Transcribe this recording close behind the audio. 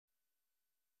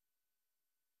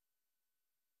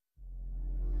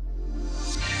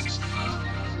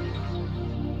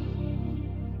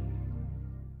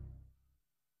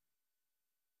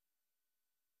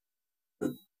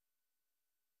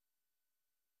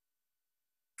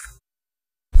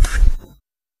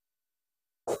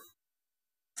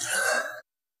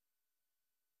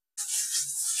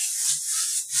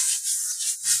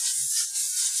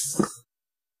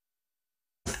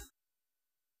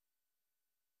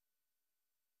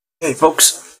Hey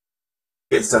folks,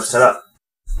 get stuff set up.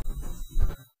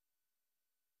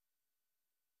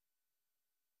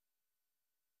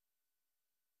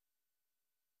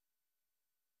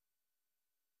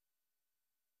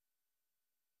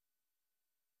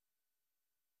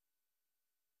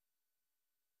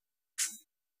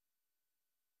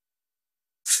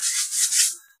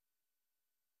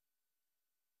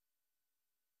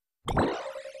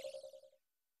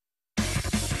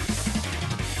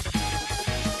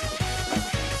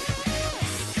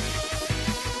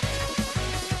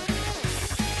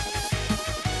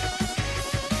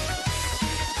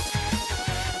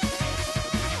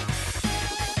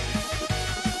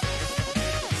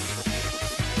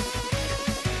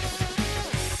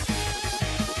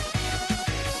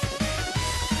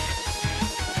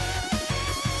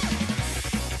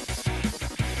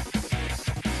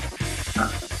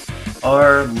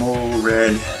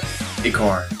 Armored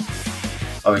Acorn.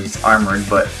 Oh, it's armored,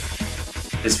 but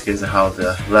just because of how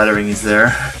the lettering is there.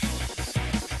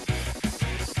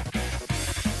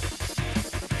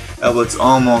 Tablet's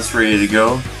almost ready to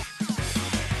go.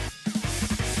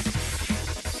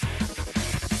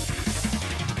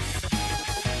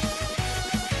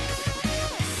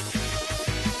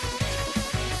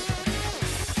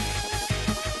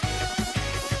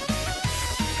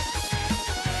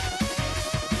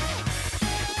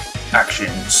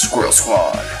 Action, Squirrel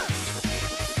Squad.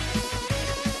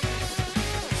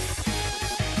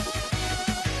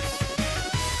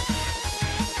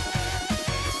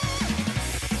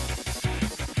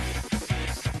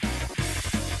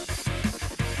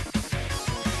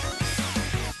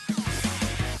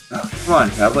 Oh, come on,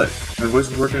 tablet. My voice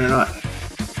is working or not?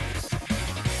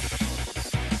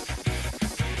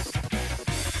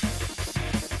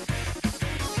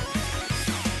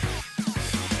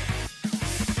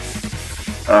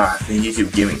 The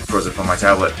YouTube gaming froze up on my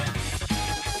tablet.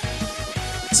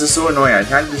 This is so annoying. I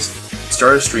can't just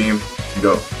start a stream and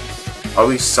go.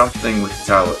 Always something with the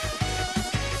tablet.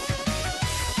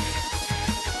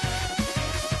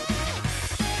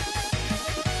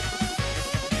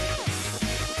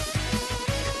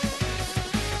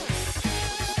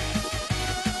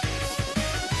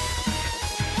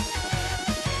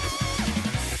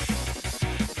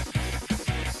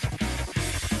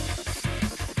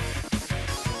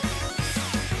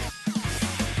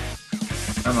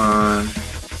 Come on.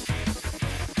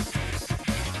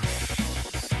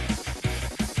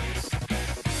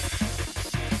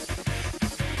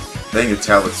 I think the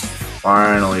tablet's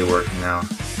finally working now.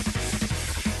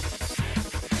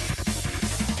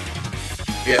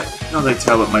 Yeah, now the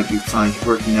tablet might be finally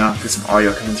working now. Got some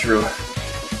audio coming through.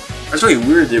 That's really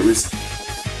weird that it was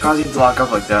causing it to lock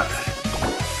up like that.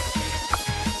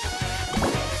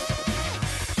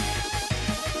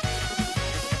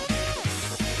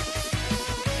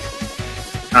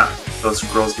 Those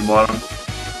scrolls at the bottom.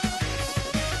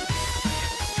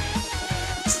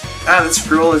 The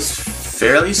scroll is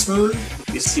fairly smooth.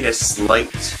 You see a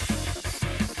slight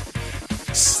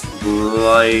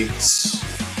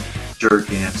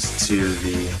jerkiness to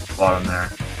the bottom there,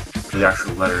 for the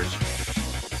actual letters.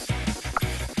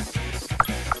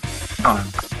 Oh.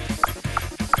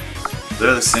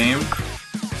 They're the same,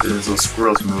 but those little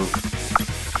squirrels move.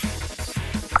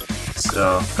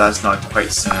 So that's not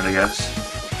quite centered, I guess.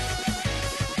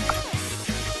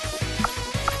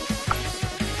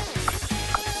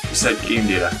 Set game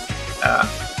data.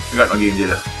 We got no game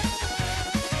data.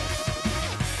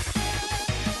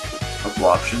 Couple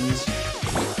options.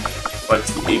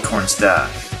 What's the acorn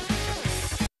stash?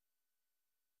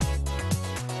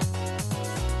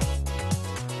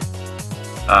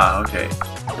 Okay.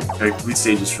 Very complete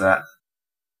stages for that.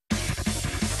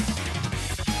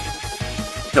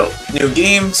 So, new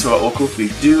game. So what we'll quickly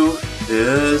do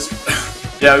is,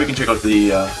 yeah, we can check out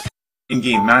the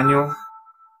in-game manual.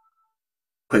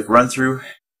 Quick run through.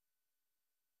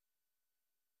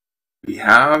 We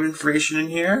have information in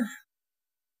here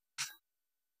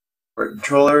for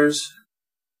controllers.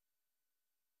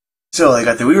 So I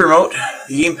got the Wii Remote,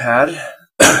 the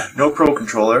gamepad, no Pro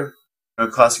controller, no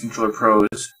Classic Controller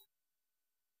Pros.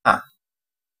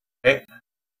 Okay.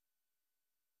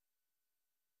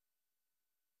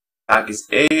 Back is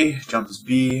A, jump is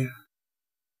B.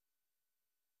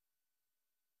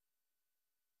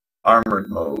 Armored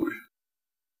mode.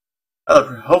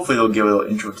 Hopefully they'll give a little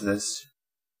intro to this.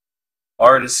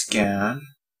 R to scan.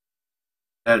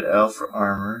 Add L for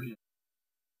armored.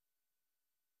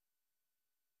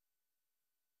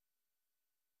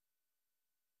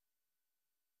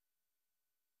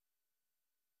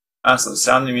 So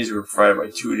sound and music were provided by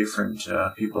two different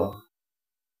people.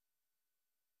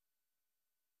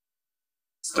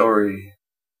 Story.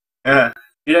 Did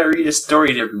I read a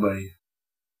story to everybody?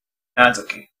 That's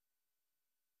okay.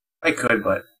 I could,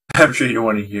 but I'm sure you don't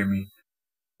want to hear me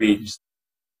read.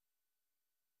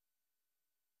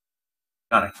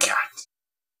 Not a cat.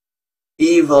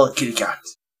 Evil kitty cat.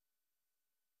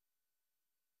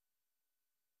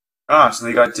 Ah, so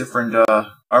they got different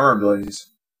armor abilities.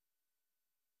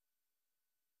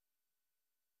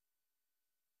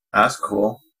 That's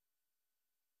cool.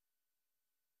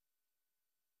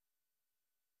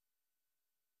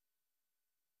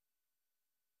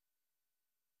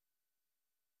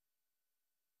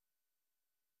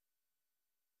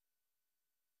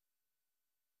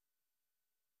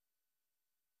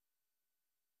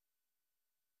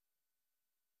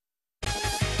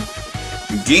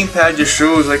 The gamepad just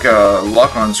shows like a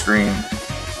lock-on screen.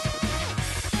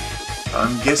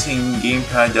 I'm guessing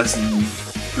gamepad doesn't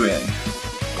do anything.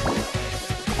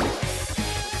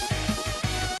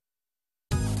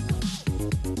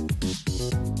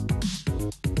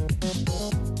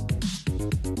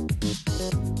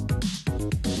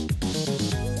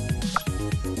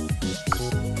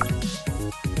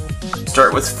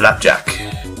 Start with Flapjack.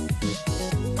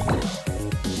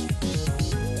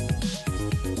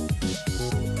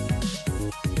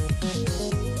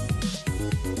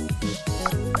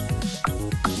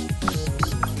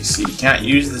 You see, you can't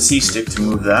use the C stick to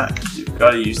move that. You've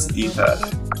got to use the D-pad.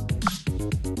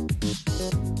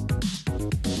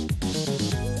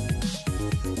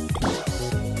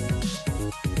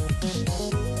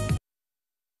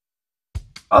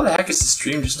 How the heck is the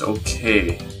stream just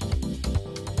okay?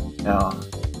 Now,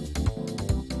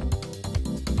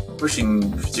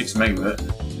 pushing 6 megabit.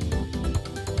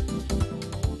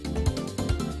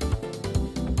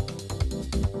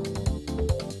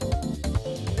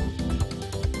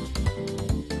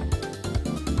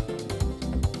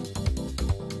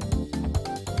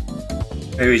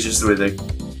 Maybe it's just the way the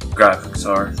graphics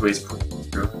are, the way it's put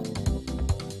through.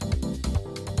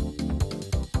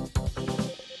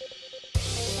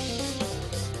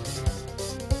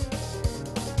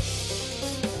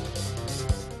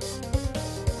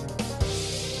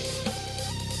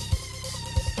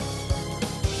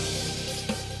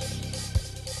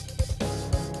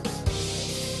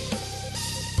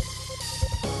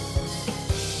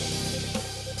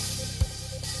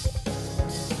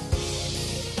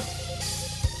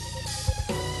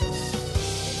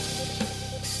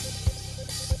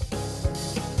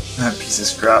 That piece of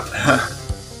scrap.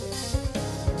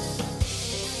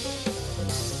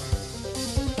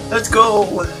 Let's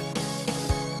go!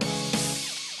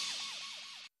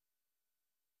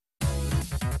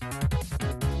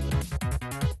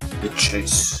 The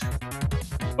chase.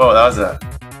 Oh, that was a...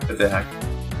 What the heck?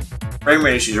 Frame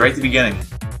rate issues right at the beginning.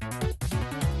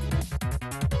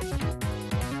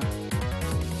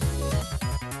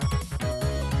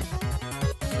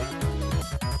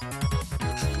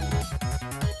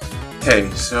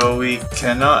 Okay, so we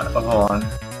cannot. Oh, hold on.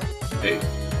 Okay.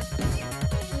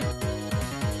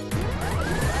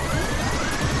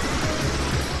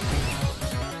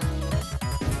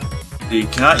 So you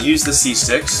cannot use the C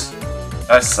sticks.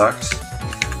 That sucks.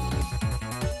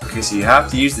 Okay, so you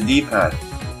have to use the D-pad.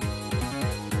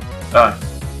 Ah,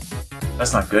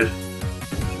 that's not good.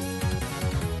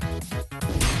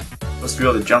 Supposed to be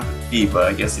able to jump with B, but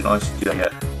I guess you don't actually do that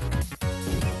yet.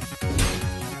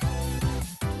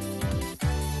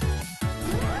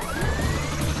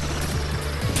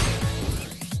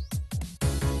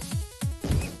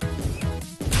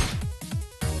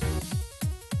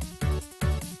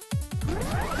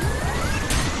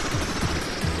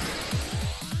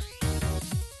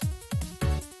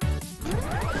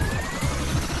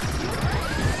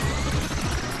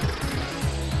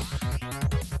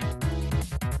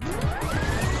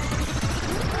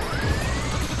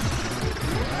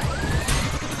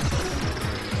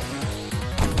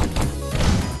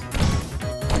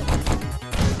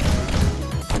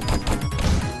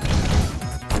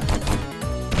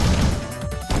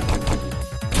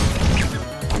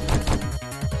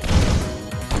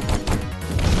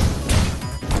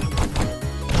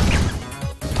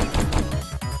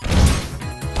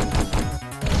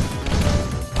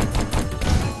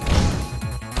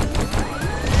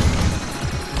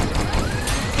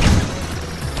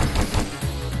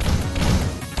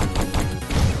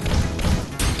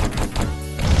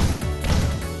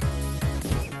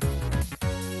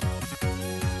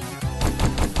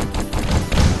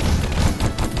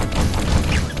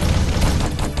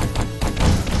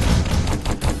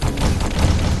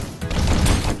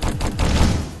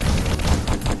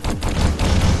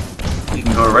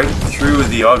 Go right through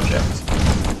the object.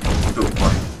 Go for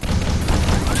it.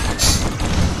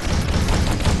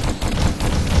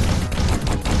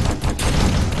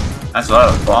 That's a lot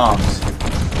of bombs.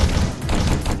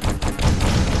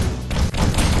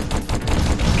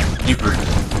 Deeper.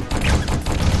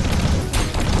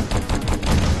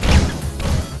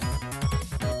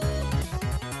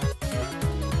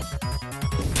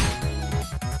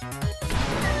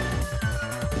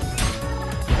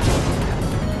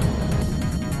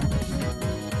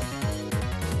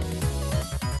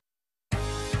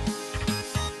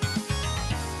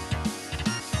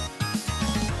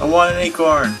 I want an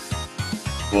acorn.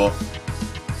 Cool.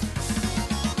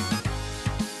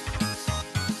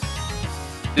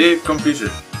 Save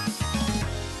completed.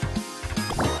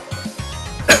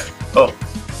 Oh.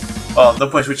 Oh, no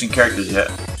point switching characters yet.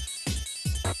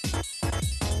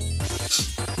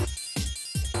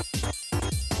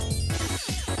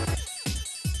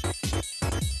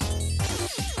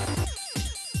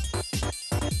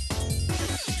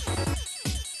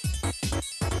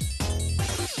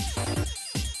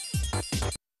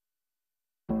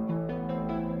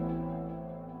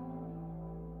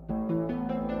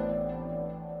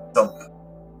 Dump.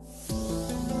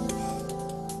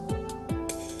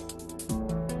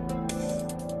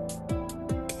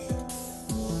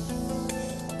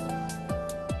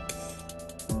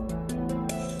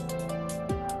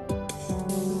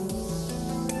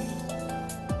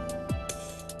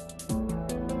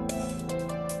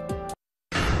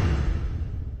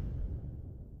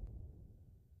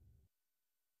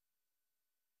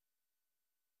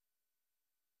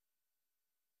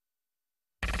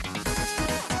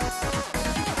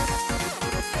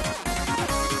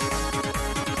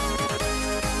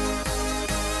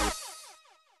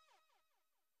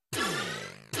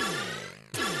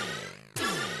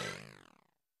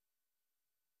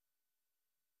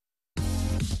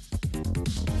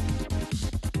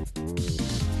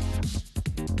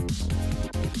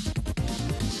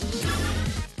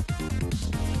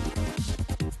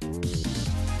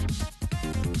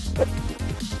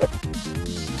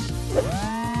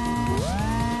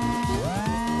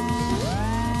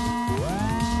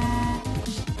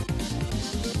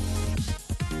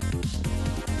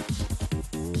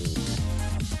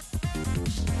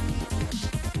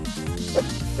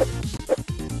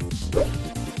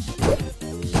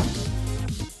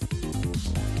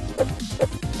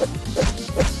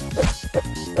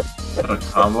 A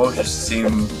combo, just the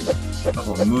same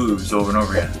couple of moves over and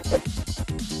over again.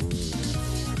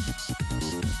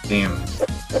 Same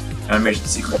animation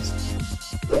sequence.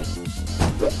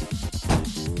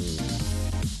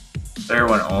 Player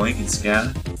one only can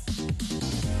scan.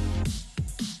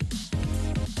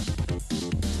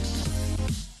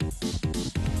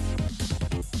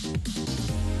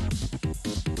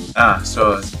 Ah,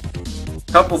 so a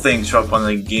couple things show up on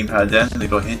the gamepad then, they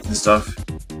go hint and stuff.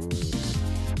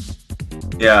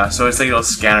 Yeah, so it's like a little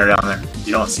scanner down there.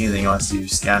 You don't see anything unless you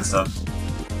scan stuff.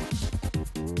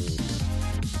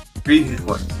 3 hit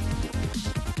points.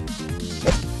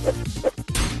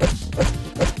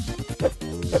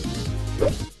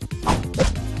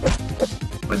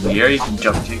 When in the air you can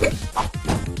jump kick.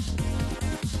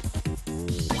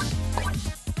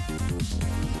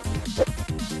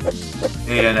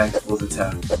 A and X both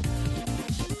attack.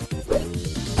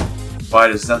 Why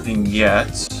does nothing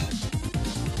yet?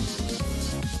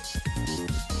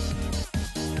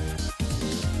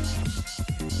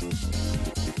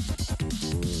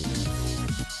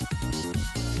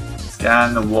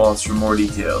 Scan the walls for more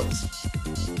details.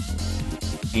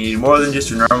 You need more than just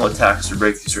your normal attacks to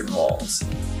break through certain walls.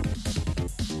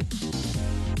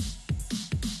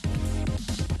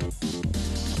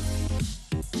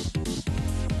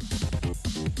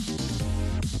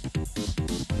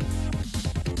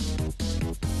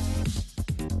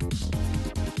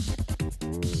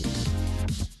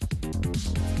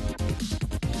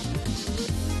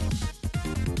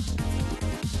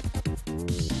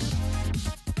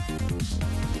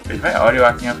 Is my audio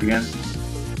acting up again?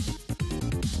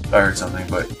 I heard something,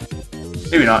 but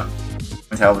maybe not.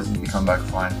 My tablet needs to come back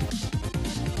fine.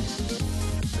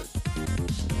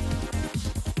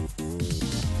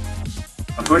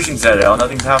 I'm pushing ZL,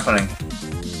 nothing's happening.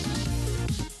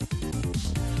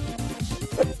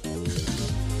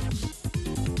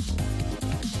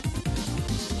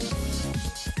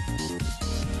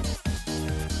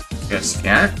 Gonna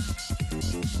scan it?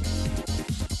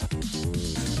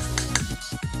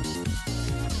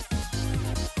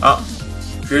 Oh,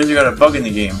 appears we got a bug in the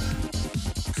game.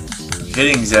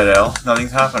 Hitting ZL,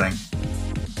 nothing's happening.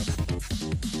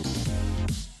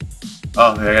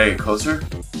 Oh, I gotta get closer?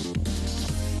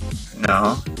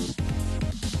 No.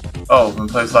 Oh, when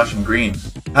play flashing green.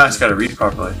 I just gotta read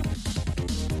properly.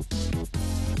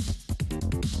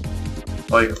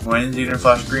 Wait, when is he gonna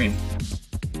flash green?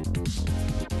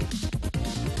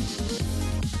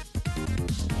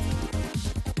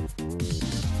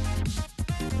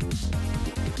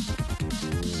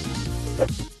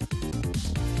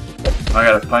 I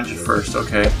gotta punch it first,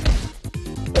 okay.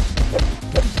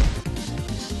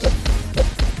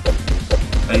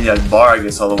 I need that bar, I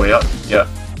guess, all the way up. Yep.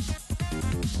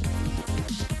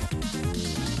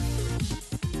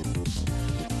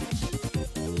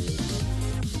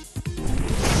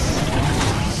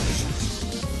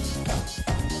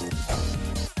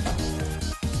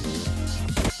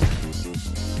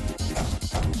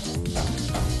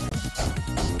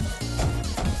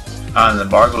 And the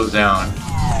bar goes down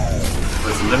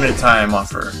with limited time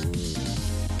offer.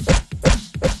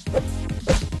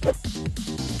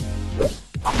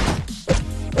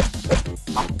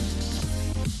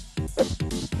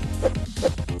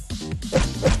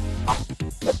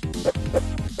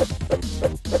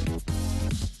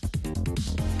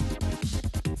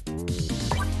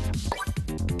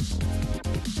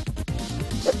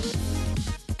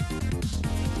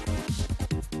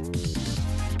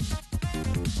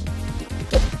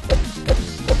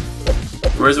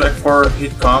 Where's my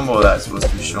 4-hit combo that's supposed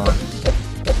to be showing?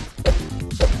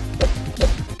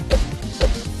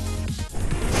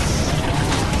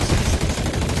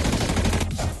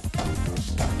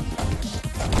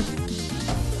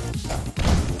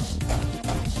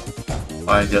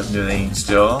 Why it doesn't do anything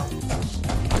still?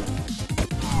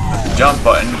 The jump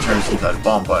button turns into that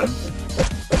bomb button.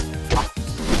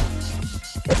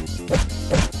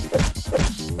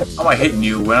 How am I hitting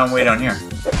you when I'm way down here?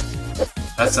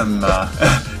 That's some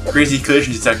crazy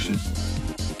collision detection.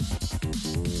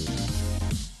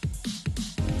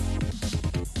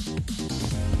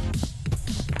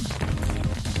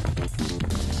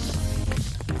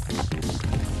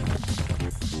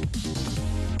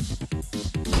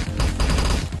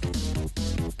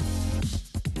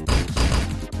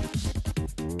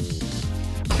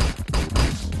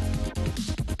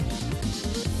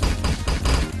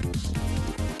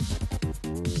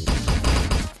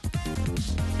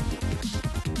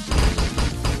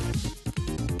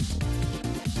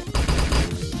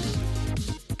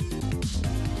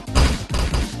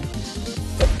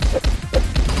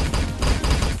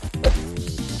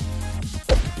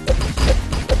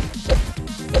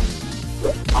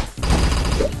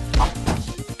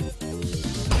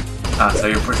 So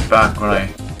you push back when I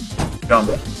jump.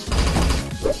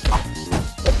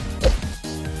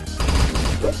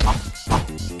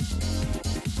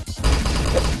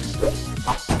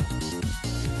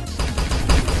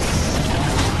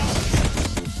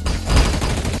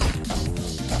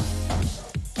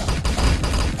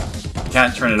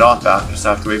 Can't turn it off after, so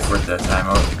I have to wait for it to time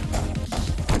out.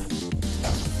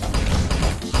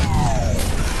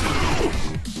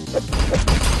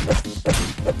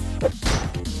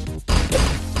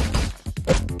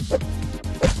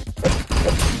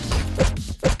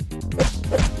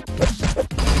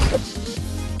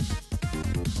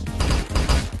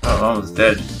 I'm almost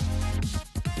dead.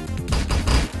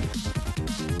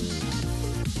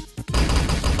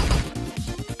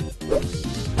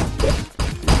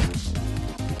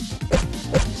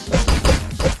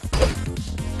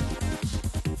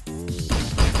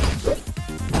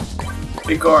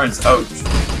 ACORNs, ouch.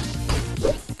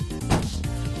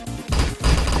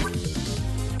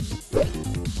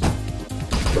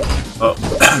 Well,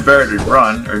 better to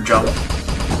run or jump.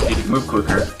 Need to move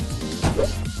quicker.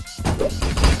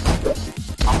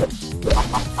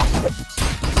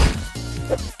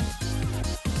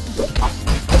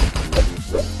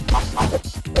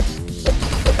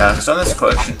 Yeah, because on this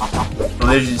collection,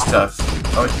 collision stuff,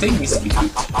 I would think needs to be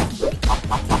tweaked.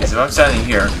 Because if I'm standing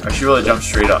here, I should really jump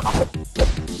straight up. I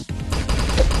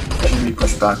shouldn't be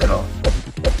pushed back at all.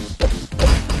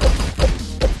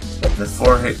 The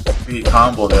 4-hit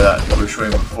combo there that we were showing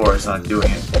before is not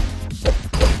doing it.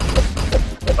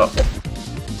 Oh.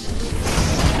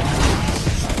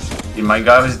 Yeah, my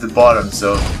guy was at the bottom,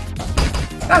 so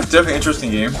that's definitely an interesting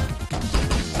game. A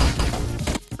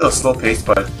little slow paced,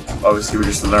 but obviously we're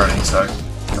just learning, so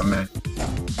I'm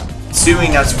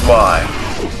assuming that's why.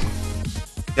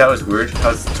 That was weird. I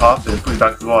was at the top and put it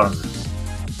back to the bottom.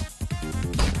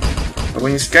 But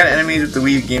when you scan enemies with the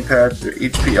Wii gamepad, their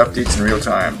HP updates in real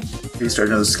time. Please start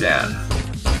another scan.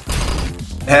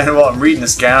 And while I'm reading the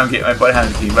scan, I'm getting my butt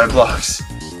handed to me by blocks.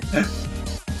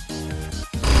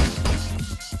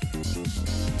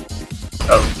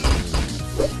 Oh.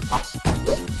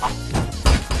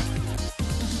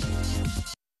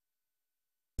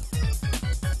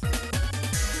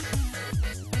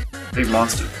 Big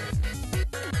monster.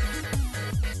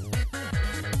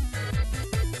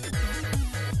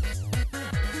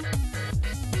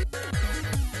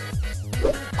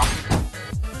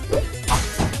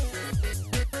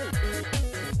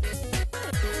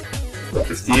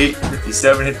 $58,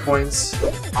 $57 hit points.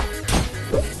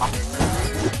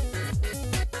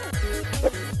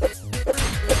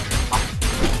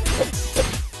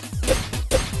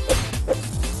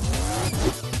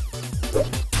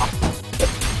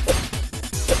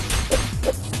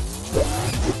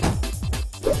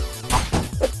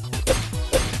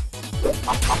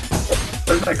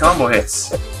 Look at my combo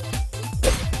hits.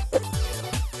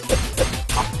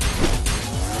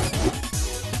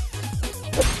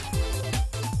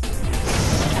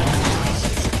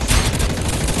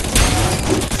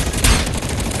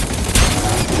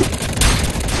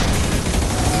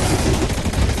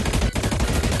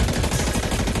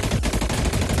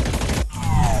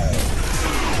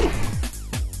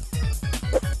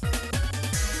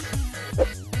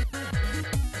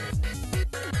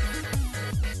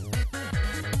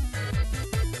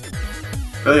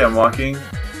 Really, I'm walking.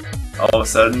 All of a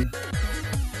sudden,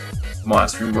 I'm on a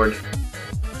springboard.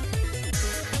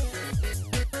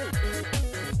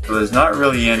 So there's not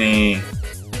really any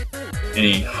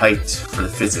height for the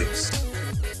physics.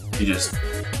 You just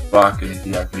walk, and if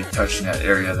you have to be touching that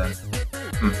area, then.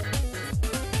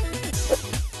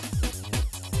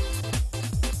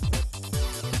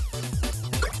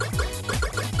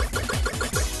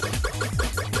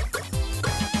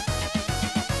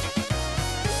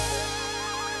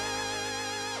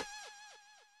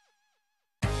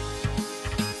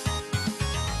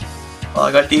 Well,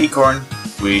 I got the acorn.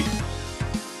 Sweet.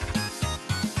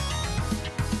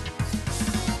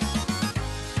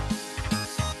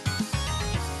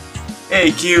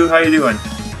 Hey Q, how you doing?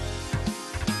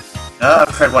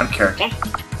 I've tried one character.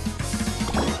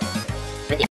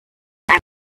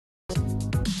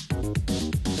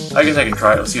 I guess I can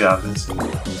try it. Let's see what happens.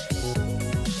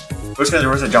 Where's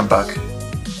the jump back?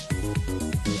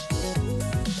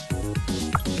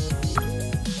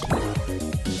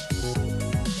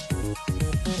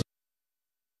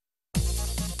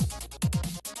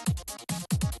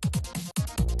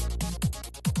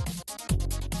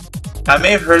 I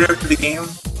may have heard of the game,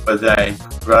 but then I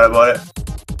forgot about it.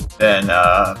 Then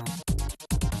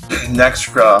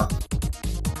Nextra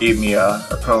gave me a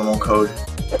promo code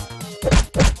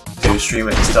to stream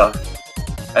it and stuff.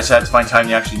 I just had to find time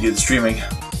to actually do the streaming.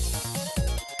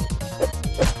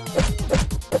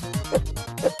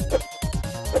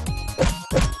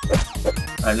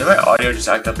 Did my audio just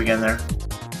act up again there?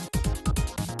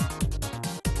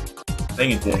 I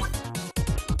think it did.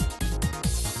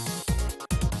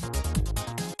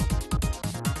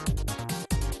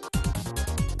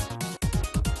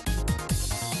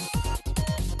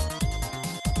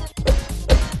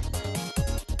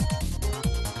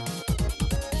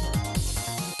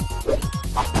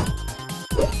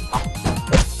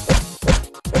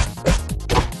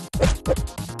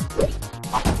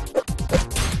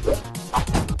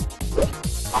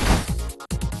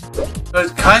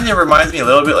 It kind of reminds me a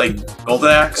little bit like Golden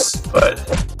Axe, but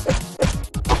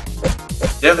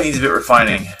definitely needs a bit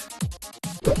refining.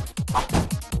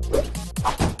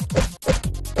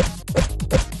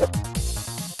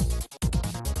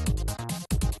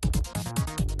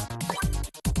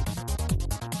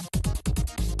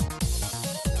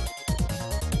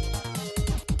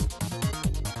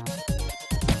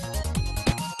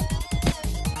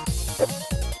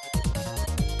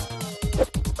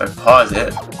 If I pause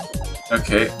it.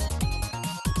 Okay.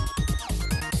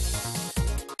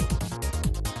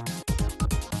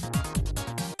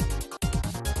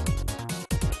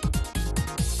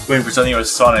 Waiting for something with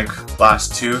Sonic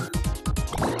Blast 2.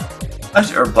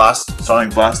 Actually, or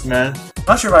Sonic Blast Man.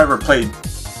 Not sure if I ever played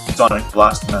Sonic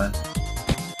Blast Man.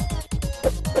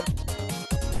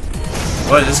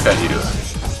 What does this guy do?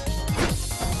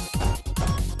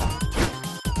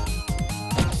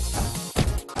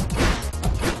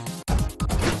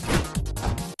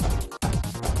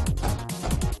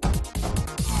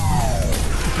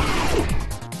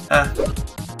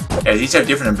 Yeah, these have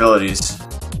different abilities.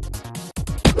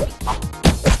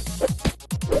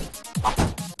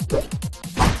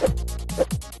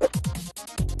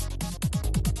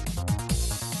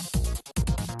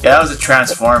 Yeah, that was a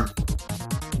transform.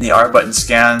 The R button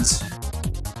scans.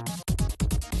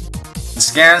 The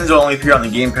scans will only appear on the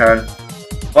gamepad.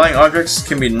 Flying objects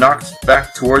can be knocked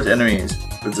back towards enemies,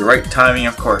 with the right timing,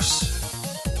 of course.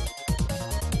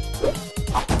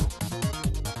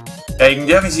 Yeah, you can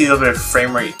definitely see a little bit of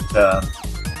frame rate,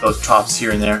 those chops here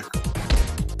and there.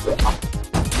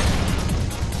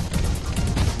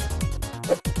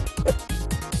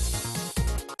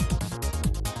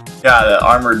 Yeah, the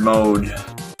armored mode.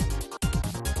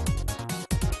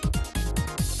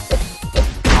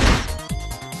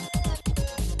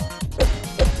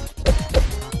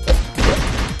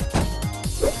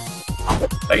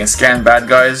 I can scan bad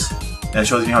guys, and it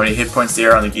shows me how many hit points they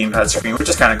are on the gamepad screen, which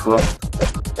is kind of cool.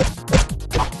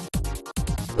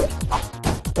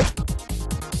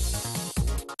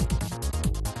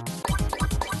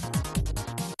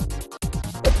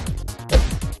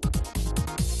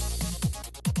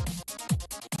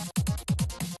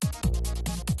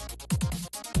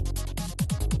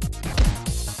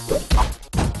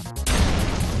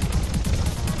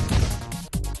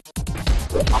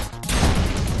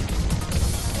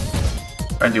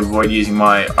 Trying to avoid using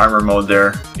my armor mode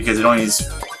there because it only is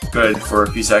good for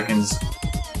a few seconds.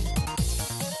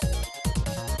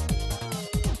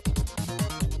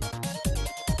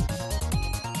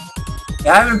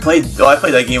 Yeah, I haven't played. Oh, I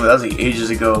played that game, but that was like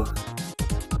ages ago.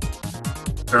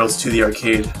 Turtles 2 the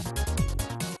arcade.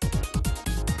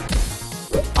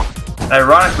 And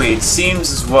ironically, it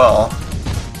seems as well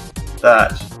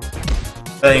that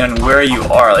depending on where you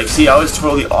are, like, see, I was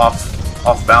totally off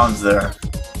bounds there.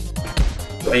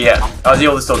 But yeah, I was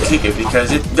able to still kick it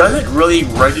because it doesn't really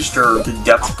register the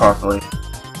depth properly.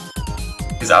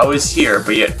 Because I was here,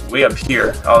 but yet way up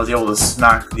here, I was able to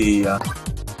smack the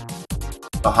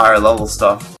higher level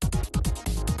stuff.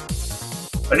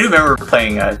 I do remember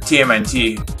playing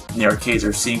TMNT in the arcades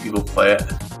or seeing people play it.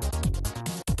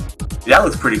 That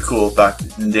looked pretty cool back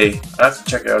in the day. I have to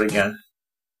check it out again.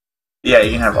 Yeah,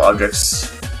 you can have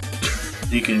objects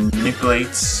you can manipulate.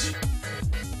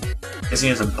 Guessing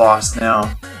there's a boss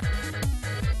now.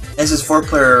 This is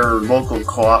 4-player local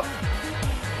co-op.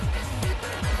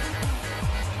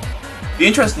 Be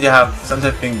interesting to have some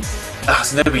type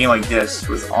of game like this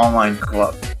with online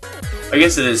co-op. I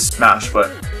guess it is Smash, but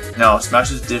no,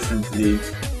 Smash is different to the.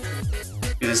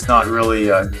 It's not really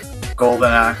a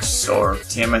Golden Axe or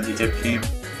TMNT type game.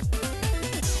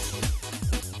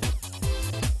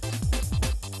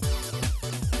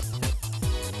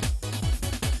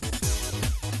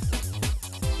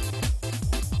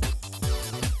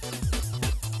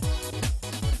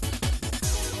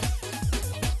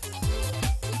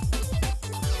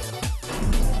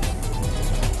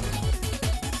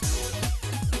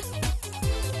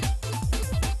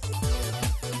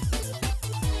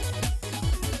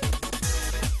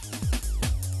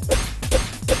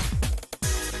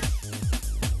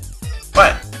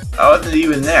 What? I wasn't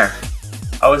even there.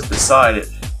 I was beside it.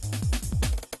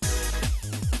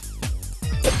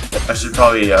 I should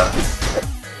probably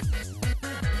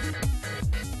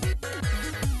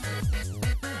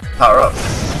power up.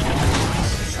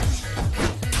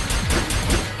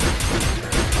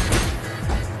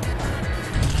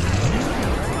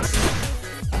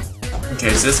 Okay,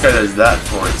 so this guy does that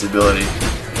for its ability.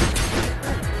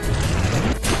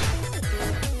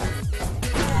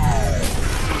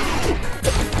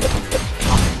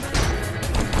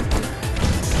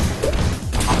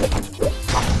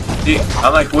 See,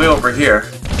 I'm like way over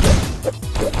here.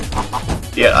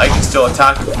 Yeah, I can still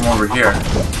attack him from over here.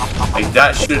 Like,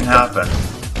 that shouldn't happen.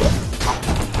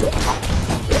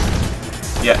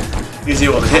 Yeah, he's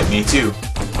able to hit me too,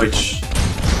 which,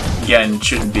 again,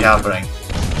 shouldn't be happening.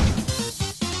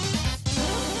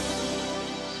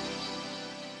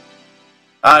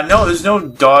 No, there's no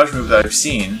dodge move that I've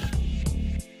seen.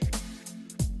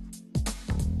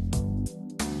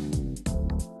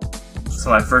 This is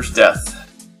my first death.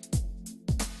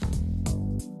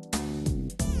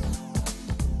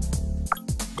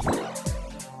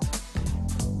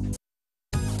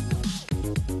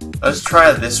 Let's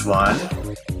try this one.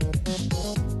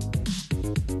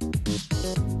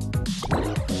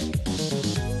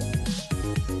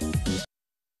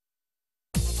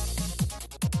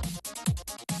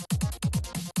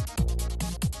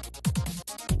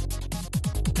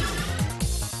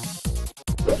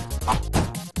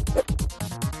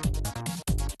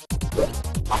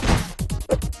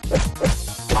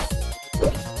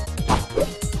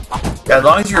 Yeah, as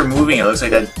long as you're moving, it looks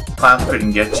like that clamp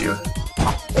couldn't get you.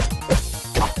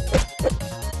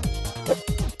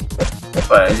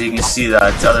 But as you can see,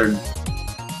 that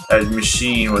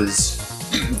machine was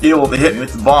able to hit me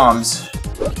with the bombs.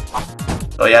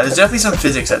 So yeah, there's definitely some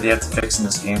physics that they have to fix in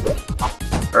this game.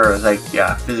 Or like,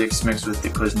 yeah, physics mixed with the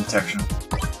collision detection.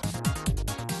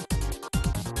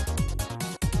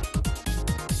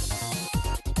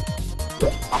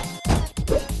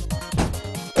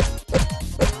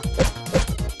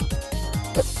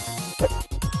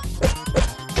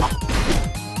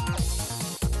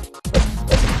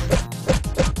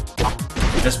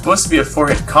 It's supposed to be a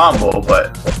 4-hit combo,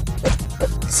 but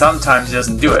sometimes it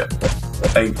doesn't do it.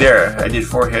 Like there, I did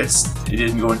 4 hits, it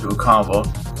didn't go into a combo.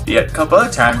 Yet a couple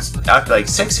other times, after like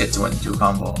 6 hits, it went into a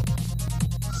combo.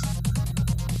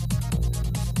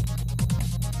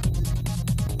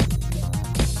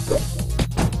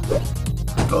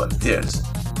 Go like this.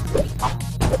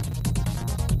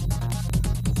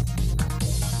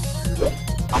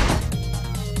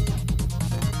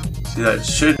 See, that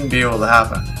shouldn't be able to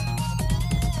happen.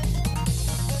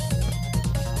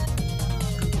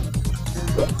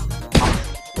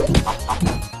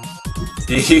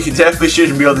 You definitely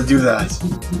shouldn't be able to do that.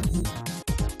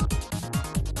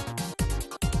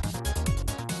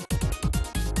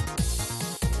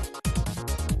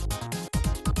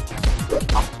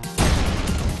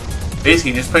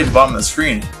 Basically, just play the bottom of the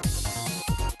screen.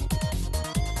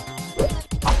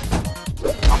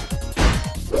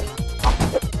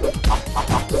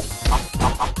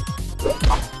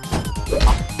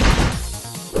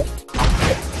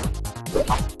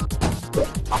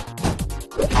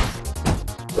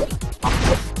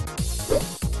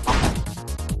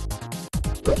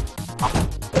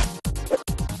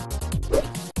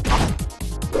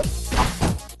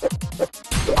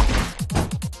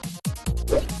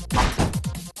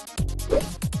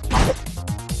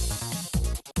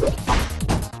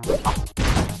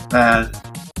 Man.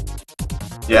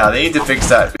 Yeah, they need to fix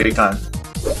that big time.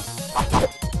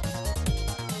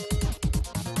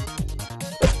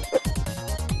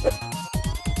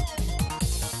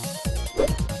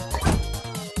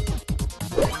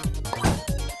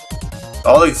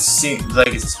 All it seems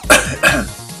like it's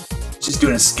just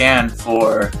doing a scan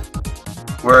for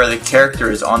where the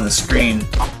character is on the screen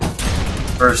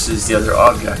versus the other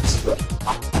objects.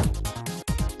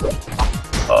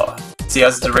 Oh. See, I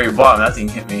was at the very bottom, that thing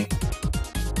hit me.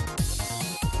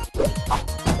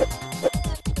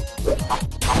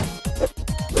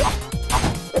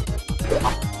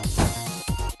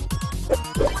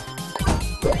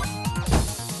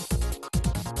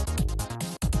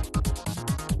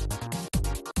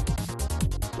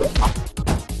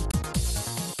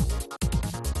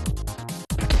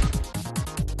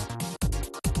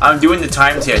 I'm doing the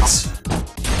timed hits.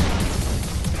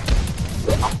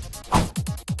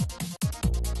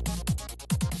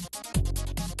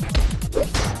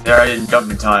 There, I didn't jump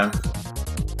in time.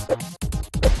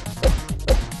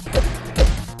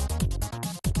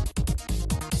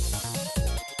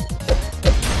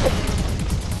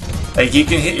 Like, you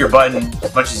can hit your button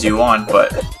as much as you want,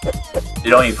 but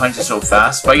it only punches so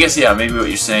fast. But I guess, yeah, maybe what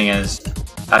you're saying is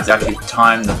I have to actually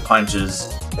time the punches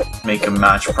to make them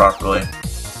match properly.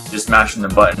 Just mashing the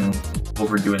button,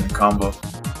 overdoing the combo.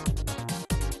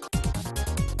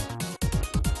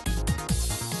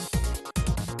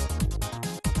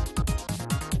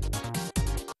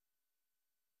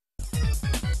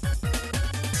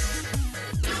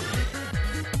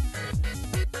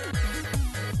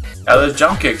 Now the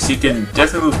jump kicks, you can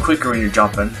definitely move quicker when you're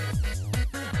jumping.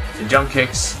 The jump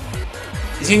kicks,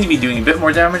 they seem to be doing a bit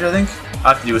more damage, I think. I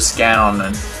have to do a scan on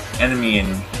an enemy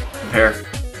and compare.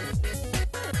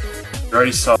 I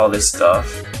already saw this stuff.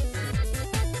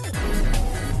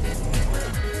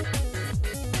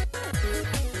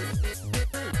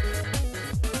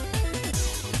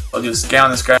 I'll do a scan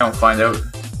on this guy and we'll find out.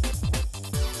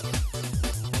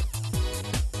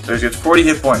 So he's got 40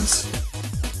 hit points.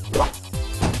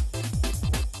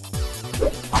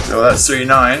 So that's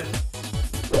 39.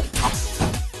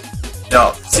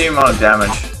 No, same amount of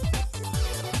damage.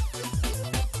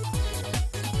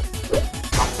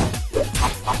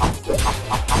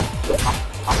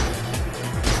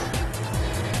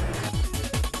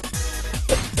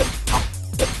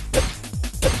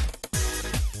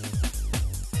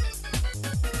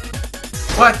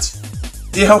 What?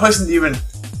 The hell wasn't even...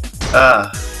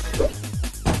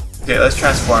 Okay, let's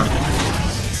transform.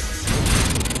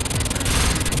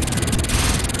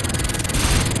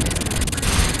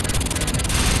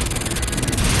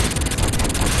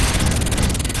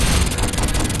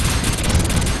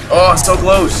 Oh, so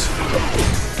close!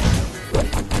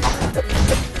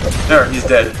 There, he's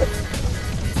dead.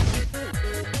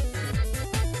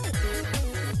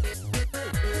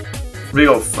 Big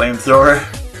ol' flamethrower.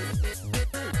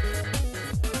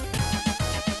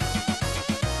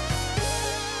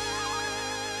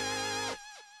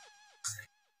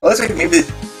 Looks like maybe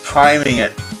timing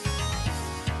it.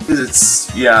 Because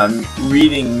it's, yeah,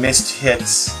 reading missed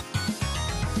hits.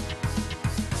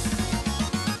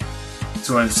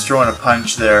 So when it's throwing a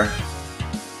punch there.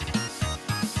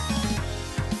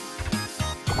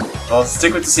 I'll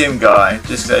stick with the same guy,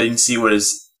 just because I didn't see what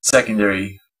his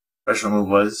secondary special move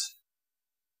was.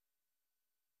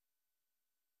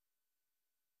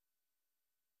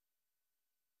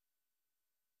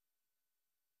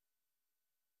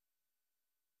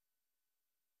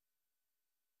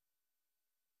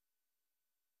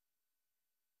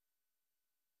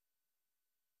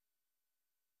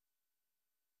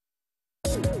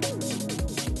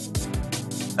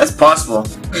 That's possible,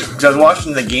 because I was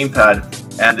watching the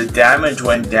gamepad and the damage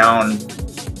went down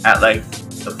at like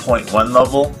the 0.1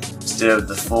 level instead of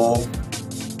the full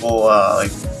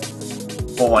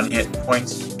 1 hit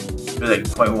point. It was like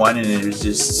 0.1 and it was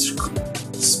just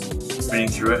spinning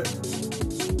through it.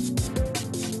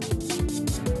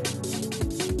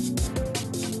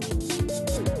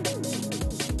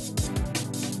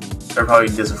 That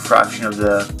probably does a fraction of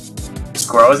the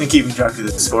score. I wasn't keeping track of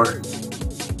the score.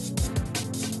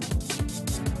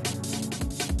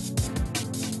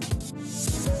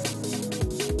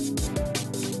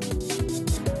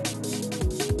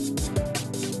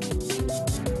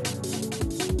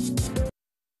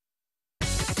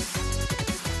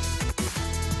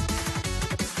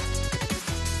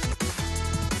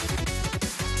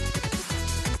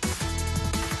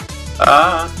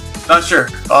 Not sure.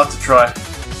 I'll have to try.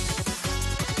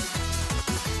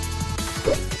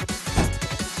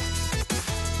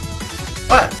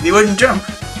 What? He wouldn't jump.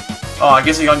 Oh, I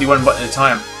guess you can only do one button at a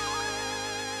time.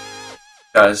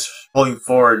 Guys, pulling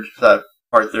forward for that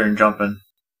part there and jumping.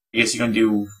 I guess you can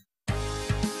do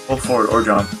pull forward or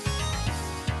jump.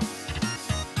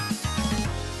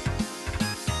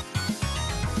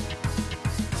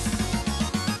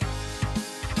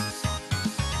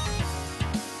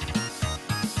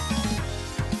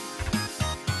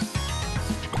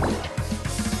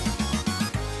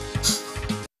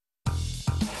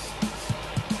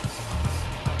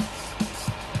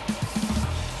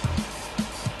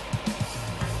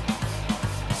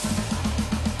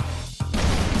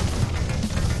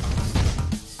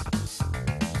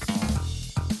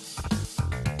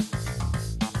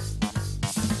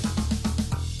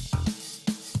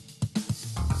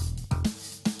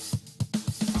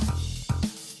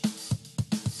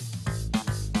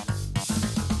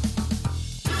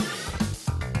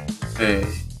 Okay.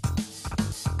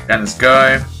 And this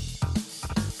guy.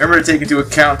 Remember to take into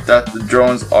account that the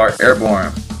drones are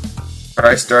airborne.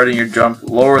 Try starting your jump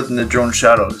lower than the drone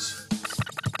shadows.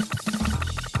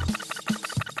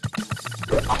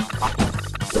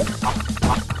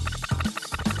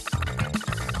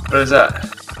 What is that?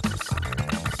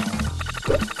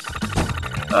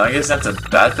 I guess that's a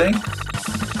bad thing?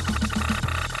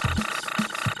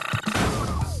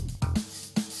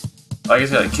 I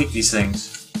guess I gotta kick these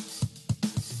things.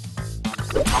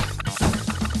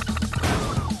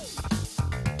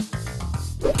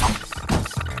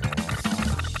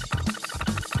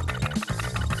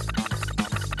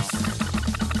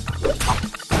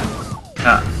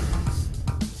 Ah.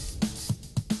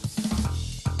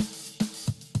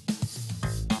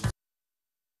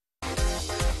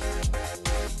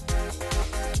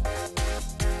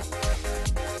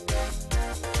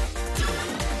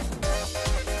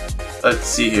 Let's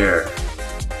see here.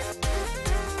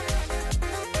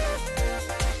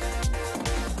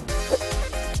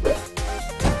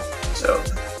 So,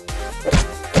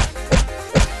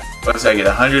 what's I get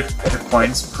 100 hit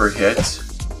points per hit.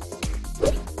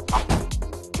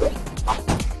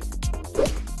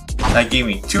 That gave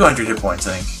me 200 hit points,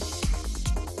 I think.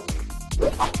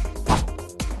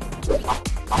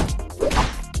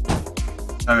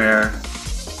 Come here.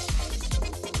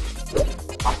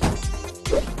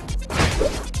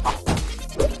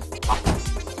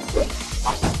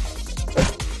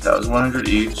 That was 100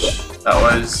 each.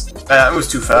 That was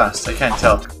too fast. I can't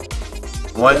tell.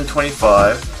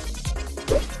 125.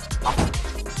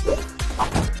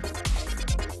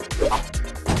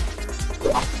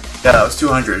 Yeah, that was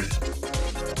 200.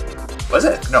 Was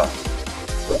it? No.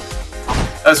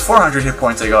 That was 400 hit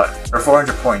points I got. Or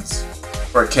 400 points.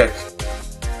 For a kick.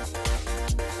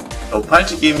 So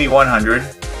punch gave me 100.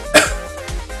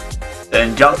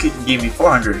 Then jump kick gave me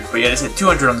 400. But yet it said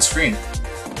 200 on the screen.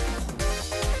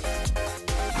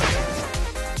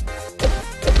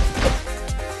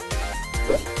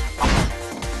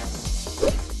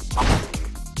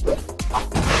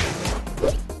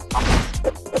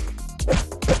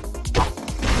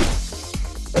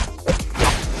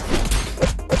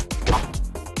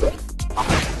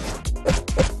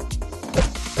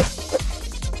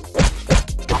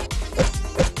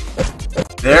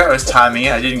 There, I was timing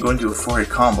it. I didn't go into a 4-hit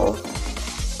combo.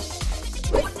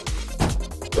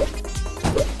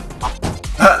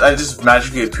 That just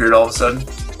magically appeared all of a sudden.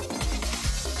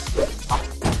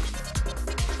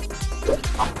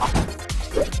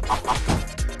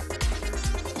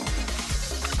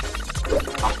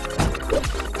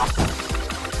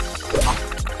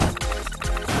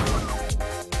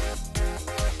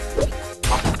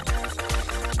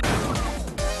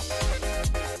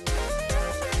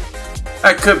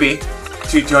 That could be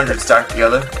 200 stacked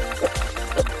together.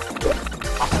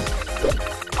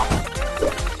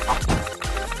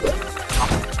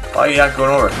 Why are you not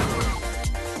going over?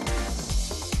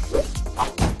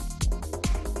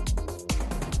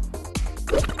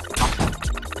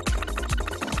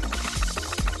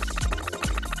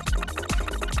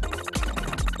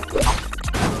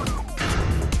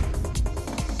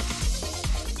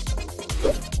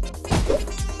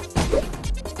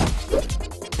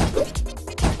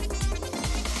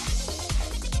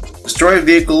 Destroy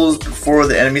vehicles before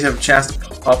the enemies have a chance to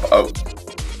pop out.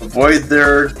 Avoid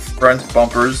their front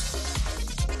bumpers.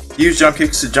 Use jump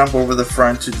kicks to jump over the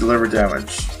front to deliver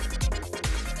damage.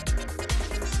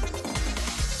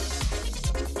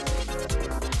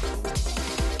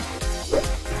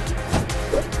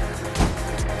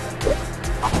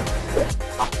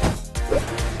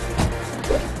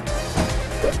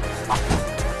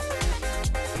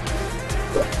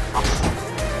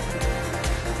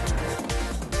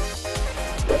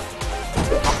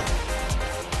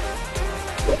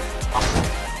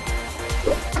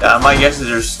 My guess is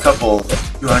there's a couple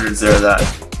 200s there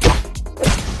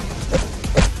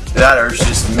that are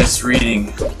just misreading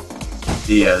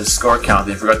the score count.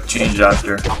 They forgot to change it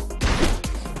after.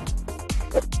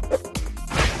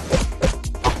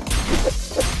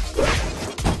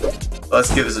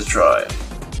 Let's give this a try.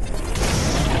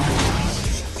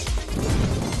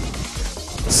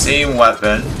 Same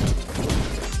weapon.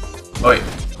 Oh, wait.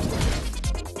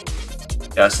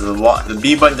 Yeah, so the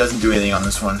B button doesn't do anything on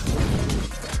this one.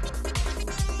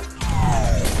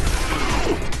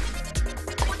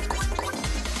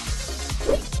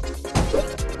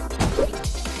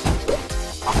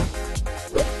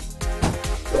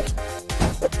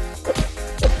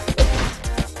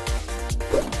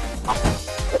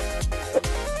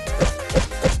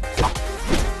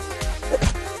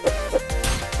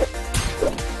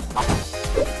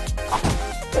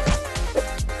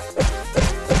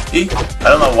 I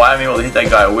don't know why I'm able to hit that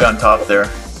guy way on top there.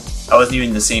 I wasn't even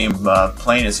in the same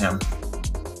plane as him.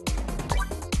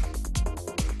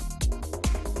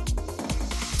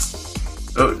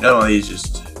 Oh, no, these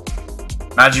just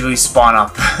magically spawn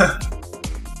up.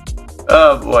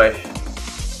 Oh boy.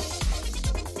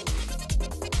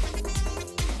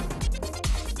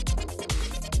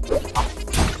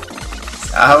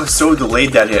 I was so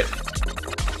delayed that hit.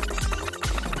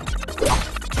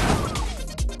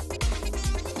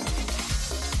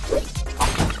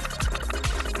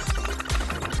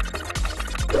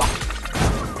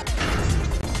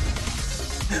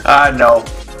 No.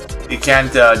 You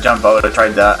can't jump out. I tried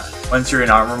that. Once you're in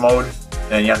armor mode,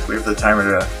 then you have to wait for the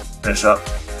timer to finish up.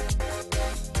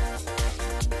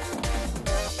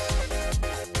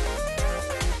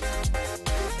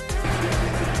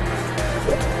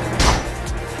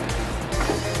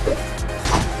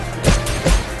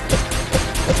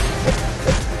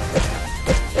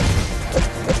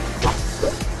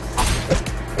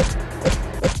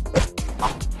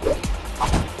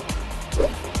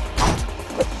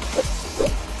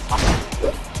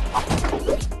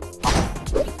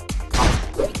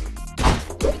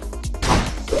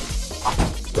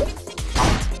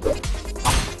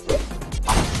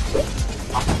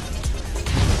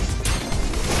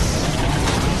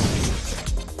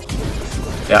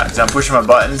 Yeah, because I'm pushing my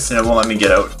buttons and it won't let me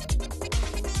get out.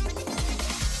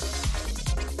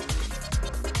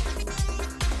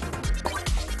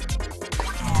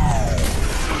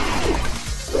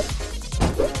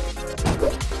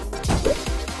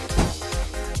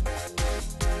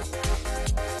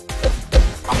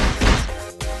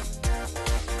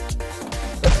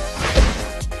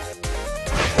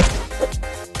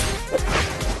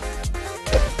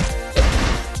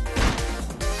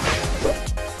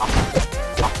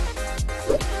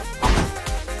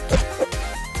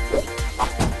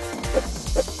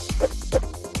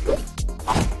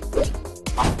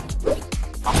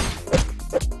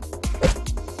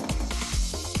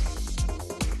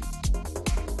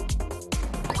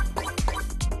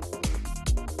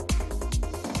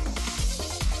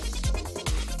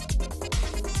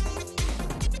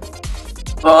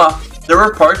 There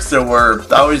were parts that were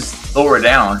I was lower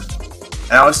down,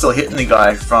 and I was still hitting the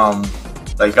guy from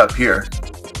like up here.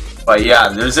 But yeah,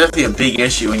 there's definitely a big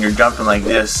issue when you're jumping like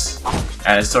this,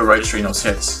 and it's still registering those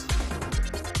hits.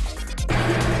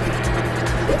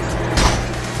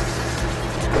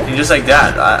 And just like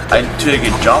that, I took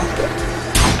a jump,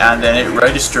 and then it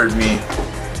registered me.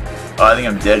 Oh, I think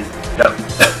I'm dead. Yep.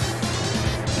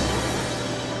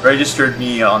 Registered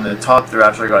me on the top there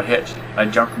after I got hit. I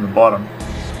jumped from the bottom.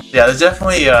 Yeah, there's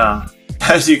definitely,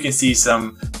 as you can see,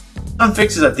 some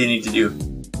fixes that they need to do.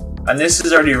 And this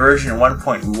is already version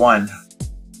 1.1.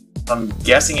 I'm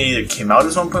guessing it either came out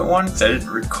as 1.1, because I didn't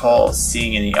recall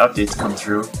seeing any updates come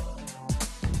through.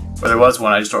 Or there was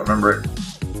one, I just don't remember it.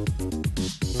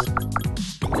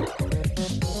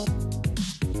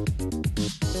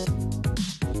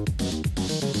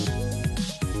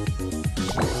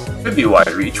 Could be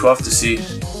wide reach, we'll have to see.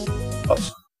 Oh,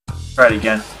 try it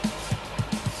again.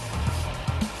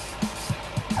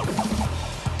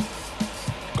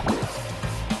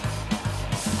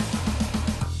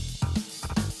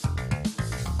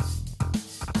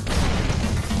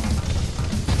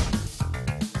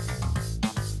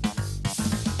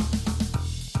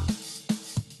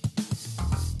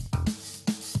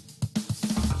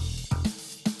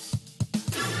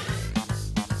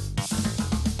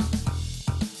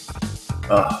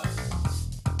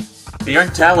 You're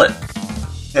on tablet.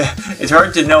 It's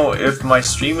hard to know if my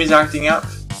stream is acting up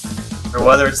or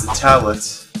whether it's the tablet.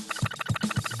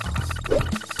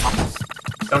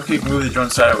 Don't kick, move the drone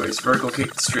sideways. Vertical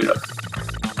kick straight up.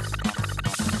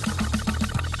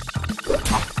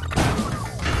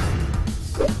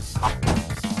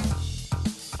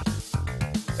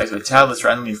 Guys, my tablet's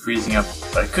randomly freezing up,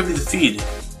 but it could be the feed.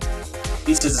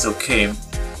 He says it's okay,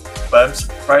 but I'm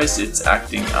surprised it's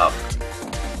acting up.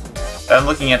 I'm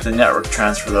looking at the network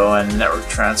transfer though, and the network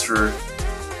transfer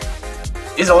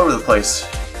is all over the place.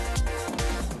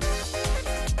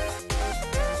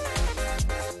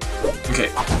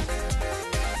 Okay.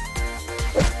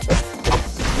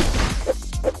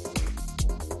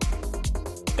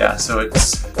 Yeah, so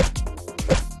it's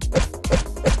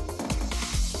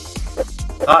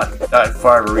not that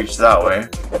far to reach that way.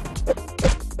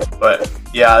 But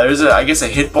yeah, there's I guess a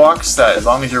hitbox that as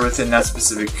long as you're within that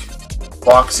specific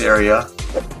box area,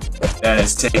 then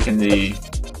it's taking the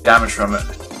damage from it.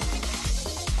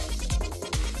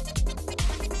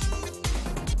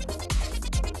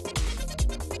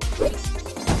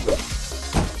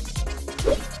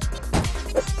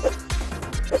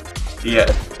 Yeah,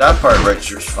 that part right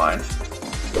here is fine.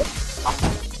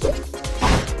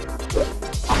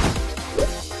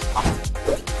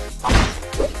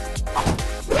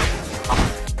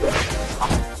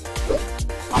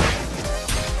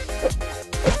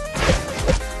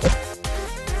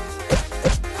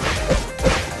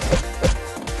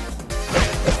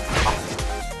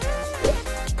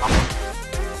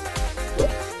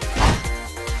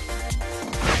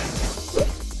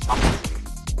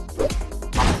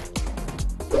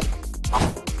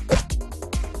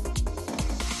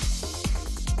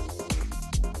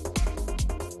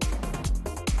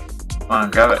 Come on,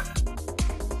 grab it.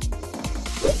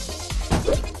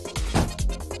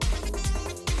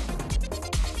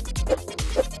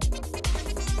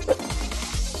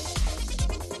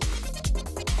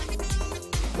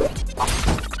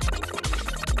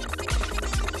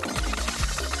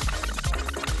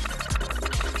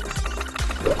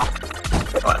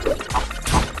 Come on.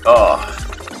 Oh.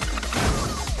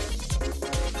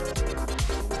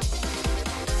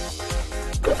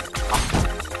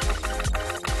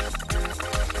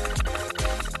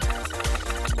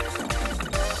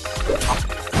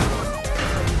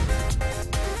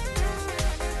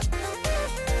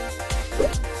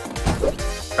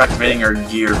 Activating our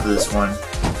gear for this one.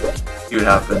 See what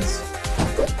happens.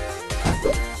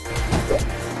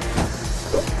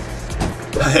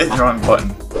 I hit the wrong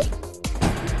button.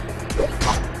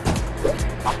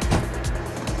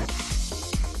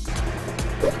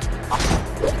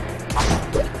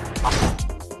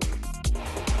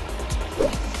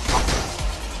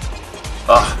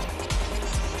 Ugh.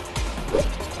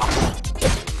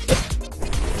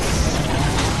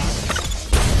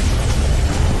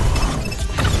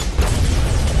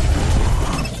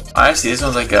 I see, this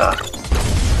one's like a...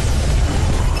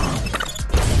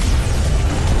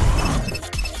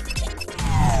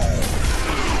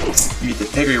 You eat the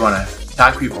pig or you want to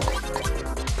attack people?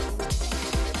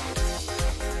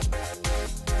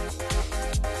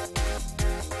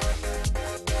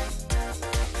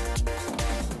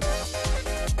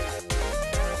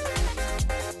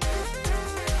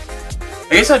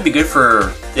 I guess that'd be good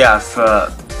for, yeah, if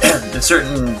if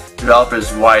certain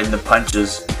developers widen the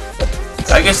punches.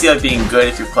 I guess the other being good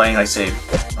if you're playing, like, say,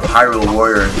 Hyrule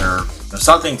Warriors or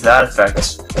something to that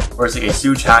effect, where it's like a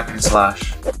huge hack and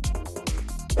slash.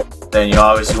 Then you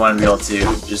obviously want to be able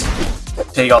to just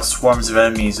take out swarms of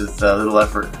enemies with little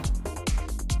effort.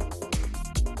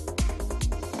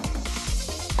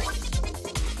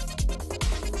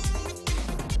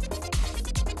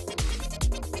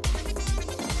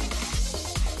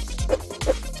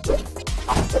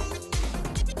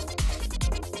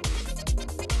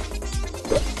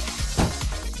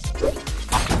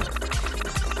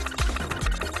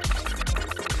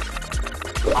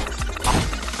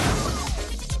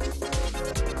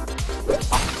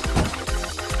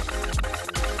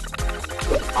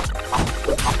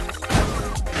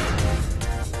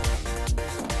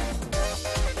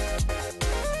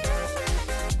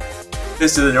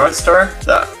 This is the North Star.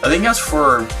 I think that's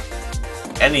for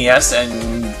NES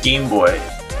and Game Boy.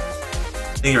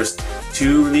 I think there's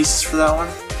 2 releases for that one.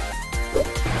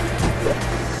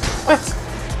 What?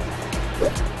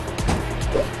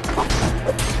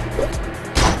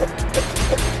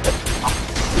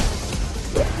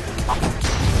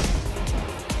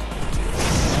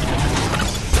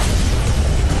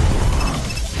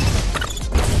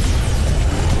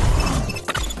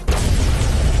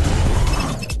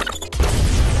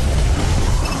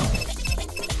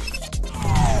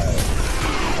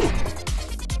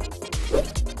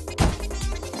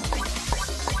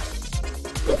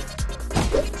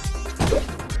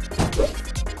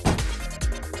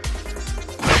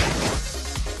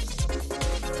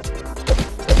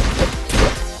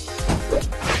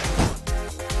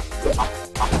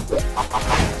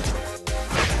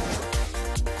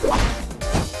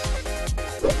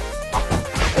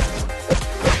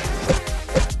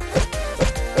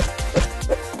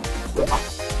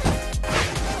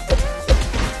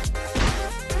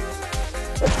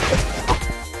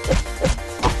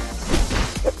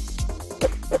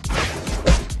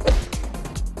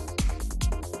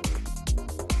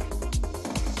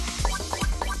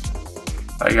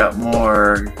 I got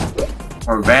more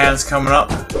bands coming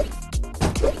up.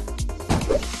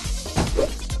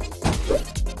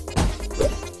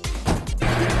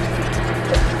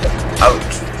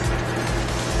 Ouch.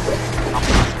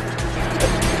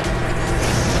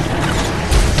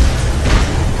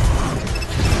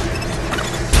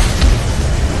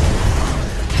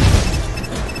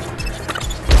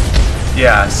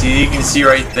 Yeah, see, you can see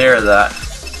right there that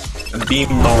the beam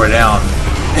lower down,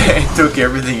 it took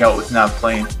everything out with that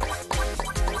plane.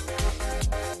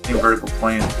 The vertical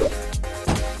plane.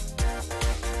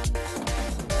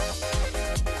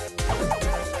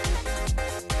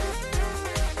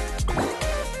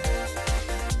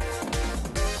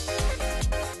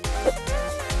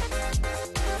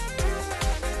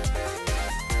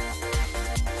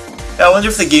 I wonder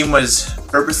if the game was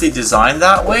purposely designed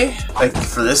that way, like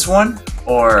for this one,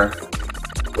 or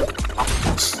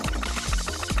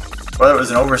whether it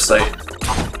was an oversight.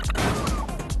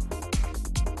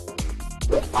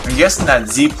 I'm guessing that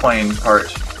Z-plane part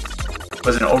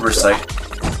was an oversight.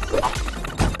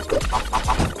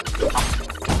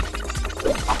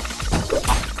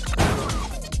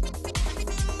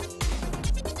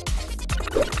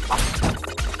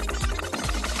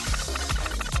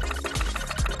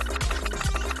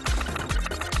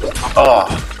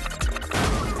 Oh.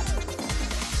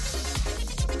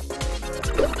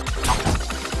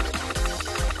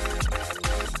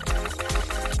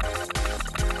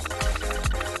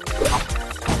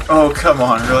 Oh, come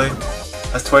on, really?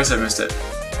 That's twice I missed it.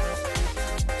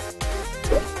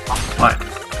 Fine.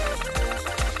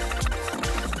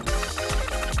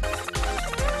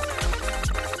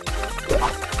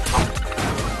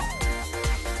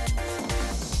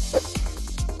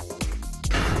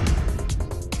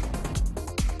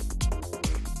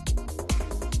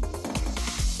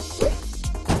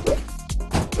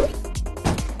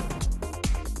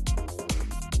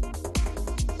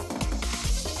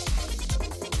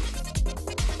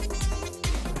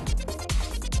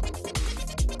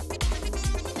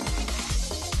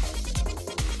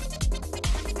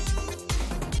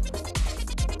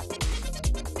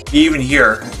 Even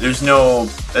here, there's no,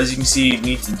 as you can see, you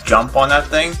need to jump on that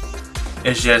thing.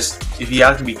 It's just, if you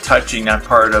happen to be touching that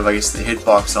part of, I guess, the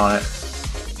hitbox on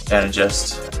it, then it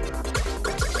just...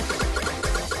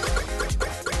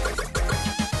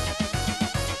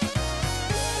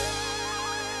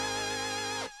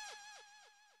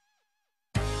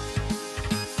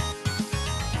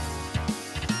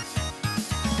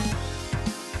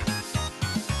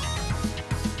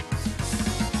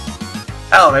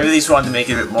 I don't know, maybe they just wanted to make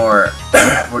it a bit more,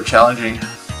 more challenging.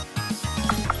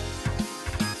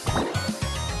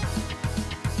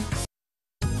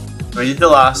 We did the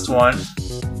last one.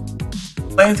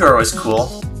 Flamethrower was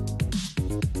cool.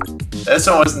 This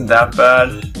one wasn't that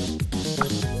bad.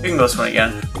 We can go this one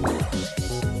again.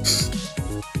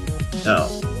 No.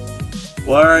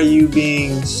 Why are you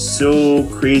being so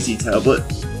crazy, tablet?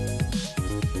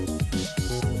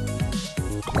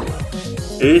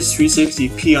 It is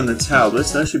 360p on the tablet,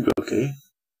 so that should be okay.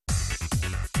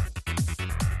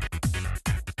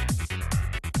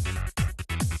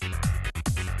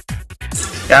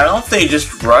 Yeah, I don't know if they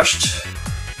just rushed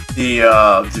the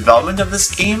development of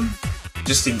this game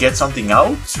just to get something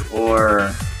out, or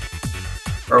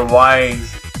why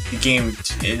the game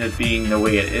ended up being the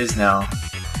way it is now.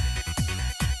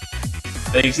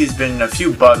 Like, you see, there's been a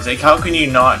few bugs. Like, how can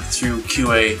you not, through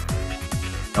QA,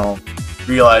 you know,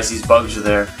 realize these bugs are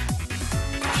there?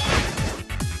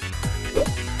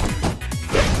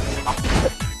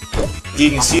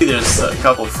 You can see there's a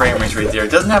couple of frame rates right there.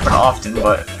 It doesn't happen often,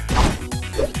 but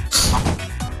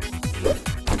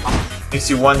makes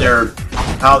you wonder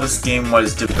how this game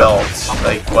was developed,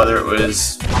 like whether it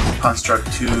was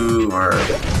Construct 2 or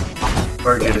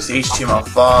just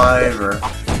HTML5 or...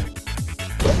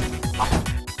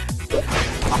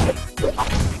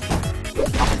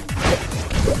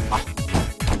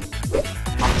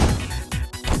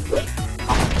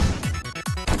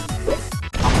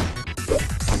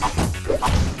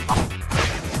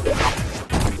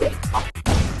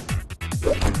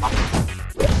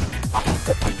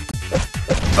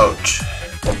 Ouch.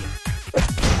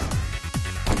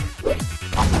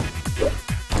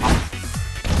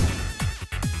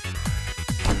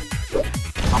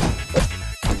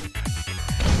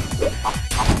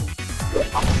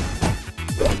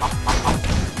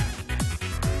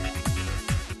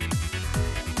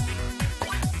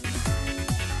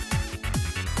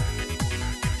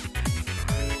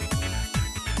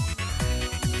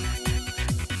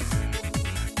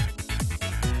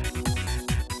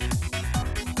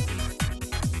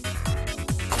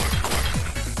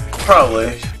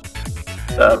 Probably.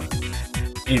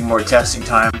 Need more testing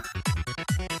time.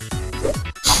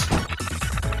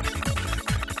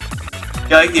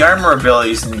 Yeah, like the armor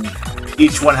abilities, and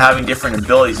each one having different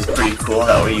abilities is pretty cool.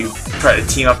 That way you try to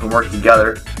team up and work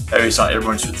together. That way it's not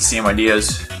everyone's with the same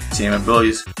ideas, same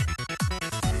abilities.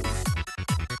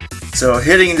 So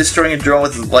hitting and destroying a drone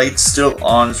with the lights still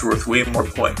on is worth way more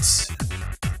points.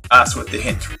 That's what the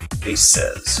hint base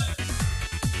says.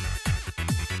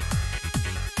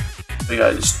 We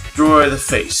gotta destroy the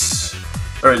face.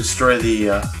 Or destroy the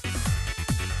a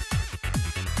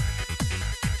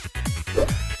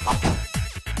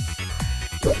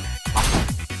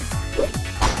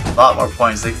lot more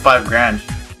points, like 5 grand.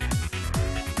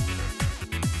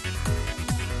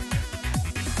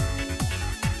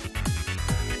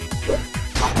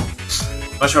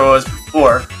 I'm not sure what it was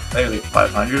before, maybe like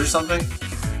 500 or something.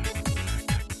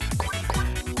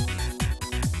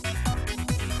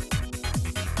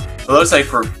 It looks like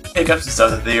for pickups and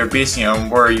stuff that they are basing on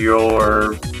where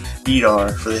your feet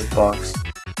are for the hitbox.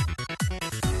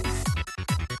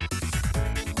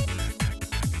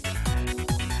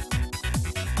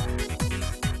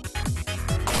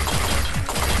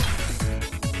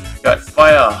 Got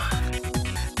fire!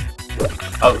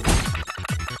 Oh.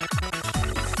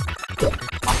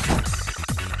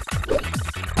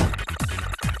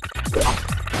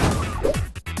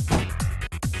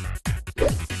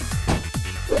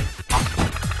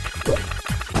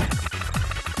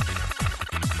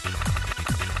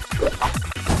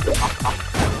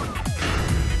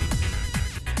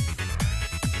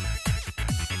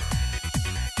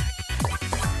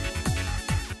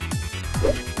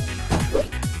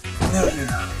 No,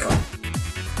 go.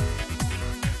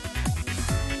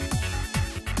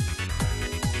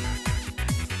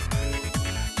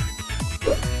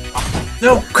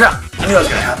 No, crap! I knew that was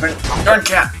gonna happen. Darn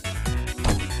cat!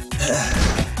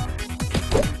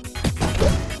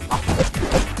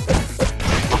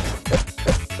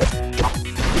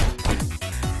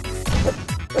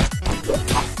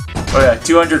 Oh yeah,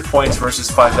 200 points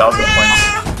versus 5,000 points.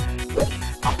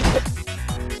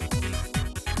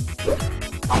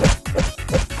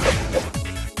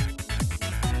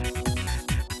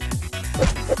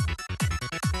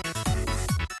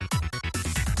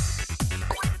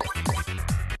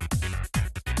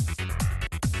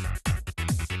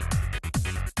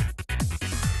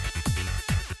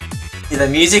 Yeah, the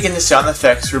music and the sound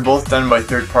effects were both done by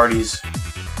third parties,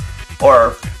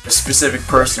 or a specific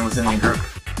person within the group.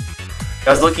 I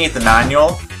was looking at the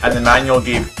manual, and the manual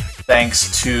gave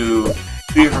thanks to 2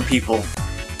 different people.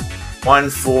 One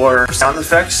for sound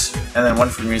effects, and then one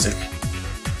for music.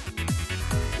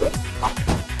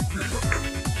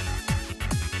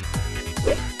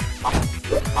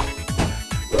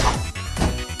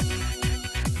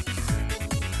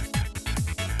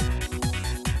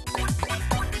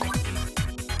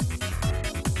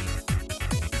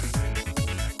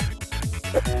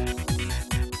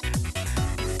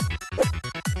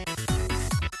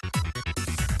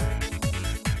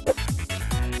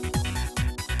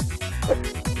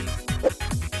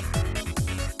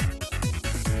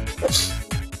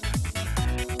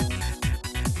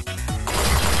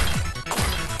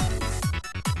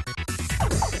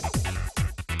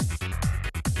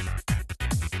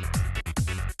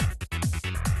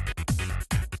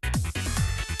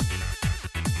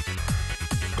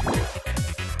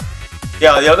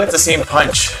 Yeah, they all got the same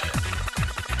punch.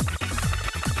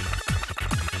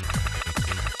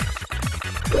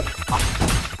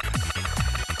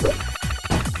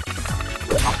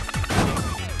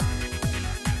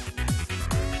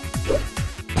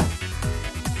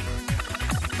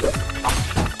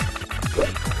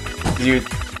 You'd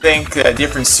think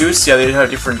different suits, yeah, they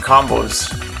have different combos.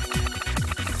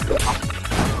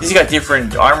 These got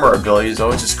different armor abilities though,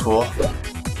 which is cool.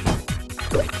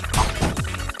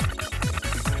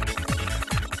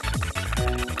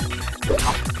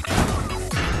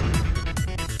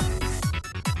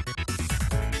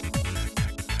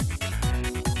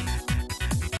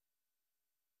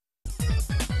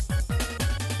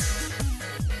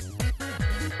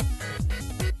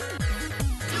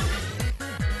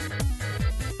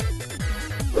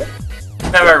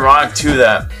 Kind of ironic too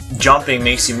that jumping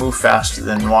makes you move faster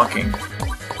than walking.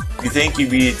 You think you'd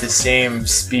be at the same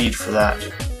speed for that.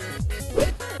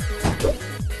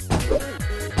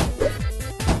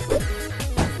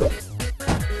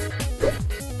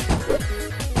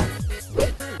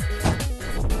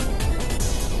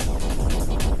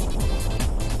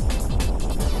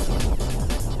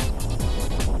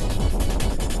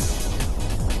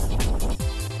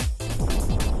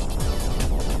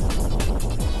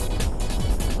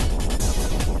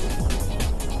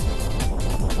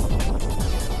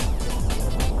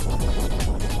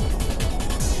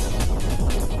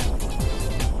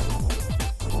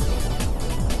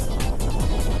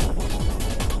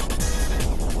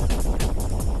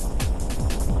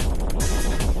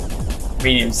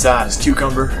 medium-sized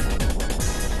cucumber.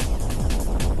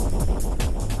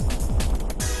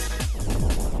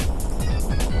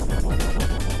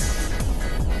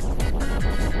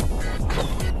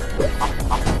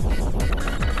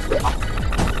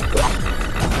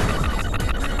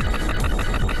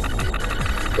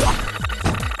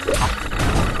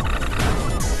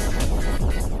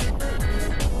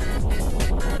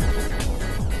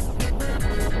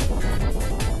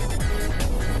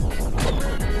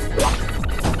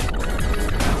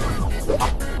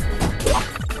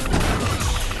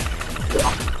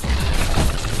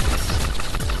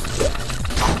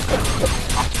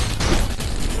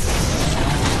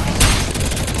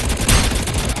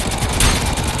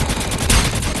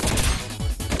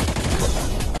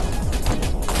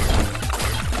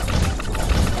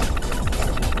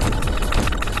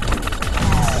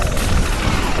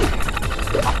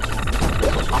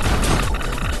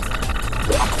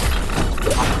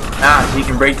 Ah, you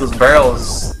can break those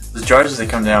barrels, the jars as they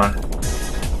come down.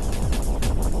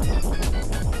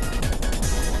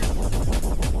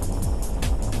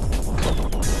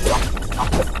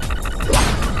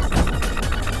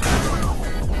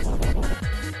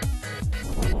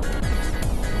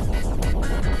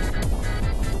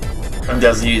 One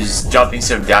does use jumping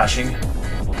instead of dashing.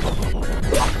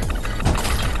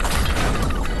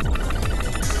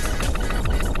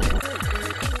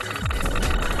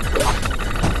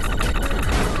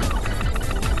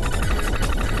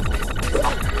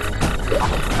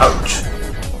 Ouch.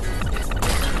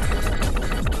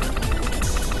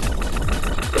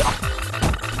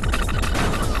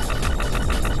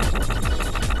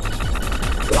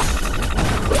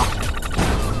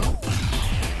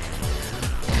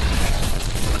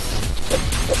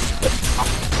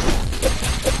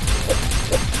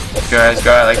 Guys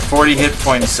got like 40 hit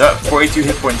points, 42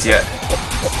 hit points yet.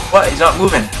 What? He's not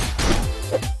moving.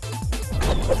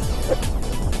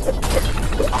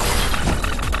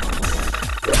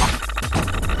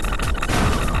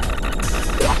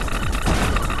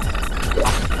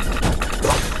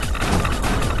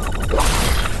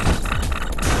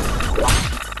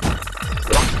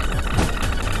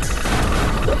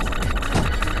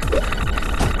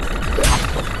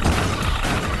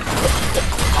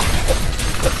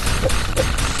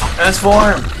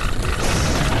 Transform!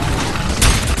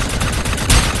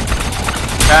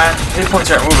 And hit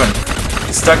points aren't moving.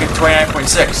 It's stuck at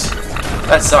 29.6.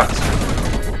 That sucks.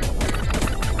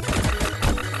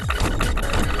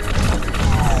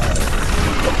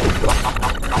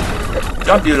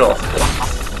 Jump Doodle!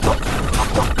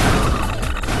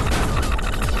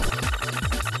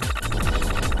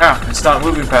 Ah, it's not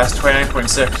moving past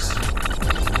 29.6.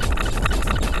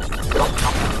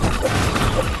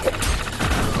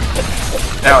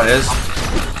 Now it is.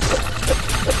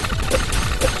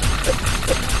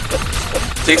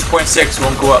 6.6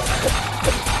 won't go up.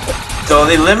 So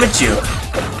they limit you.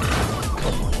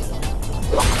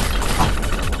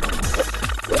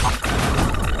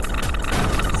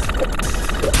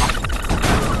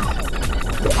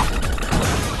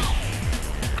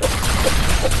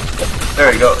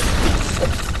 There we go.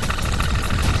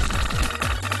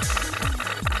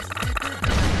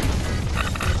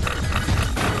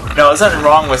 No, there's nothing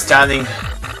wrong with standing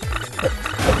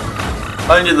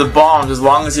under the bombs as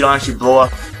long as you don't actually blow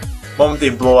up. The moment they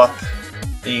blow up,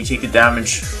 then you take the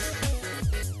damage.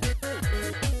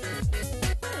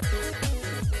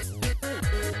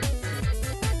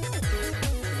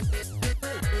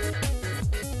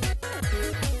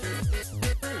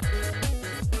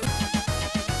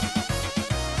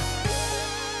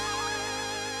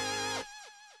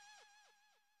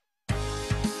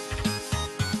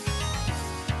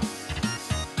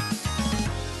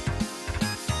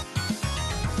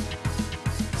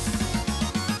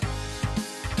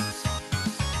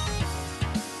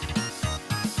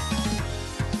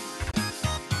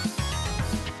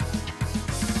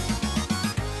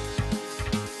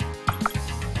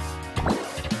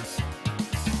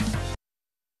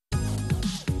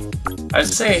 I'd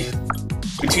say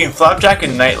between Flapjack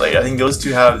and Nightlight, I think those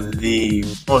two have the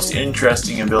most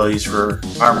interesting abilities for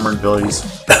armored abilities.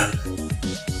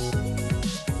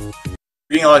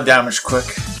 Getting a lot of damage quick.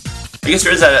 I guess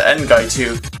there is that end guy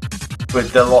too,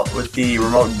 with the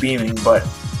remote beaming, but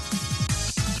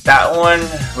that one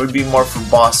would be more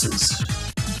for bosses.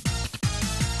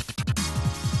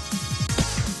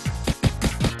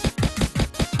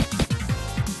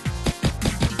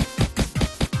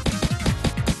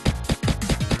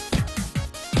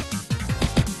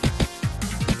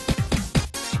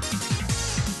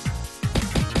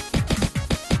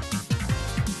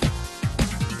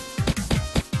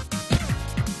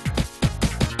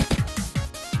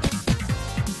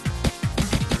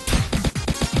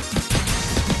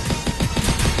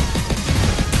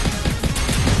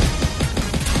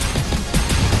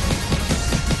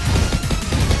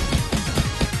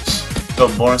 Go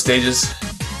bonus stages.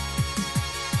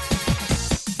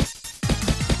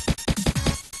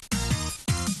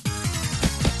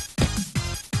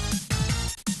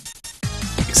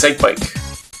 Excite Bike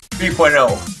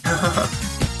 3.0.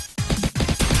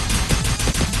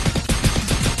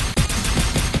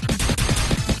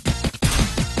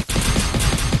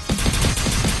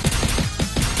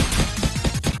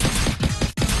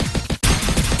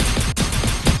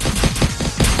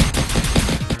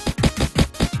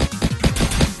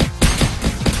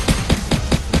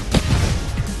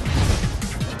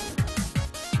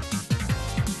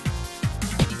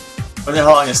 I wonder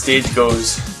how long the stage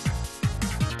goes.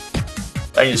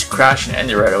 I can just crash and end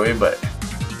it right away, but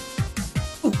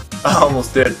I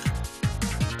almost did.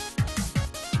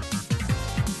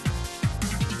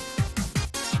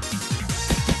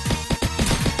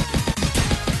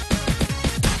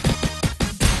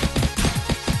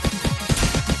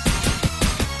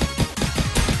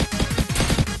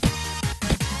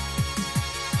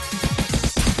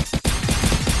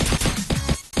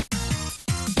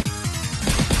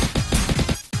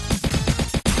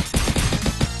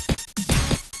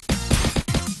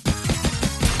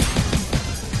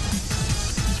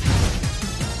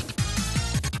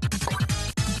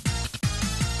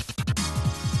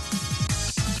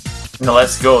 No,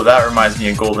 Let's Go, that reminds me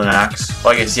of Golden Axe.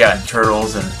 Well, I guess, yeah, and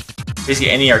Turtles, and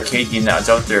basically any arcade game that's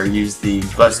out there use the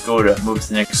Let's Go to move to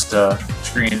the next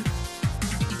screen.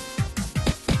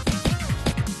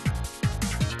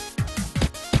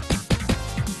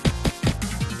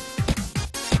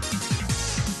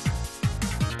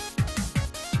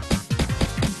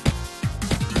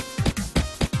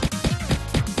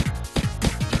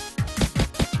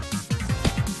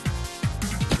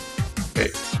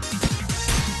 Okay.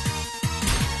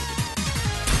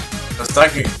 It's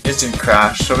like an instant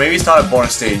crash, so maybe it's not a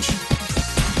bonus stage.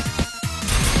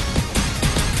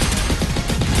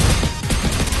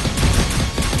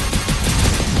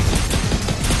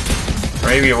 Or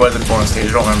maybe it was a bonus stage,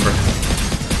 I don't remember.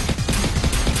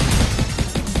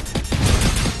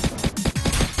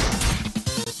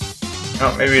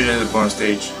 No, maybe it is a bonus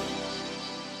stage.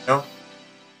 No?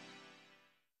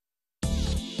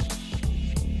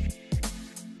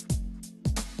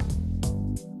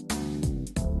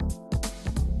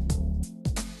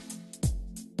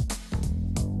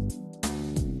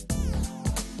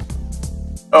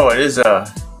 Oh, it is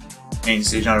a main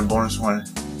stage, not a bonus one.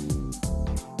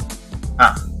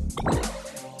 Ah.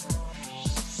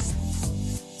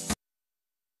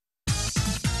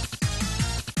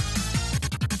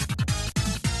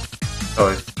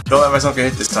 Oh, don't let myself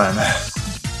get hit this time.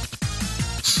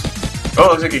 Oh,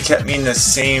 it looks like it kept me in the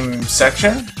same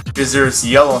section because there's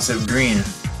yellow instead of green.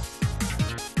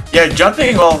 Yeah,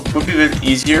 jumping, well, would be a bit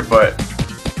easier, but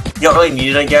you don't really need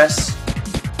it, I guess.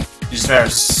 It's just a matter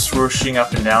of swooshing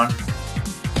up and down.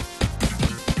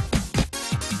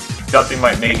 Jumping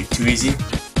might make it too easy.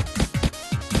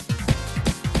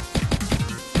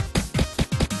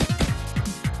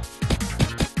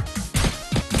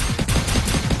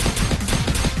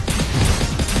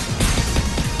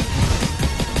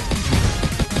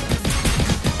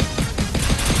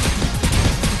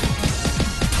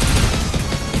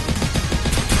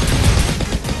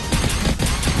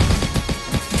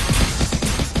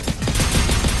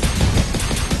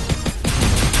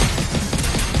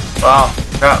 Wow,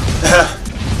 crap.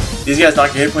 These guys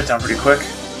knock your hit points down pretty quick.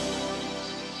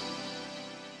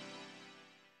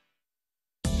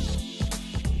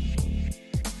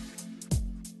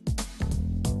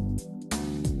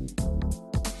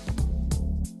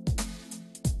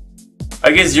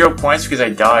 I get 0 points because I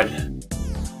died.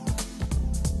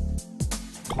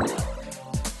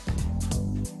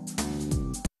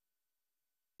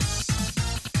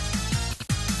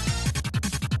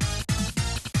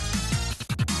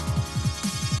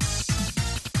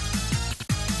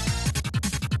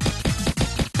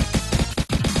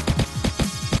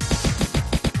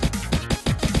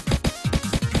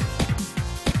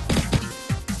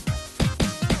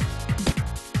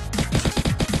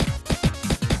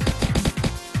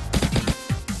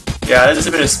 Yeah, there's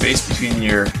a bit of space between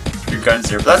your guns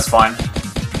there, but that's fine.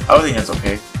 I would think that's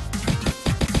okay.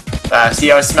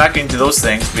 See, I was smacking into those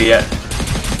things, but yet.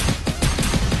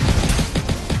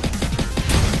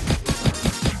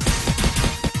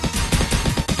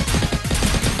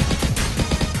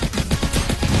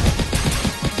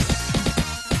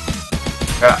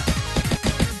 Yeah.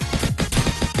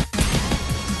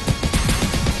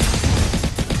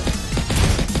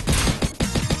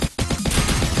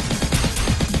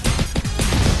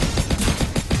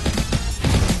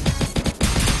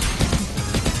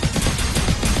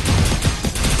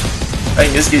 I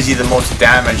think this gives you the most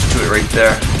damage to it right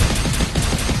there.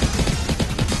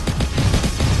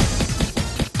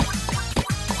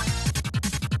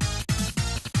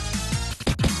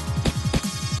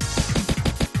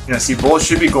 You know, see, bullets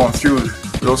should be going through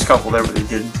those couple there, but they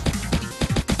didn't.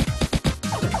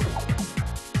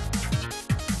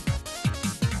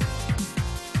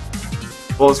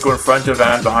 Bullets go in front of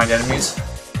and behind enemies.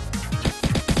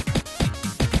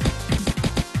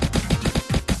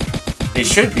 They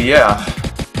should be, yeah.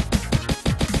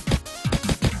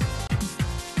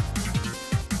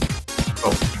 Oh.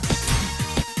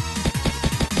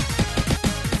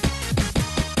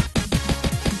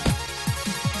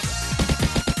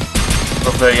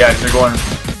 Okay, yeah, they're going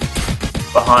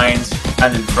behind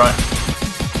and in front.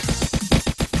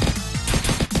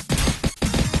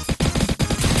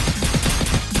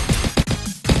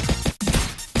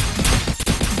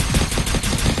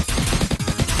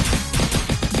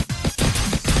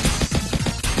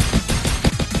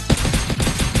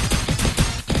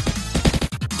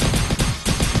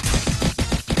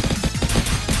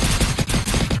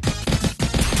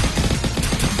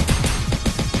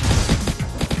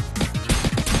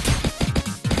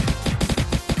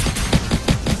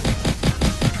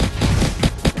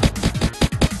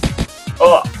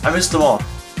 Oh, I missed them all.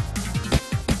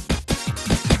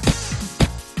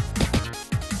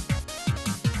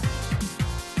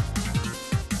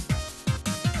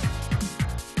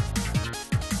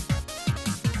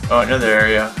 Oh, another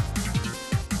area.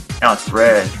 Now it's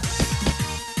red.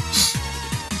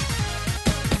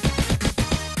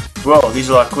 Whoa, these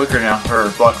are a lot quicker now, or a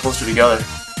lot closer together.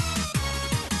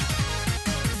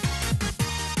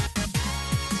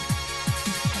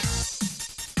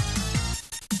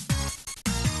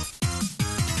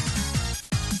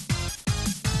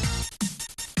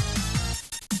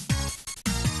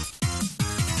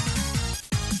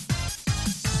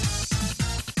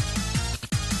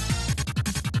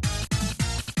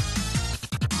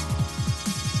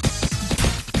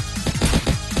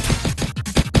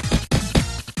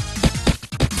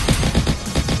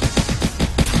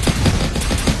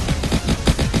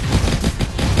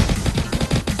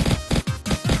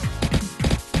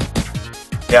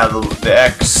 Yeah, the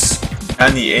X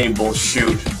and the A both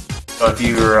shoot. So if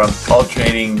you were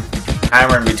alternating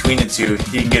hammer in between the two,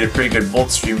 you can get a pretty good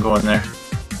bolt stream going there.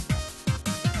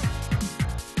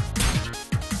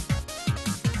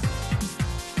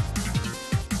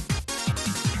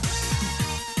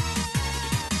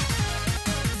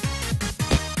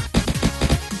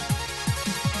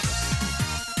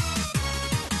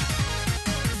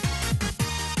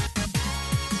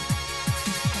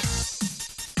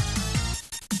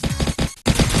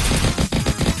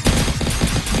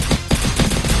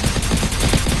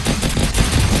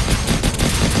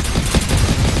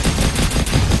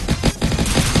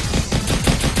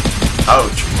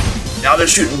 Ouch. Now they're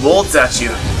shooting bolts at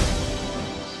you.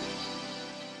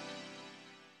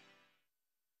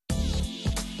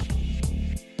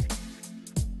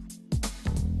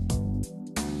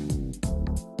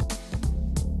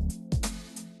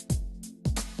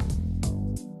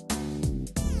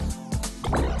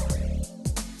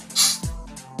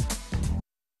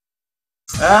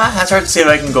 That's hard to say if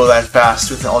I can go that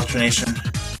fast with an alternation.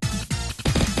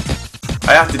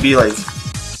 I have to be like...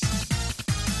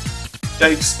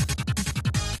 Yikes.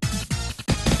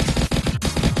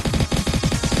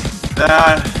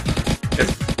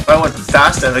 If I went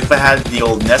fast, and if I had the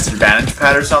old NES Advantage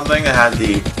pad or something, I had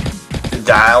the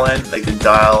dial in, like the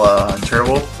dial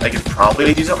turbo, I could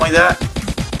probably do something like that.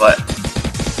 But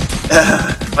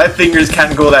my fingers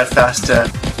can't go that fast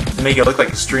to make it look like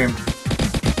a stream.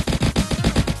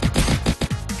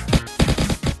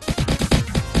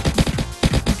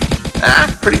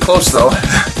 Pretty close though.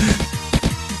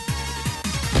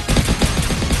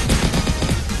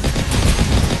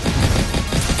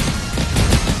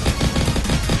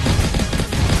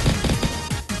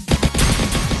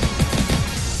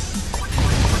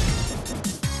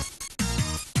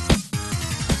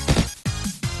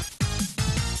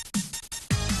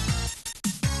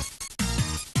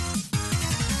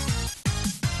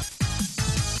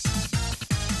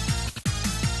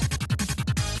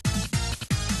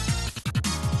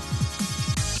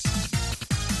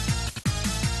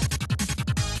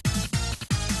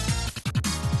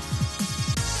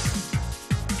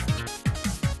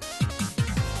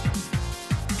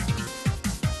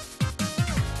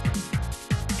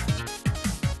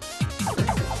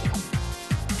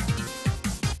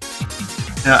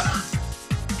 Yeah.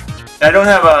 I don't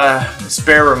have a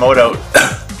spare remote out,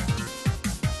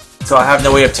 so I have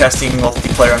no way of testing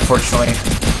multiplayer, unfortunately.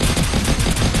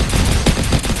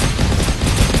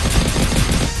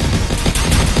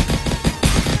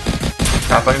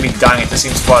 crap, I'm gonna be dying at the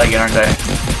same spot again, aren't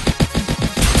I?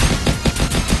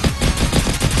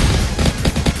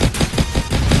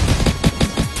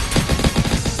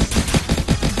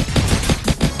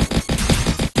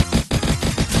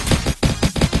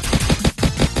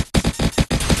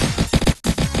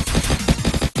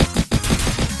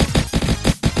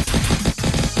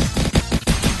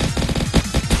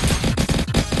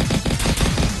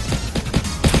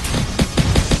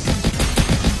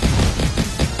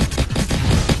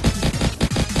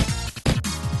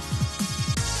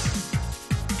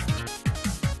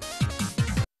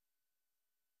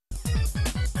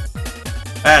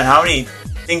 Man, how many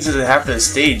things does it have for the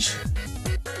stage?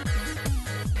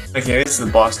 Okay, this is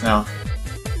the boss now.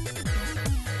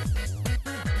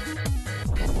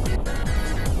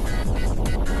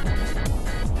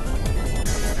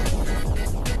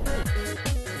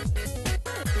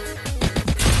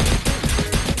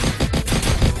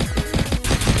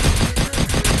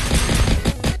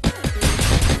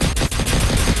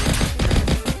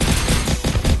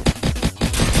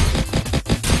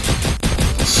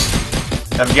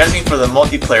 I'm guessing for the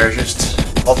multiplayer, just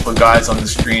multiple guys on the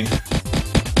screen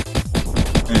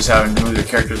and just having to move their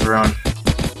characters around.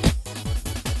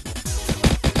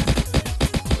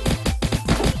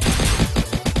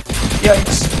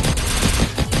 Yikes.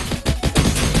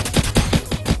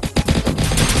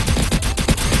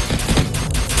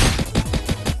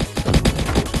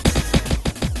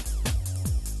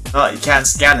 Oh, you can't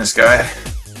scan this guy.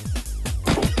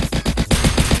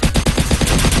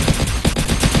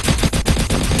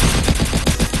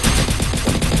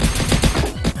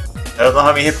 I don't know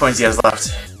how many hit points he has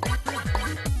left.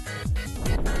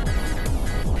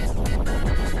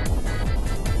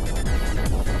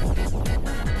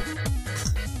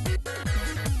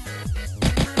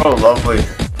 Oh, lovely.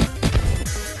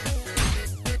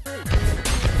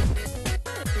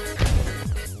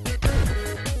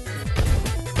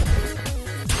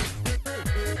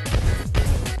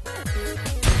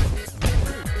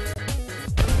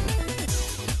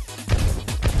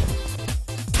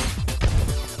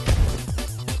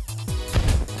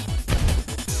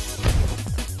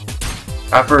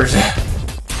 Uppers.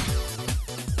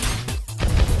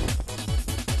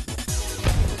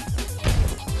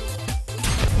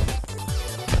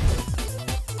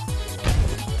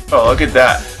 Oh, look at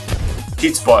that.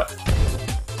 Cheat spot.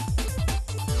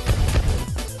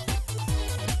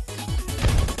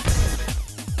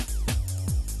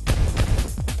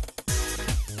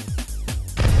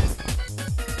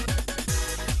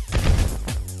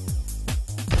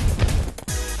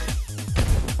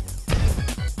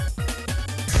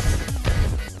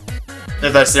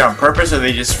 If that's there on purpose, or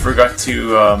they just forgot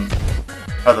to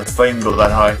have the flame go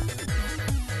that high.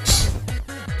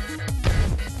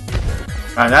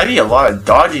 Man, that'd be a lot of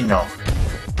dodging though.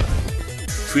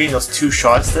 Between those two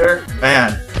shots there,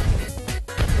 man.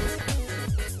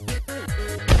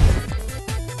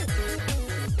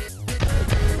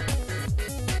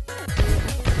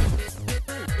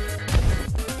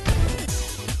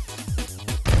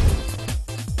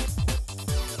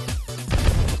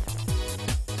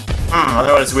 I don't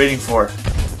know what I was waiting for.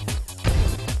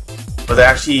 Were they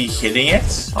actually hitting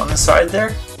it on the side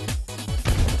there?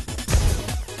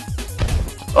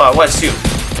 Oh, I was too.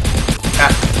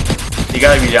 Ah, you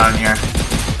gotta be down here.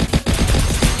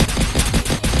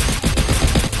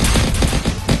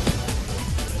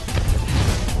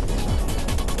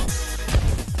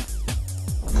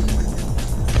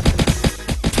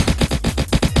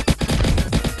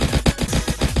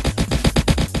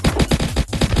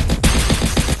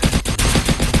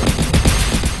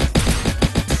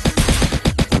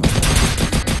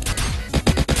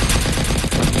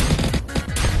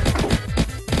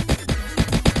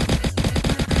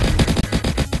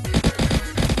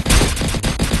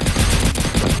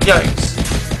 Yikes.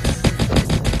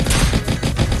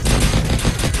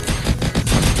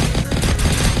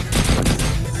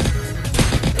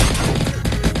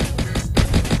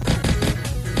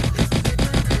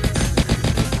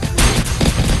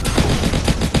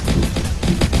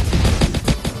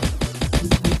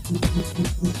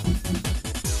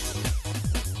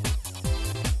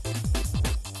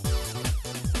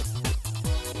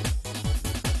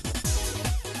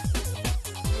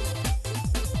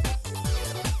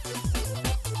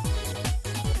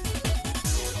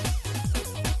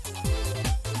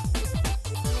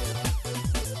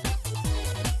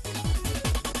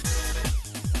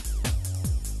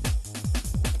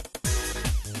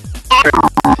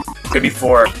 Could be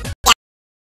 4.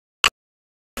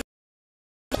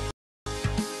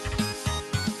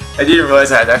 I didn't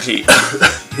realize I had actually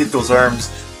hit those arms.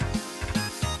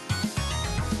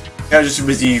 I was just too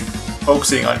busy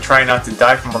focusing on trying not to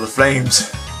die from all the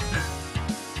flames.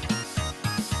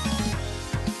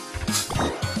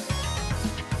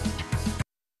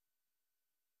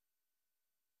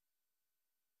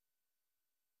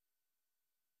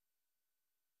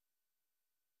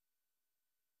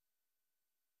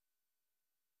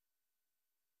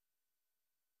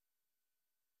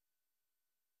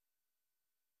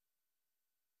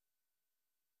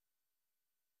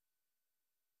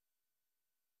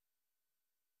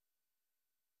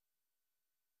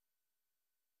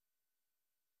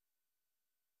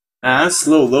 Ah, that's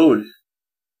slow load.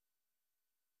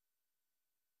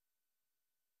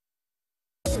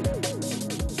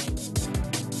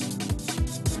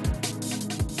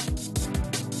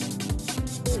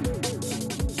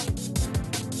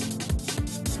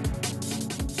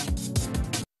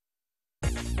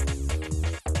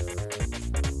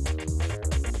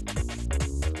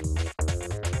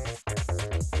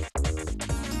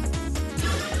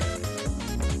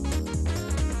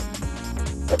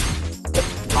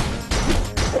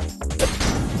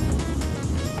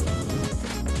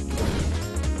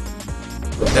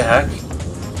 What the heck?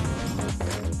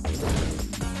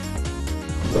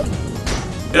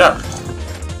 Get up!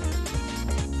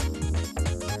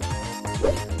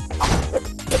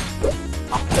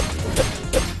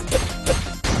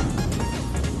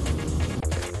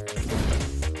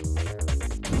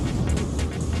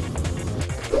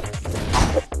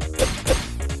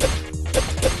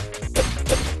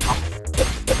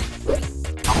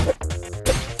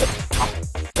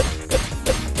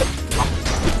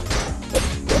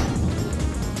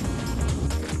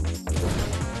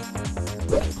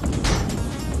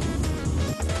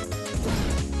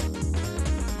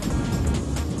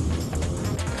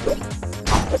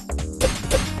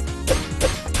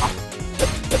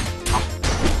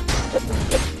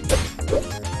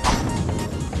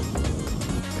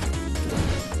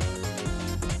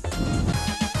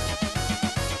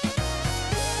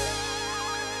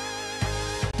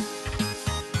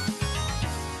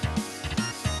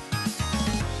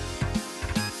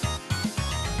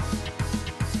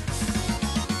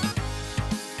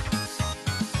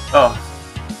 Oh.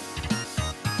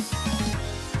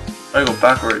 I go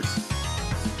backwards.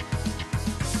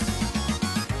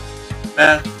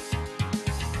 Man.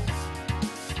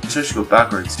 I should go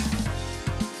backwards.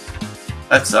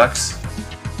 That sucks.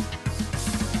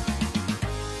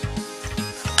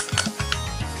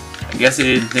 I guess he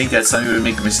didn't think that somebody would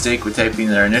make a mistake with typing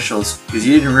their initials, because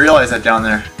he didn't realize that down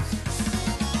there.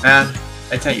 Man,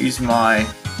 I can't use my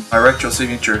retro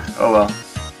signature. Oh well.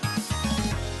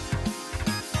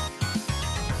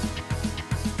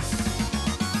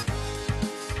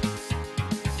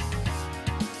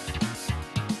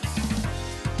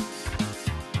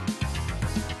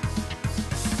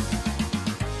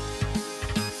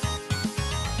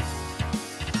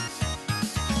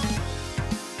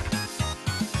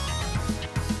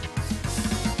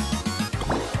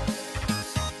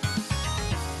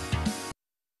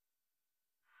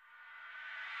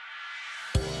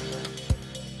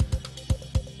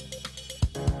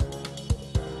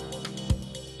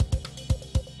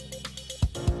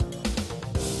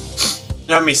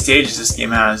 How many stages this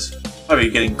game has? Probably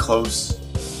getting close.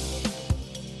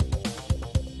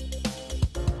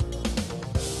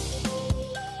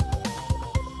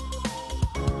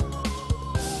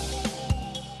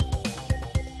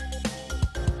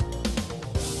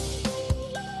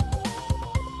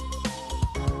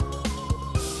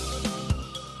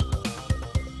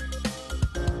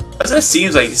 As it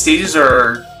seems like the stages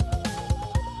are.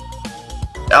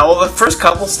 Well, the first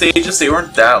couple stages, they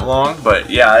weren't that long, but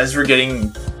yeah, as we're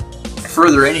getting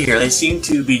further in here, they seem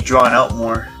to be drawn out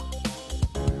more.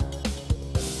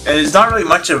 And there's not really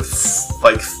much of,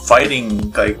 like,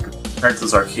 fighting, like, compared to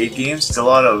those arcade games. It's a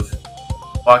lot of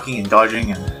walking and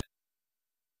dodging, and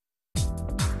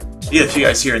you get a few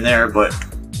guys here and there, but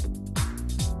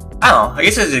I don't know, I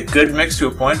guess it's a good mix to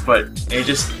a point, but they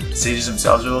just, stages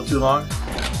themselves are a little too long.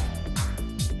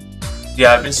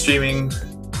 Yeah, I've been streaming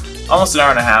almost an hour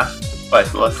and a half, but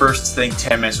the first thing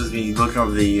 10 minutes was me looking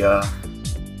over the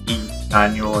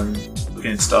manual and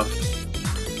looking at stuff.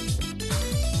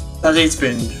 I think it's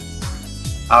been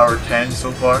hour 10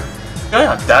 so far. Yeah,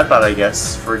 not that bad I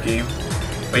guess for a game.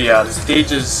 But yeah, the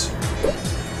stages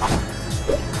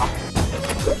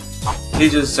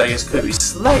I guess could be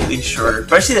slightly shorter.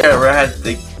 Especially there where I had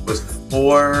was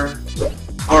four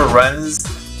runs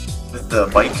with the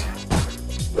bike.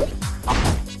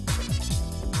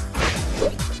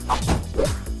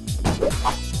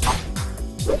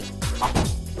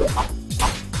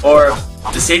 Or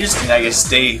the stages can, I guess,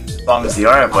 stay as long as they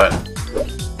are, but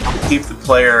keep the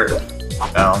player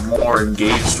more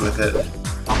engaged with it,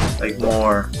 like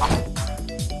more.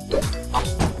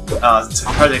 It's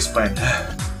hard to explain.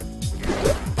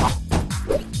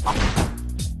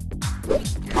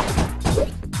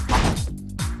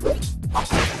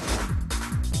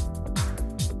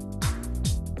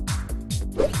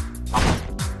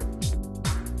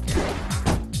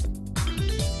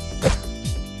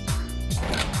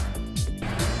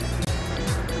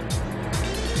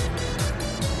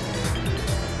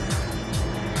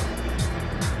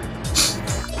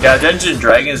 Yeah, Dungeons &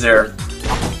 Dragons there,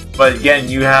 but again,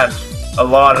 you had a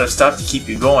lot of stuff to keep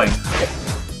you going,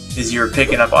 as you were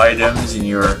picking up items and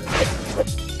you were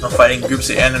fighting groups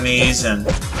of enemies and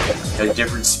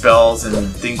different spells and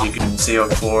things you can save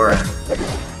up for. And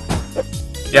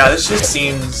yeah, this just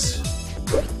seems,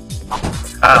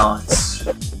 I don't know, it's,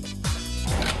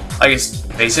 I guess,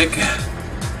 basic.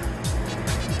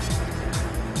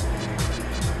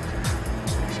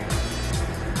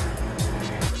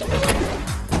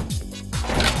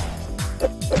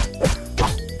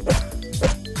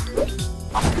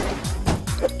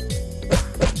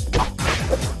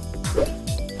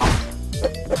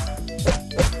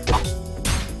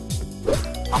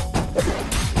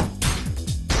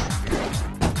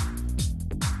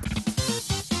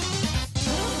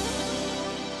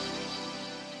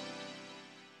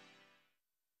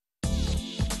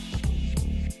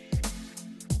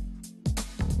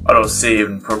 Auto save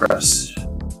and progress.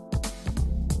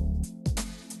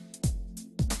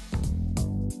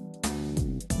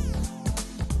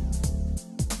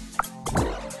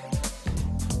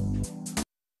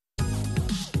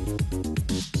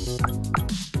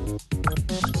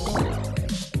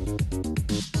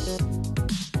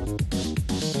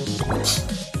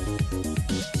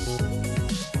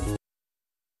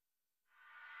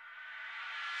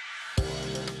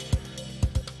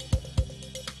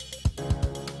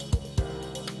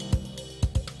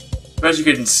 Suppose you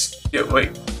can skip.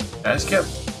 Wait, can I skip?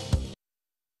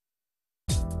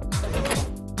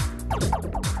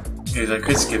 Okay, I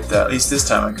could skip that. At least this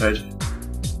time I could.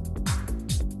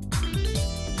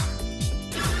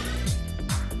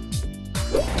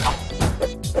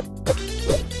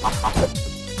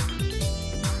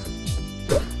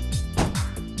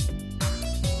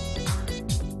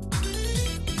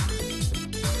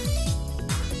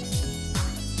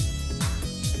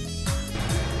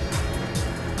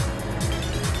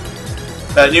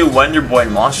 That new Wonder Boy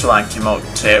Monsterland came out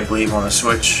today, I believe, on the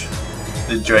Switch.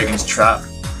 The Dragon's Trap.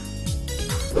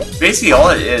 Basically, all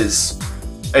it is,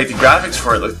 like, the graphics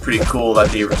for it look pretty cool that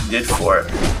they did for it.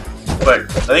 But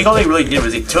I think all they really did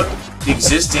was they took the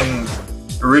existing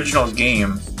original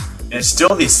game, and it's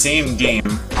still the same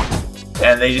game,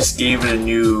 and they just gave it a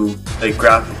new, like,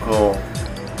 graphical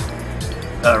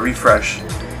refresh.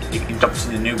 You can jump to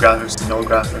the new graphics, the no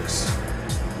graphics.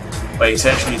 But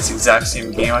essentially, it's the exact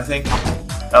same game, I think.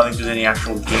 I don't think there's any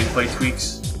actual gameplay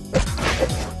tweaks.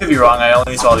 Could be wrong, I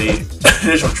only saw the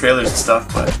initial trailers and stuff,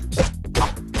 but...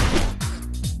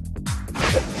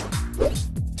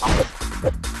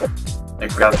 a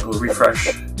graphical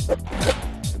refresh.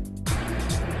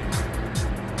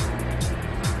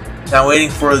 Now I'm waiting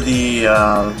for the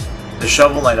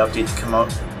Shovel Knight update to come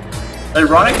out.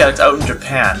 Ironic that it's out in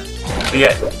Japan, but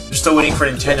yet they're still waiting for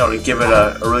Nintendo to give it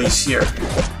a release here.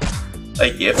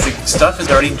 Like, if the stuff is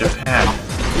already in Japan,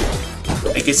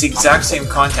 like, it's the exact same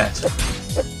content.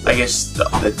 I guess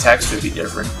the text would be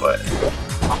different, but...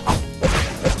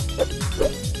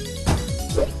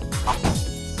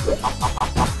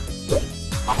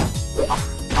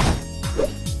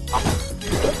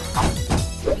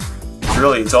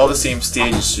 it's all the same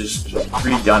stage, it's just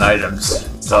redone items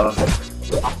and stuff.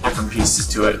 Different pieces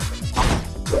to it.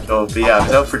 So, but yeah,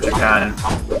 it's out for Japan.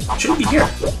 It should be here.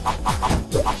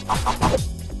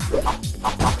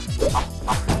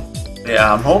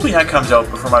 Yeah, I'm hoping that comes out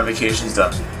before my vacation's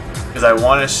done, because I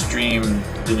want to stream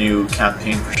the new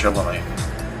campaign for Shovel Knight.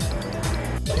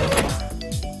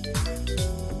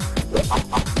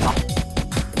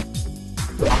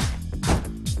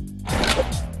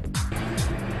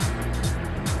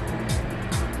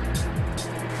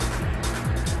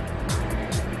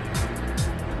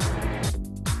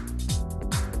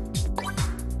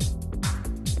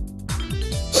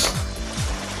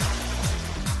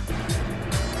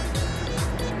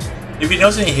 If you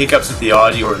notice any hiccups with the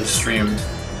audio or the stream,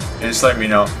 just let me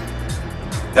know.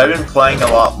 I've been playing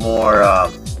a lot more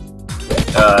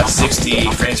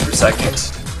 60 frames per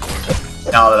second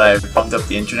now that I've bumped up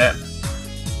the internet.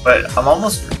 But I'm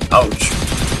almost,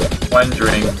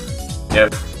 wondering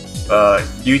if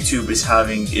YouTube is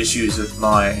having issues with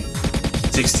my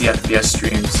 60 FPS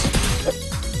streams.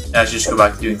 Now I should just go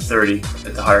back to doing 30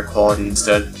 at the higher quality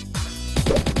instead.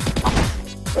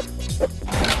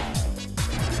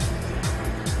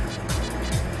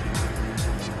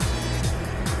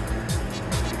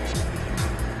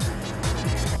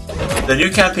 The new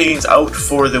campaign's out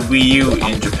for the Wii U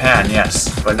in Japan, yes,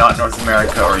 but not North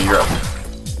America or Europe.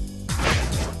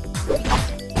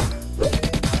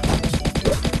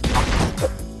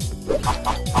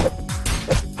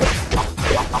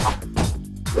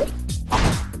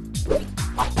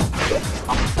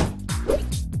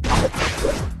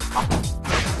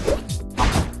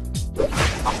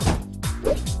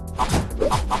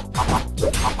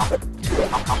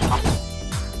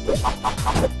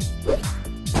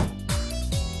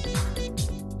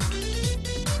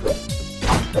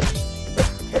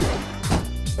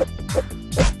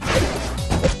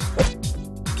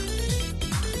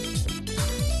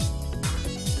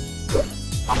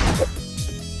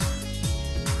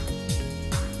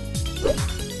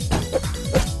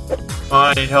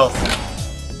 I need health.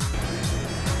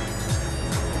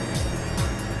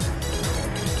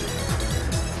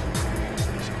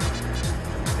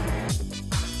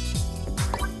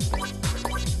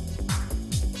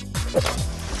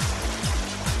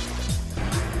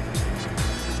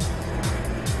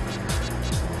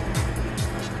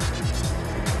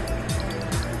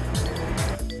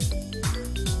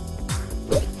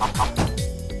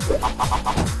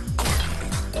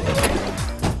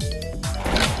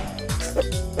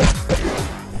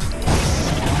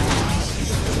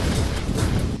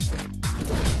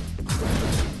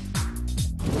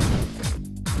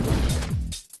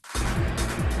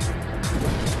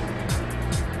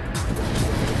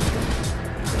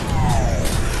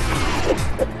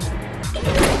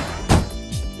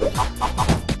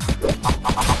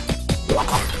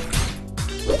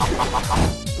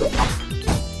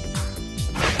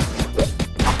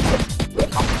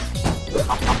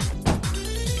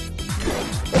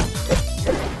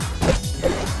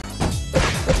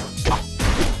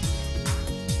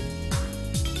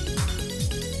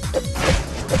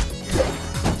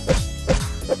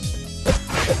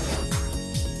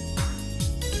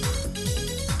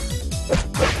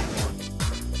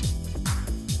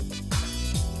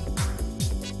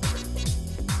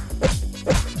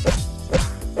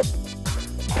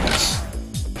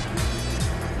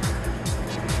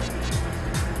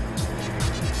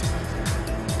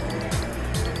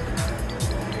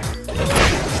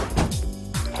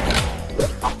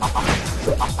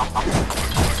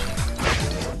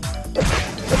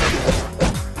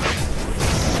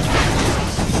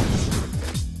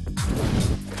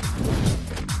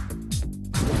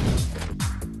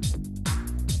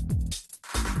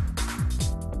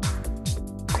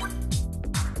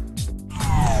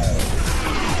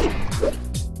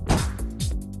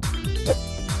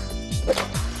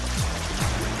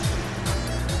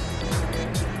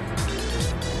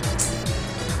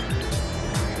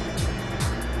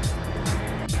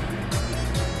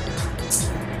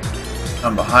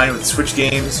 I'm behind with Switch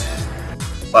games.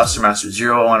 Blaster Master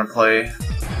Zero I want to play.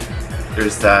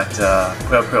 There's that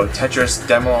Puyo Puyo Tetris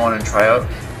demo I want to try out.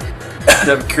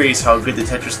 I'm curious how good the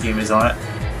Tetris game is on it.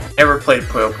 Never played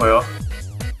Puyo Puyo.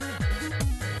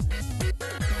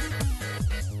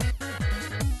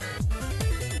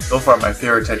 So far my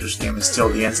favorite Tetris game is still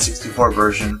the N64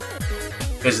 version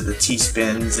because of the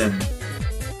T-spins and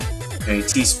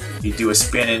you do a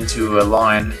spin into a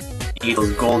line. You get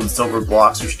those gold and silver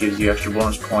blocks, which gives you extra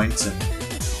bonus points. And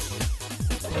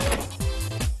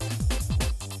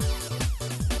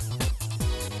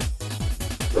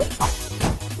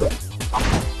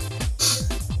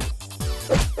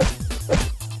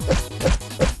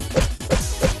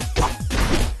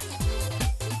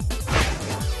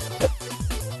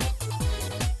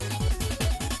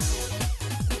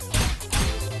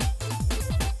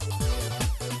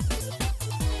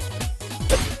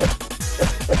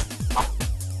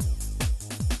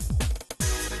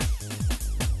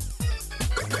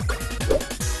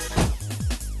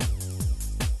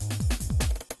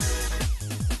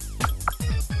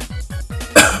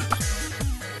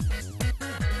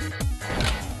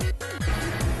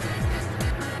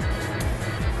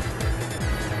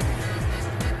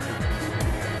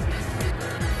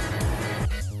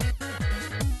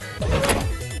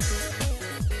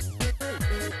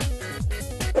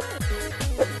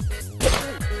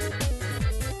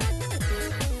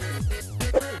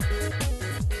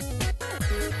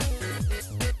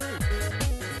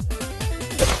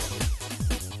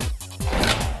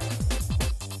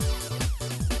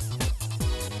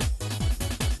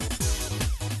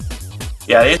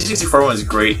yeah, the N64 one is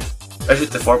great, especially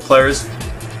with the 4 players.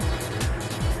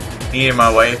 Me and my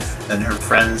wife and her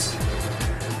friends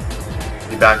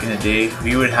back in the day,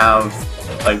 we would have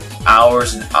like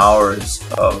hours and hours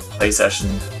of play session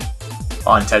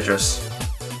on Tetris.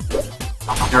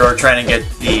 We were trying to get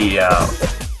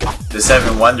the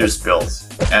 7 Wonders built,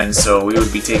 and so we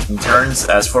would be taking turns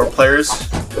as 4 players.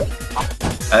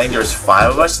 I think there was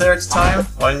 5 of us there at the time.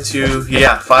 1, 2,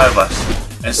 yeah, 5 of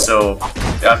us. And so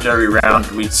after every round,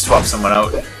 we'd swap someone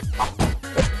out.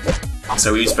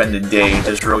 So we'd spend a day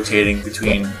just rotating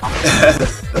between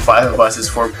the 5 of us as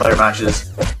 4-player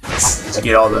matches to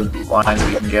get all the lines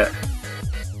we can get.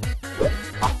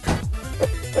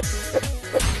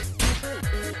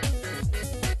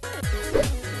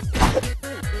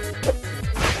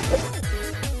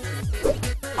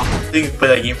 I think we played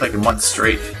that game for like a month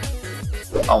straight.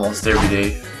 Almost every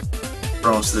day.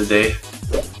 For most of the day.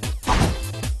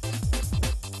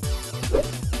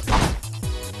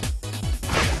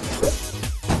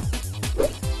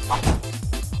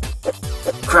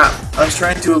 Crap! I was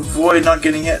trying to avoid not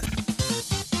getting hit.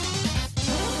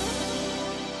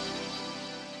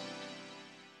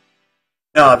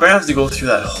 No, I better have to go through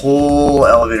that whole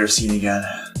elevator scene again.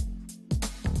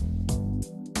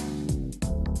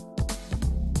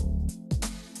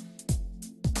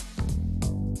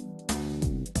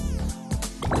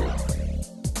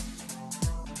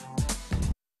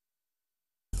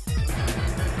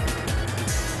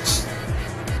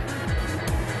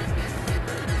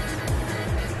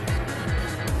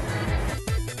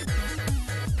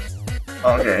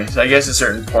 Okay, so I guess at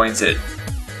certain points it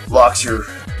locks your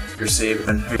save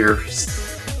and your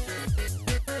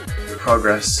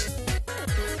progress.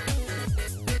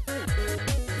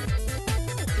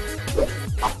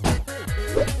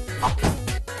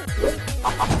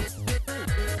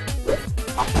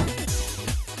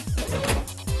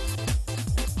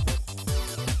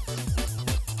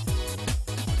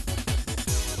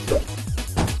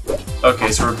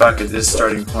 Okay, so we're back at this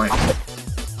starting point.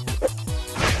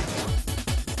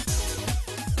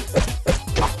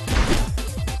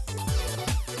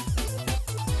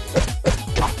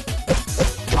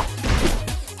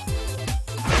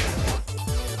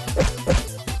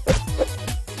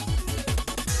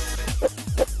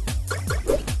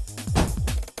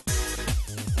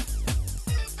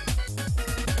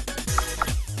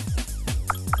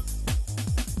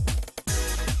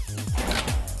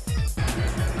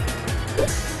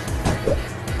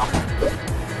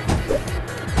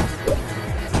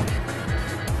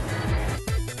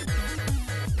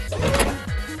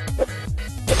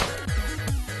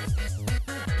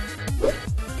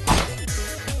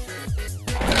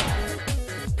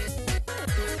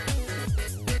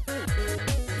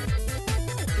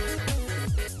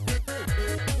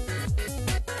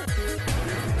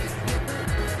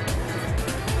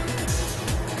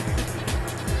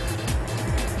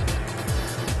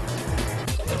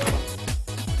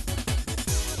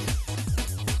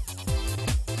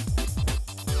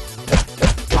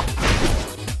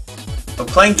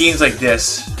 Playing games like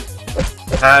this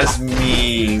has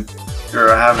me,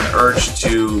 or I have an urge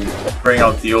to bring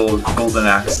out the old golden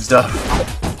axe and stuff.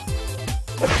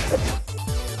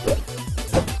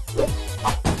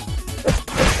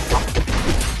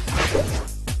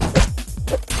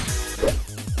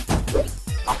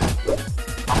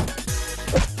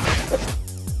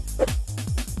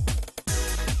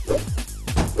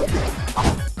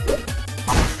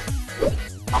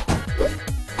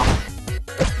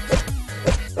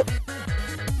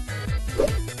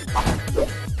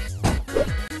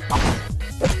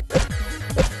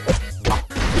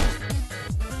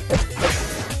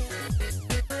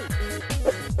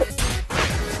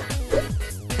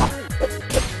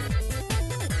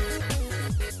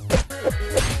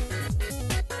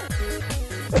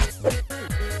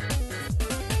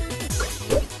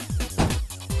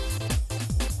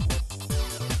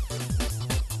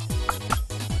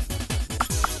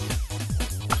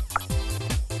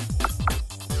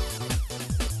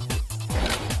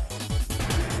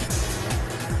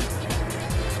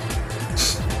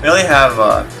 We only have,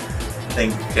 I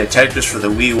think, Tetris for the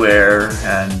WiiWare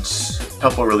and a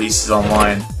couple releases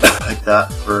online like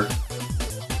that for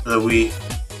the Wii.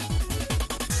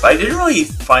 But I didn't really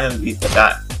find them to be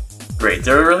that great.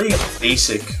 They're a really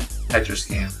basic Tetris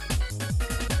game.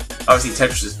 Obviously,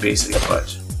 Tetris is basic,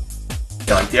 but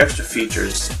yeah, like the extra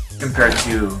features compared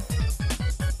to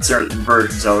certain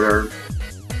versions out there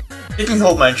didn't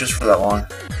hold my interest for that long.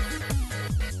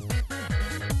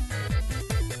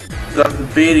 So I'm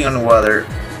debating on whether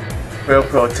Rail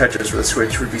Pro Tetris for the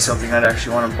Switch would be something I'd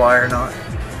actually want to buy or not.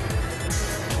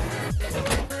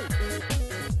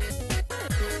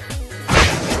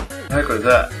 What the heck was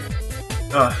that?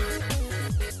 Oh.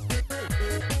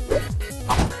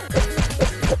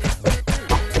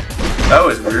 That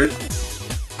was weird.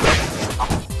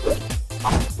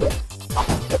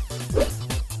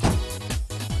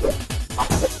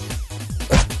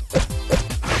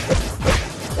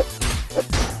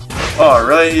 Oh, I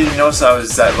really didn't notice I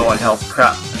was that low on health.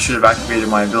 Crap, I should have activated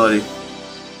my ability.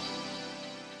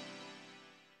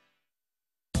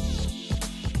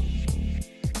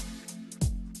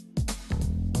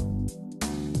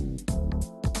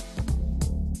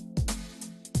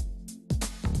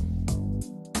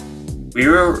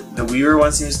 The Weaver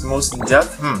one seems the most in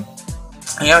depth.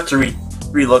 I have to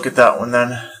re-look at that one then.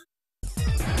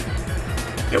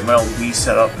 Get my old Wii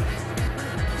set up.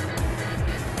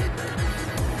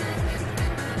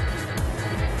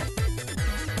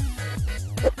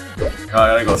 Oh, I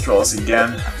gotta go through all this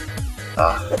again.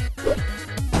 I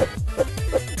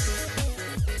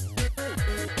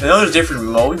know there's different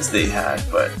modes they had,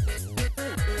 but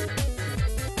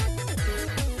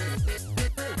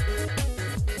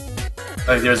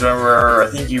like there's one where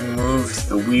I think you moved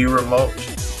the Wii remote.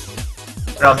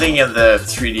 No, I'm thinking of the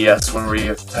 3DS one where you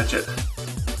have to touch it.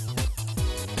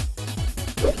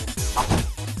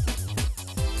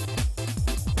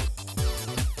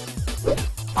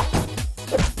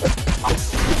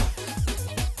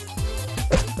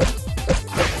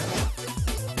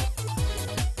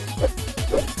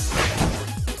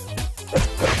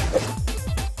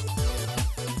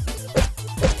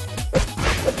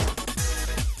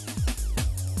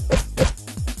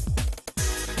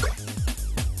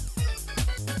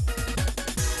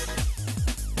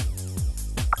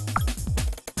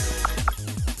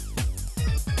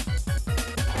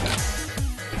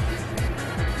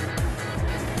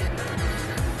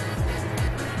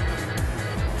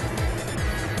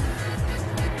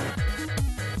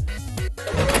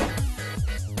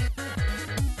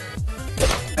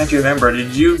 I can't remember,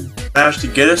 did you manage to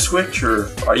get a Switch, or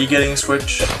are you getting a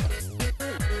Switch?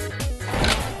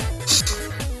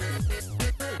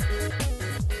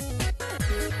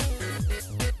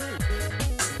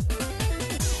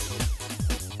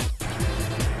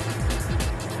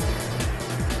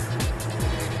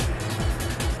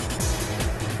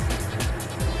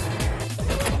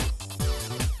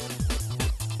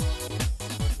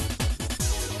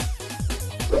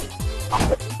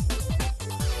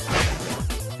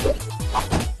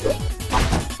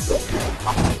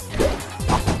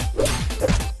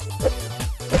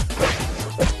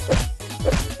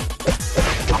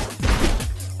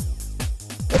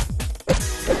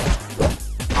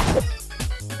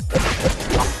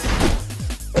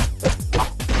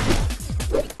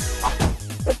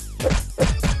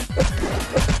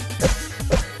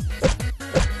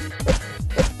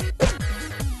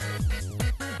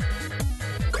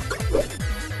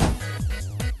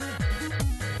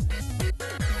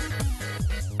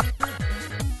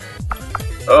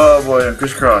 Oh boy,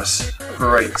 crisscross. Upper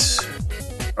right.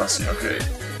 Crossing, okay.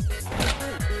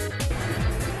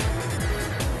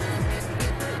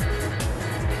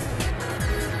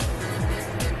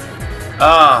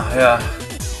 Ah, yeah.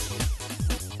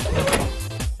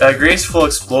 That graceful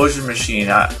explosion machine.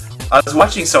 I was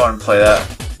watching someone play that.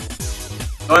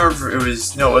 I don't remember if it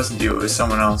was... No, it wasn't you, it was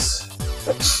someone else.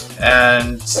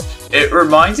 And it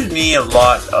reminded me a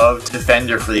lot of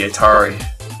Defender for the Atari.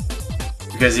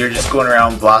 Because you're just going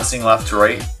around blasting left to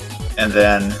right, and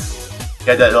then you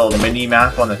had that little mini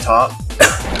map on the top,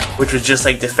 which was just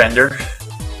like Defender.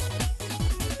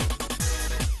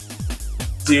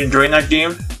 So you enjoying that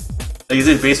game? Like, is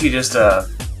it basically just a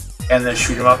endless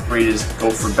shoot 'em up where you just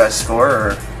go for best score,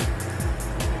 or?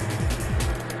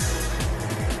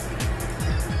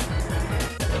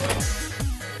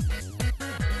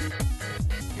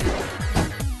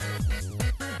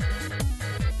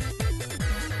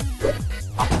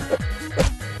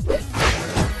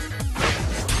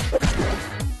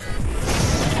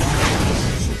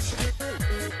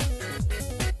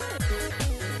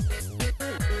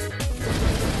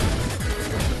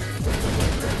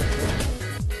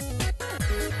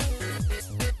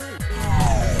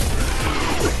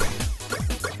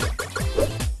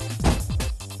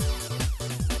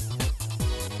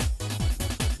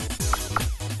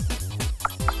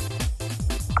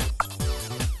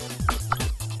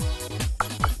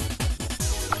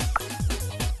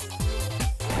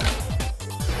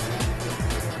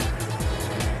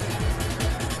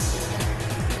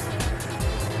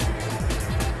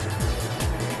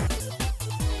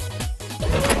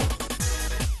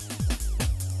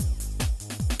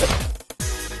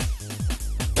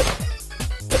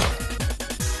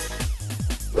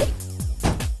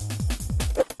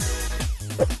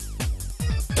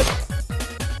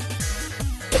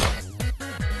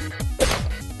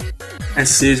 And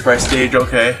stage by stage,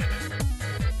 okay.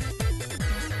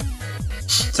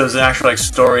 So there's an actual like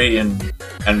story and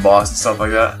boss and stuff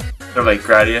like that. They're like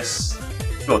Gradius.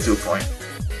 Go to a point.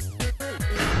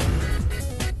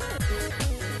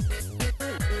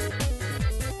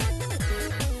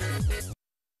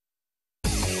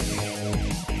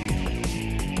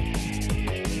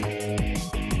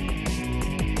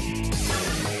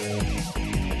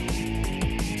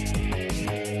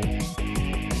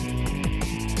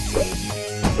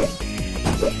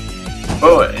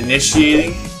 Oh,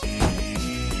 initiating?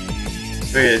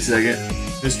 Wait a second.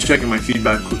 Just checking my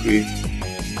feedback quickly.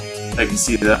 I can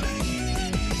see that.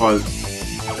 Pause.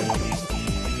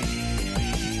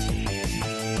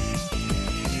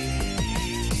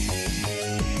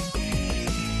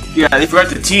 Yeah, they forgot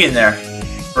the T in there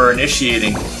for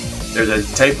initiating. There's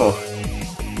a typo.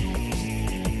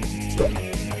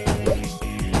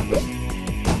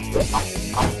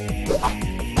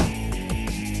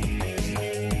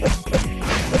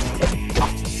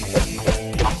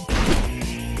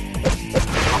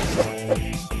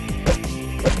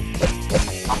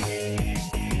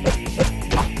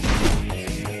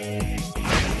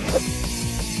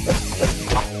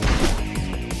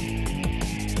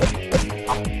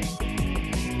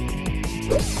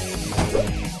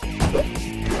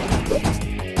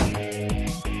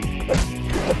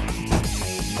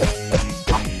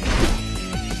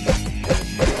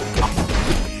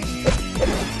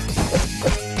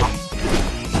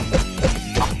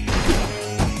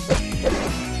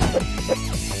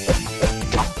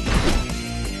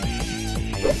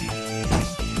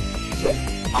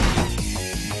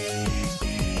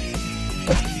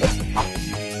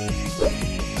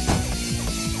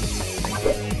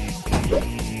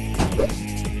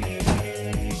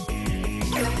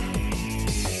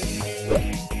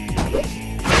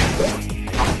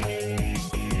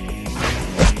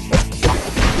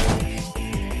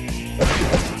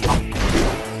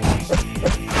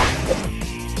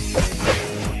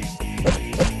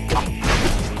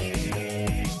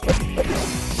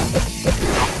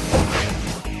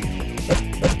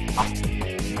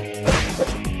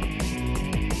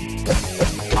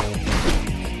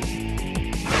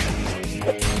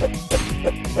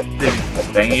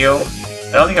 Bangio?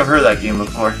 I don't think I've heard of that game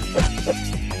before.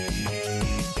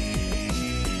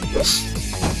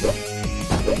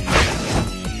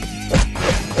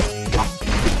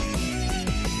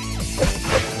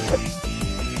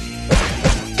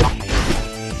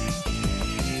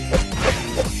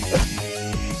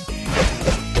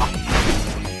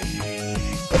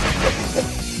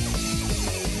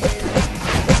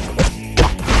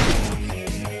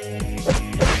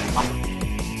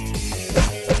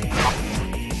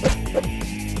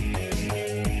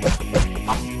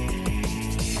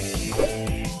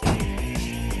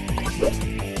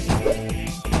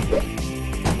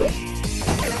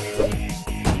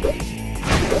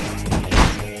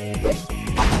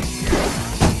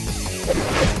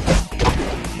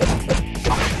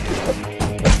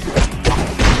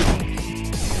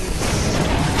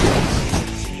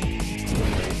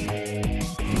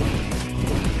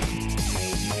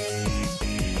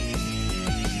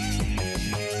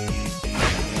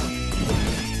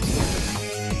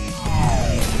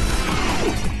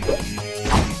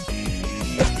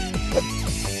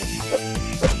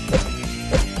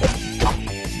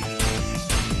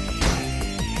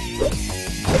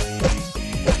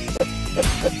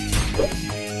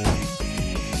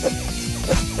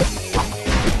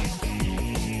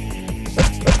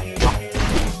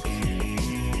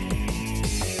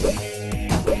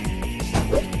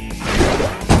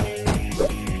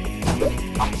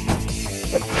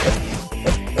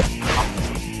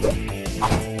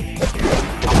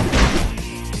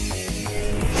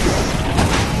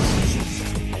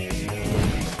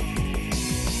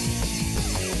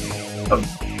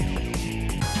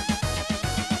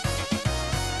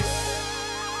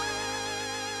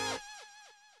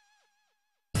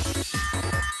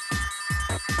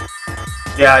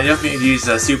 Yeah, you definitely need to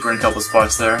use super in a couple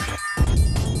spots there.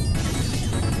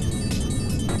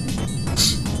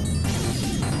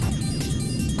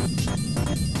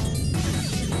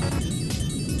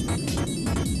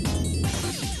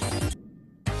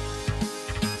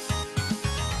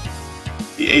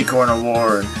 The Acorn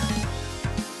Award.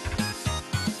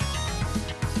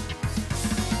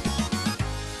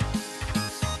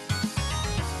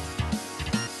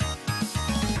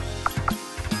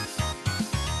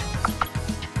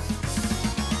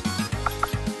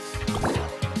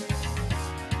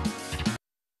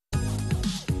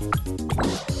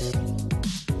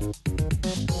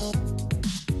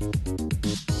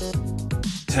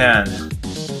 Ten,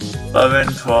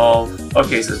 11, 12.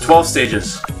 Okay, so 12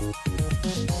 stages.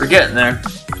 We're getting there.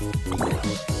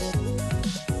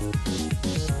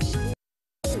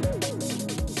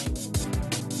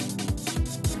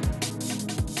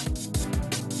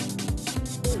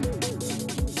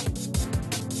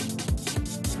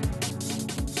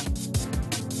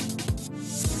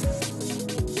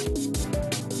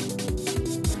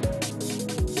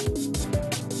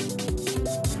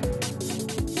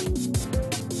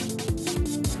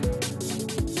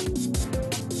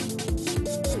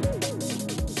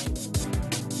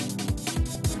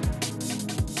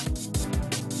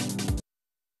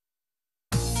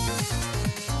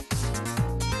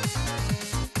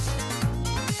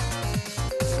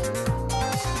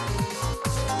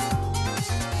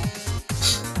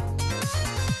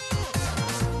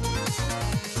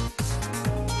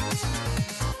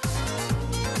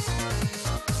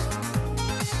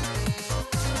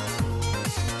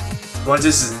 once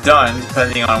this is done,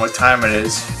 depending on what time it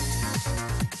is,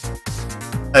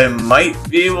 I might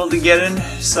be able to get in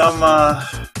some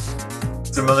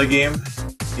other game,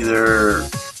 either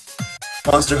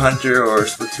Monster Hunter or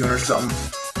Splatoon or something.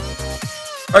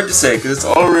 Hard to say because it's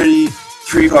already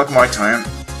 3 o'clock my time.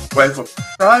 Wife will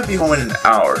probably be home in an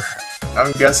hour.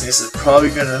 I'm guessing this is probably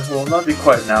gonna, well, not be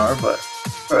quite an hour, but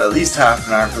for at least half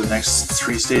an hour for the next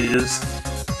 3 stages.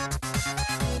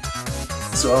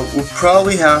 So we'll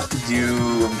probably have to do,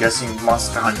 I'm guessing,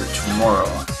 Monster Hunter tomorrow.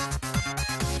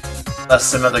 Unless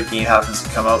some other game happens to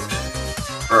come out,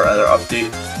 or other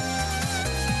update.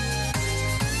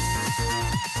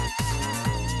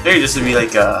 Maybe this would be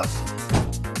like a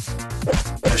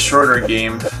shorter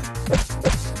game,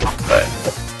 but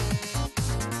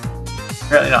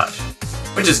apparently not.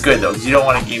 Which is good though, because you don't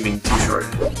want a game being too short.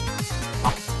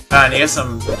 And you get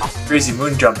some crazy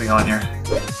moon jumping on here.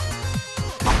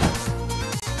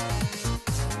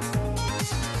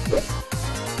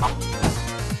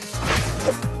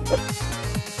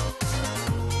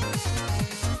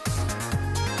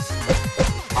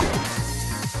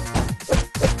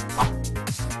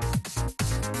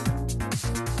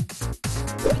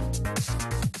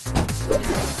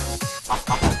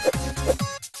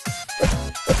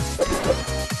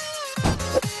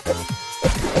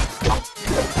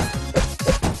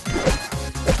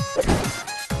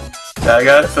 Yeah, I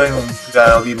got a feeling that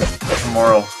I'll be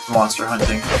tomorrow monster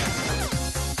hunting.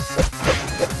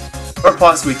 Or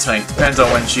possibly tonight, depends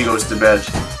on when she goes to bed.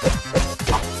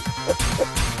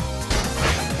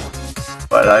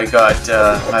 But I got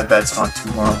my bets on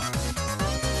tomorrow.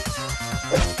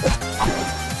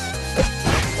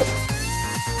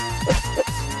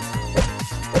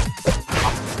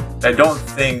 I don't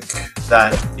think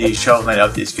that the Shovel Knight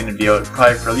update is going to be out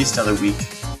probably for at least another week.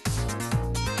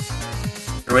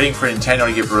 We're waiting for Nintendo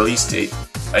to give a release date.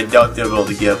 I doubt they'll be able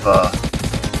to give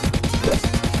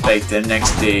like the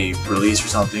next day release or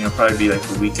something. It'll probably be like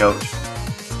a week out.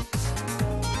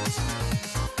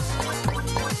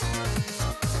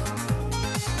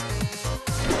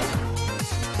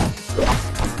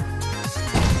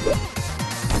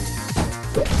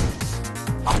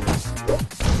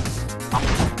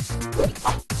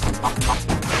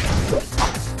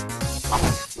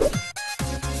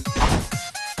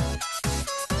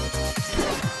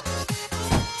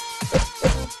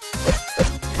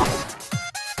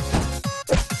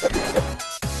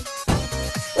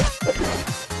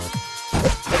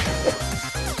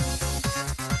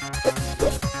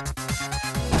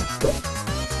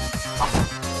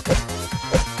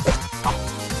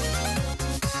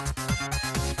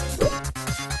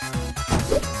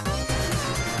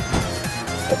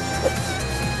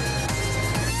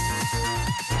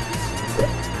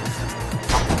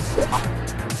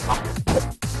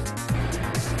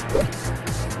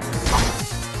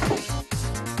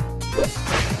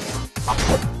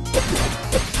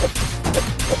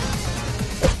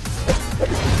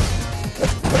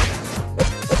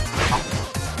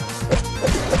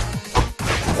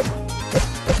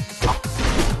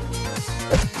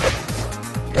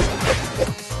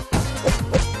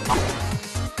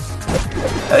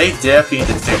 They definitely need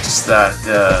to fix that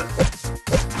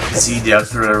Z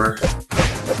depth or whatever.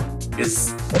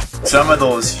 Because some of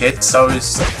those hits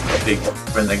always big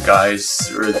when the guys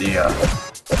or the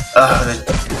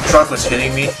truck was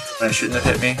hitting me when it shouldn't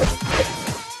have hit me.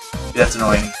 That's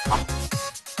annoying.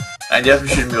 I definitely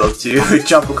shouldn't be able to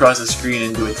jump across the screen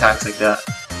and do attacks like that.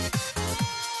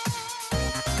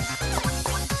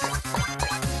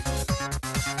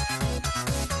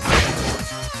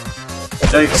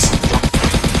 Yikes.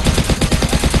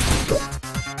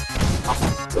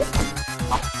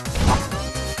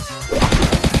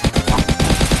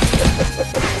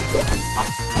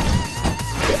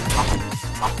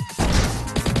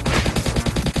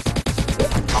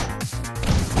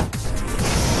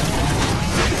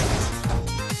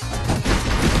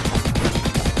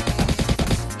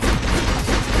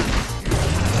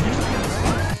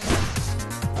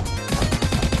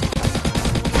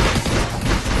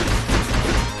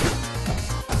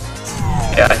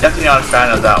 Yeah, I'm definitely not a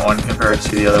fan of that one compared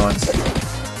to the other ones.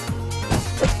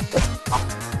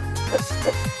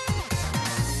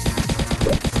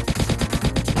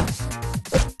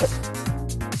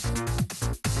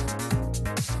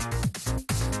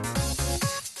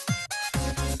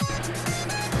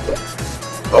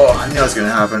 Oh, I knew it was gonna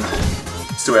happen.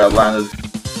 It's the way I landed.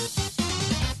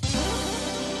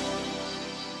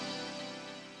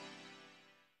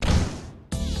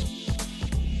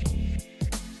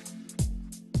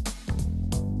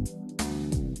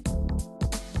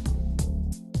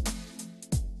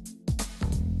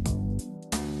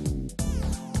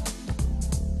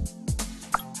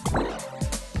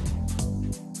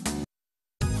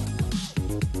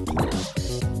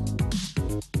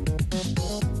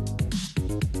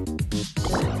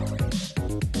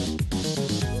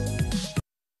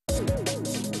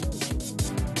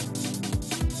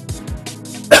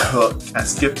 Can't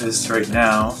skip this right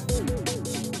now.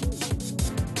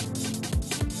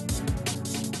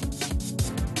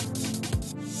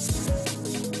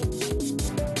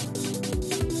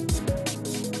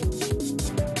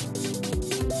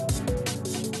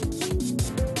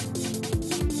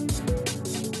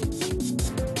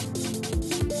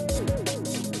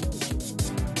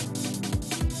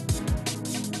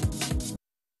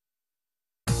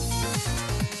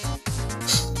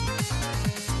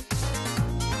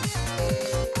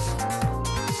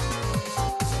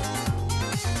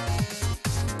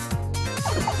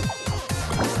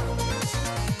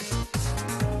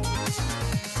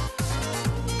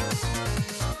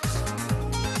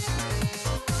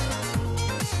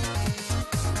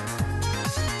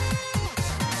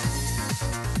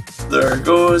 There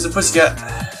goes the pussycat.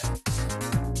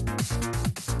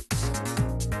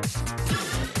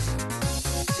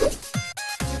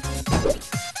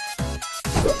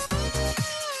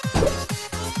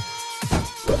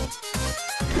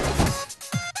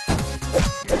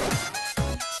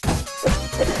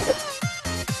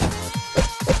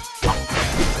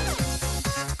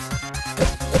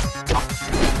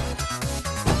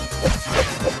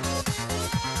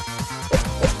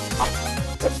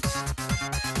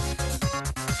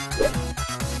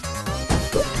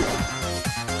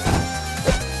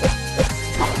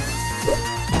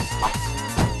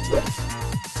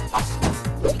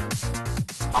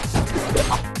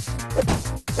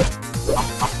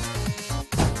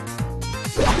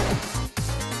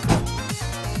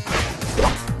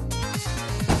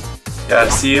 Yeah,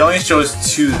 see, it only shows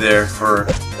 2 there for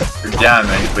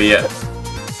damage, but yet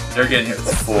they're getting hit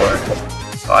with 4.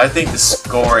 So I think the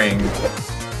scoring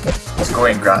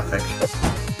graphic,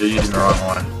 they're using the wrong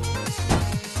one.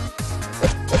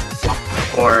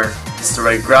 Or it's the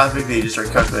right graphic, they just are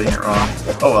calculating it wrong.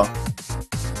 Oh well.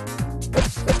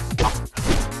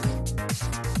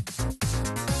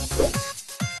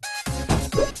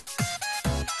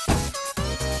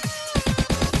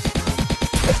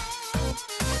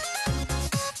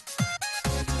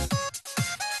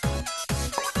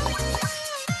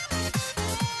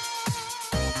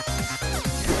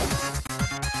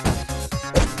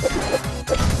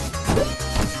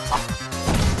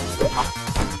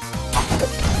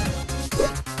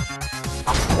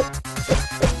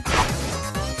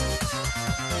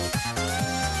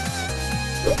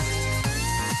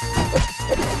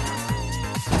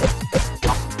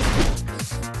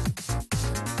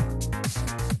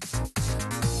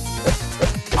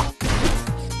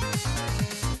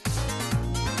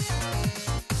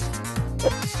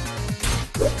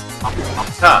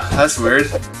 Huh, that's weird.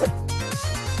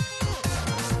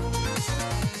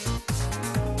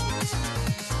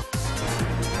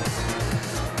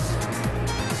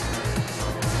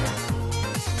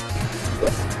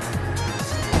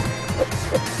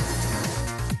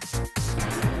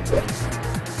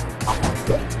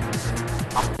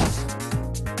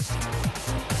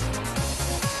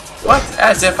 What?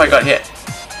 As if I got hit.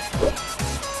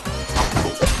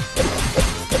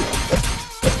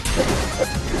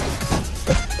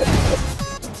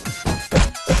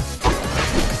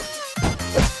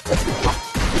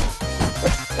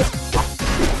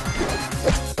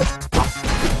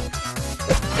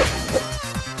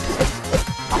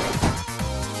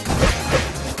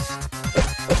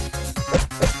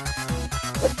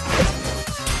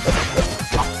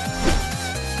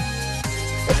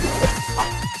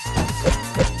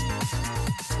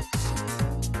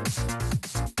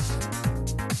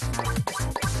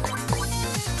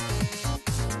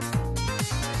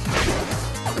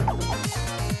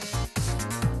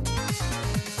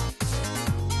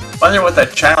 Wonder what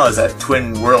that channel is, that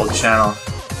Twinworld channel.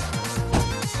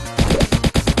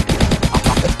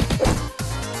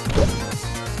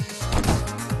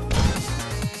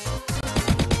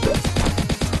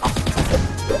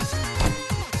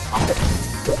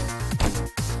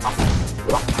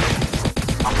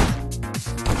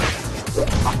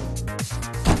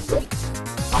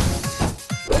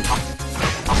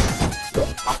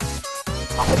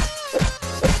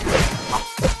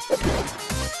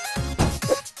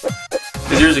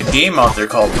 There's a game out there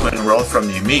called Twinworld from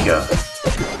the Amiga,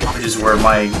 which is where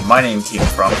my name came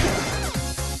from.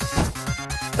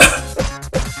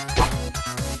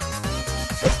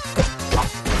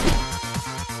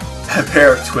 A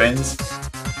pair of twins.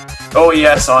 Oh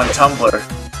yes, on Tumblr.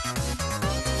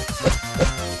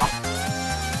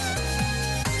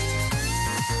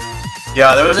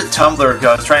 Yeah, there was a Tumblr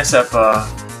I was trying to set up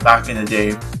back in the day.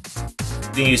 You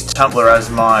can use Tumblr as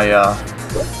my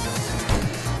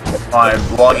my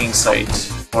blogging site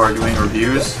for doing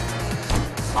reviews.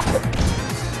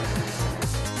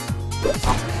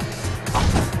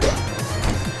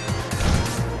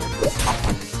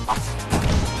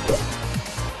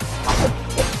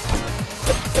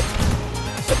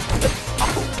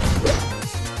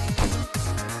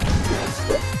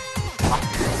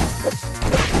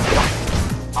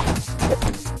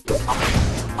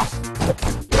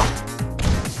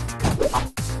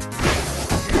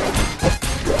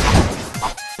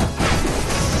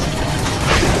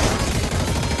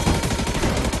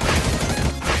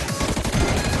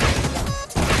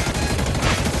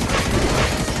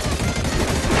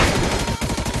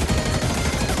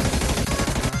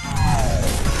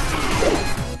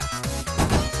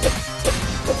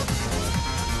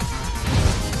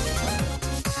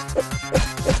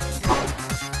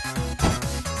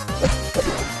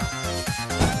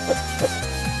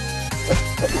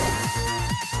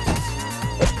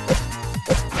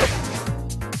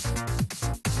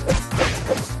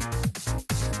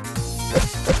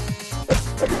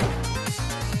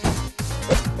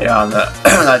 Yeah, on the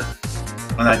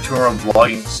on that Twinworld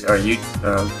blogging or you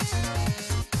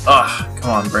come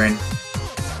on, brain.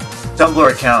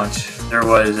 Tumblr account. There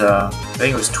was I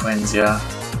think it was twins. Yeah,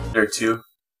 there too.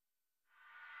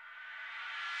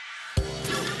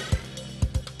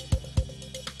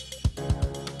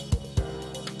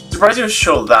 Surprised you would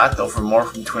show that though for more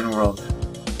from Twinworld.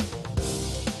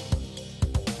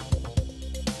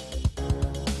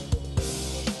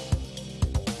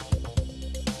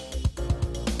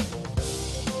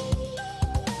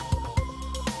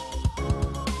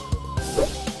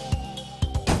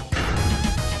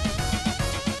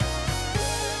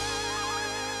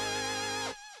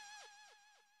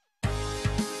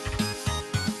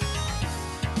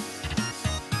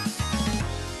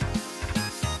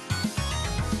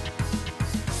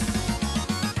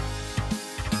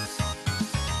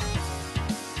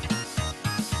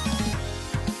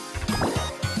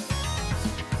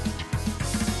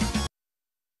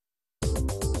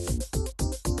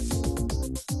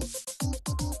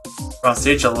 We're on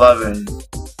stage 11.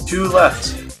 2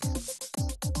 left.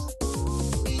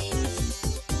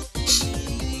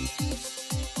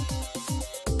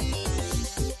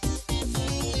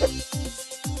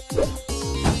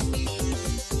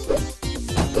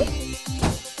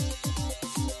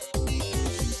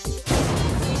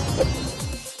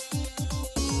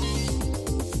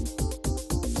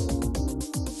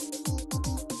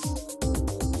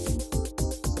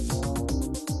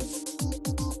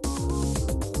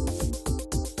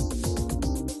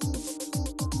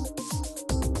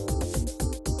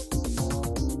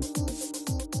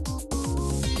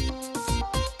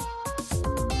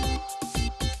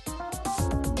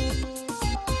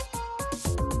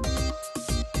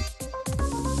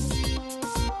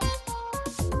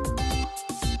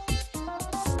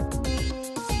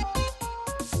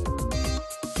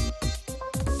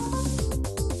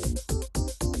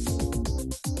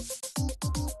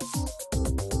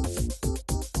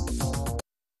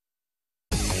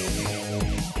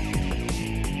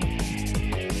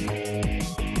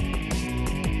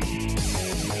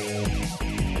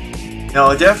 No,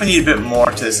 I definitely need a bit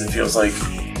more to this, it feels like.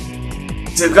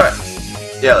 So I've got,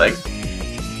 yeah, like,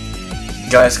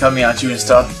 guys coming at you and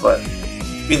stuff, but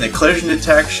being the collision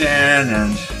detection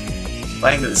and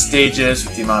playing the stages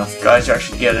with the amount of guys you're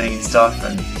actually getting and stuff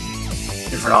and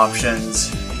different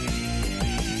options.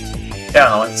 Yeah, I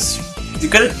don't know, it's a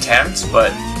good attempt,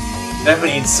 but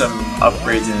definitely needs some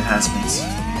upgrades and enhancements.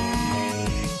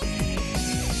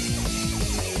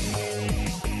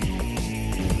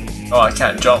 Oh, I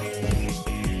can't jump.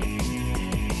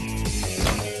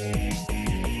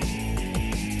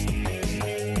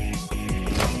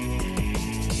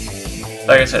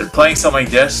 Like I said, playing something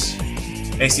like this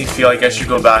makes me feel like I should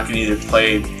go back and either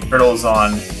play Turtles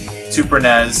on Super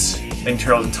NES. I think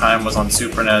Turtles in Time was on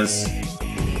Super NES.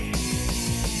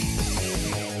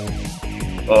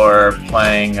 Or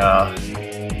playing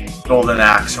Golden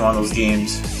Axe or one of those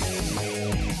games.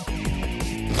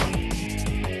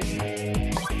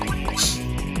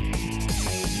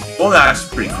 Golden Axe is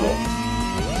pretty cool.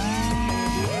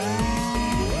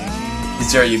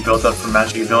 Consider you built up for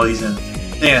magic abilities and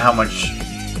depending on how much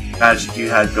magic you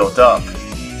had built up,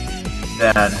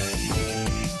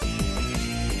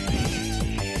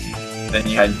 then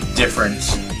you had different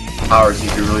powers you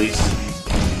could release.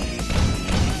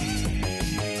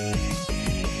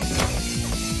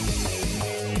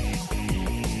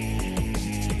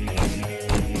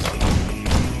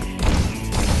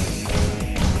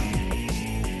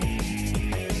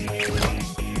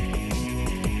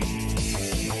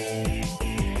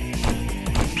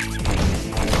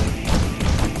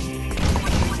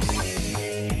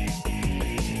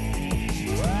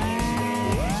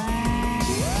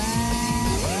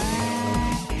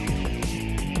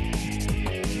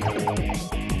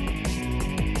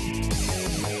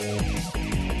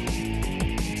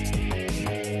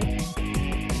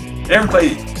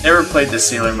 Never played the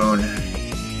Sailor Moon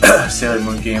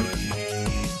game.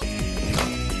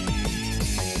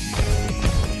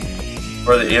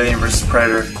 Or the Alien vs.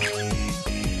 Predator.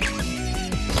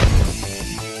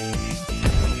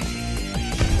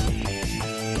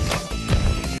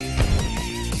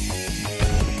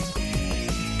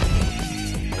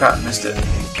 Crap, missed it.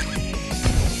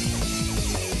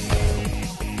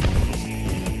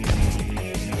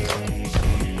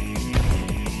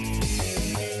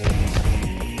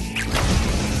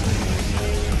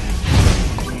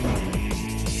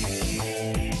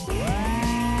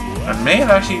 I may have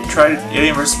actually tried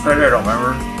Alien vs. Predator, I don't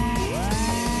remember.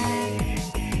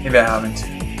 Maybe I haven't.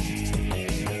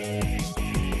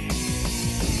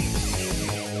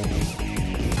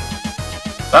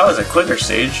 That was a quicker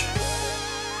stage.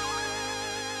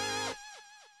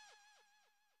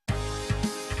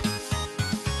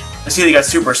 see they got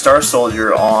Super Star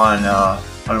Soldier on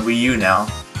Wii U now,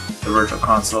 the Virtual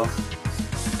Console.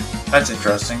 That's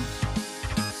interesting.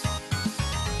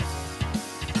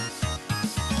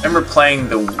 I remember playing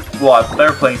I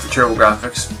remember playing for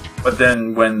TurboGrafx, but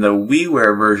then when the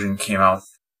WiiWare version came out,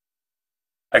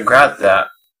 I grabbed that,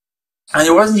 and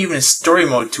there wasn't even a story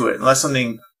mode to it, unless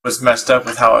something was messed up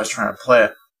with how I was trying to play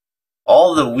it.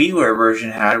 All the WiiWare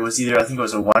version had was either, I think it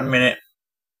was a 1-minute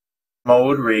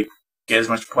mode where you get as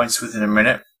much points within a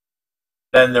minute.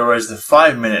 Then there was the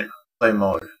 5-minute play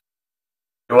mode.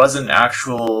 There wasn't an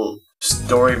actual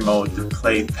story mode to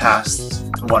play past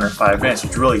 1 or 5 minutes,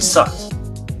 which really sucked.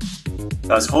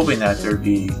 I was hoping that there'd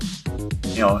be,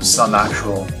 you know, some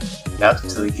actual depth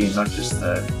to the game, not just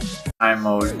the time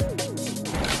mode.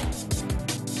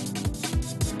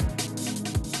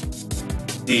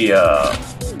 The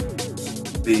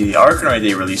ACORN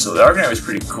they released, so the ACORN was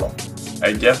pretty cool.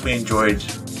 I definitely enjoyed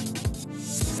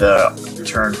the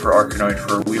return for ACORN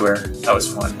for WiiWare. That was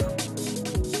fun.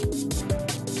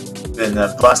 Then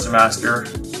the Blaster Master,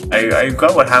 I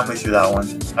got about halfway through that one.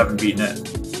 I haven't beaten it.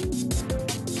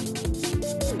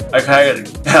 I kind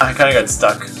of got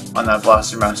stuck on that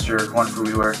Blaster Master one for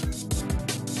WiiWare.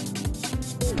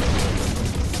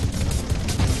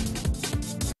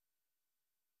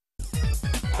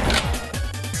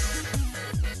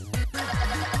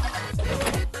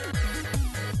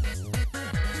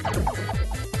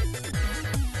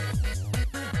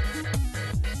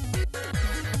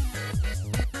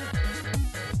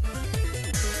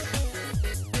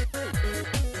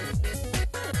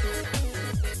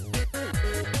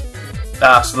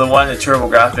 So the one, the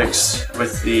TurboGrafx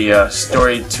with the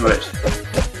story to it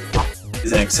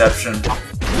is an exception.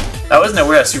 I wasn't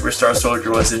aware that Super Star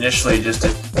Soldier was initially just a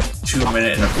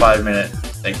 2-minute and a 5-minute,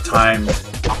 like, timed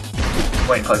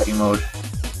point collecting mode.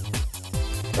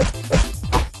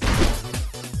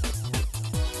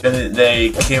 Then they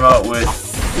came out with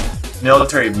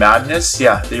Military Madness.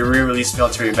 Yeah, they re-released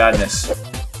Military Madness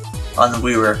on the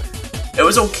WiiWare. It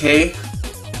was okay.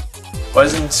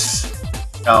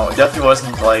 No, it definitely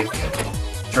wasn't like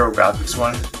TurboGrafx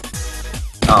one.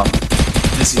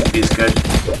 This seemed to be as good.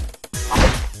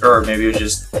 Or maybe it was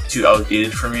just too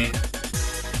outdated for me.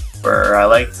 Where I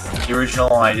liked the original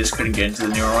and I just couldn't get into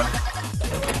the newer one.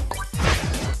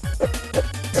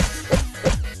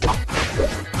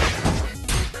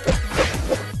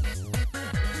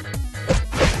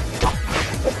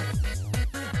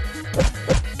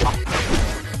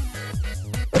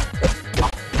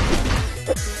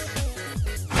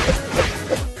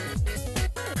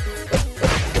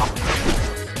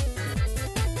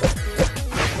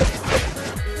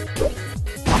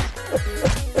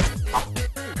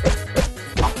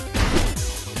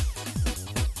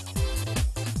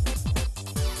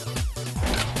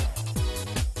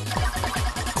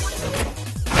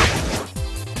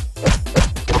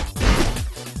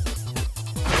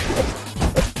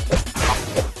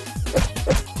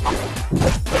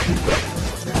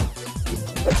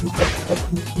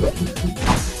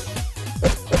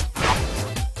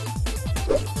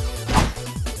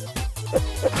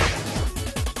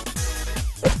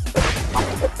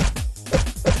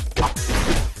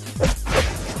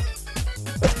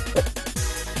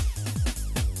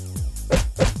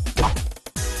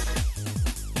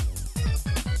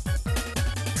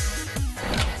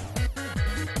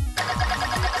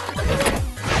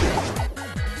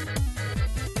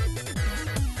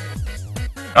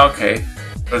 Okay,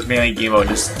 it was mainly a game about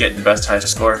just getting the best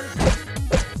highest score.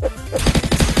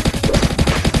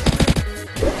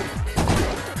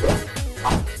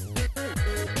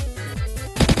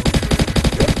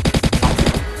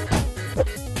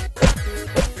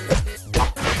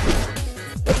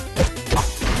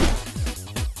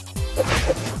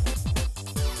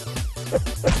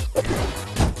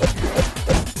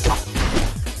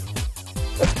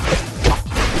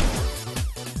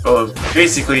 So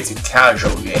basically it's a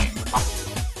casual game.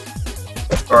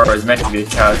 Or it's meant to be a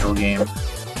casual game.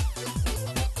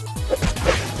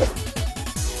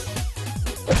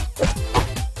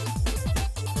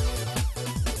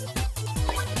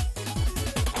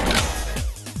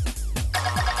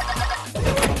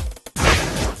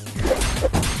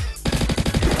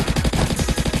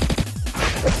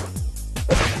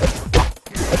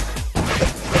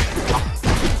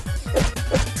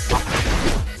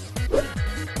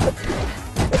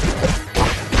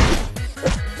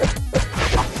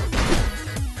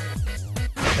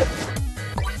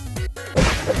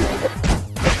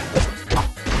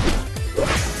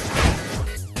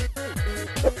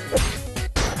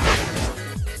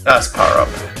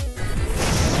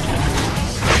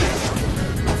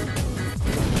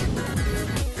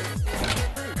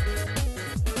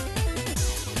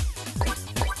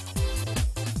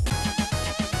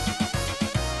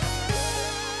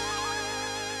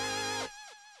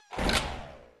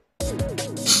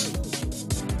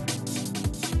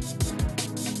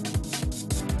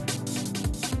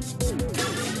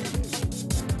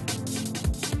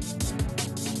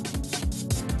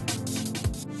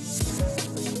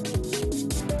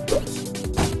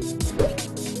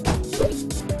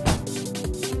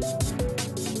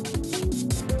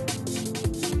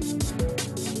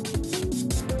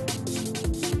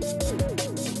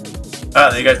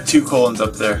 they got 2 colons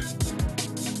up there.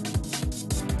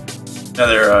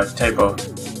 Another typo.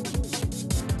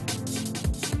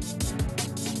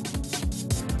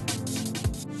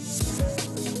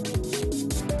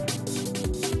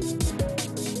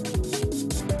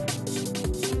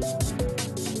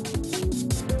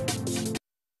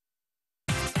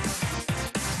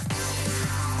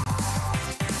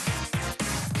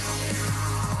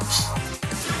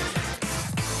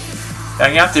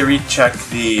 I'm gonna have to recheck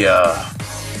the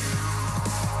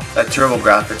that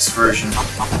TurboGrafx version.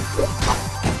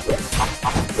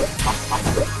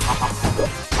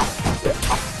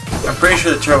 I'm pretty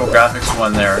sure the TurboGrafx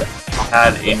one there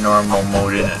had a normal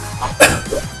mode in it.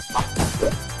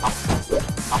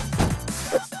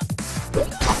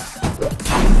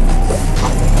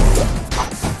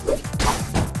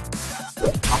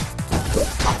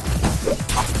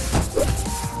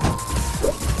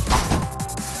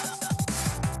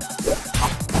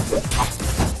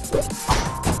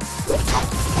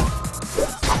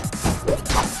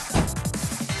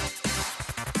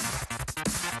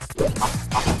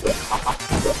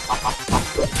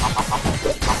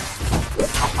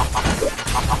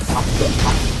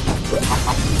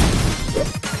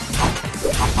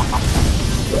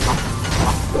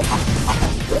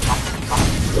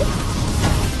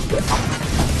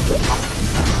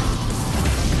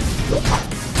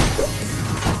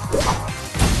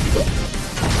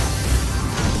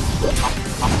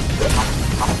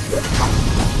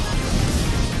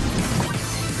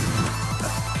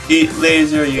 Eat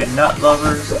laser, you nut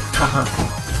lovers. Ooh,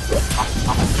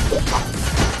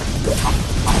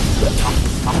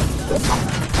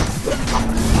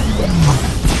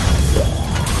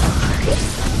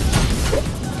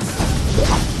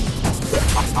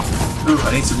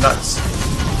 I need some nuts.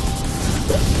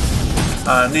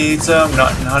 I need some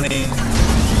nut and honey.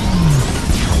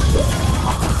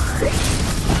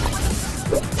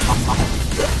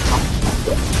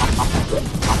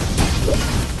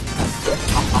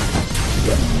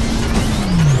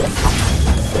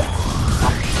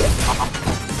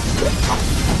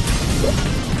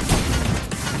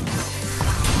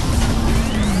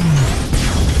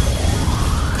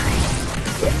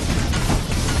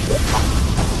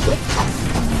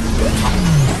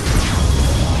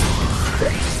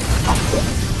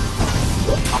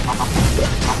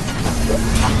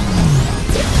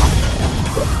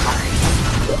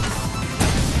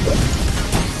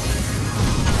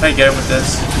 Can I get him with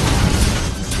this?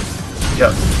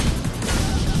 Yep.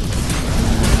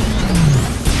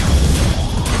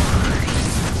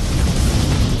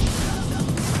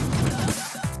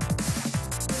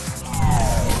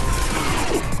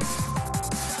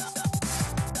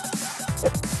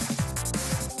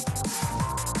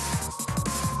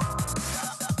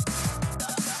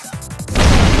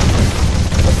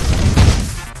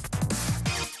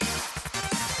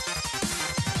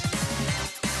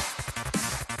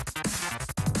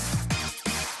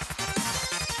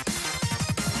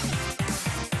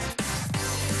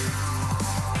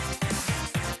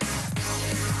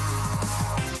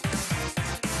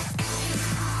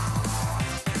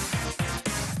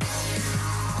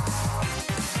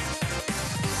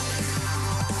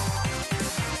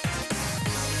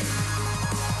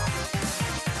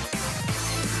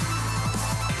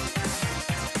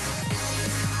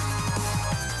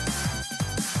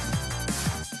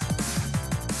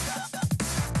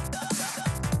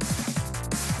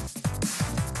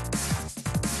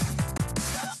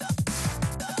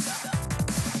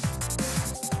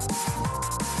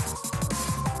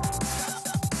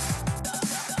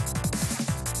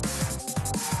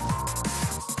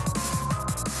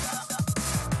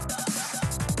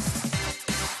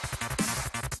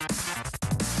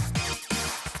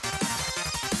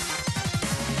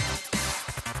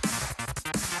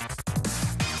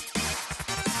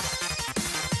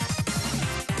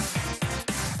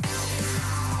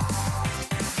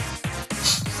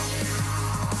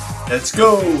 Let's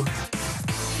go!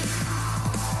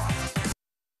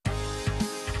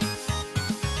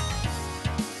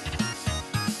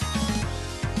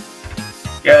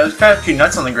 Yeah, there's kind of a few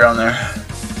nuts on the ground there.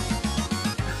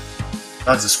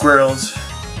 Lots of squirrels.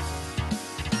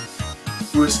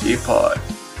 Whiskey pod.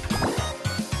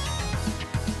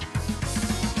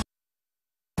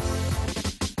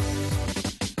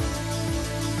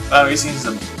 I'm guessing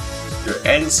some your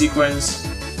end sequence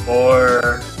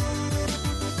or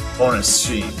bonus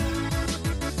stream.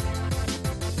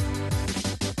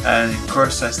 And of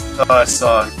course I thought I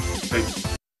saw a big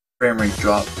frame rate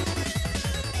drop.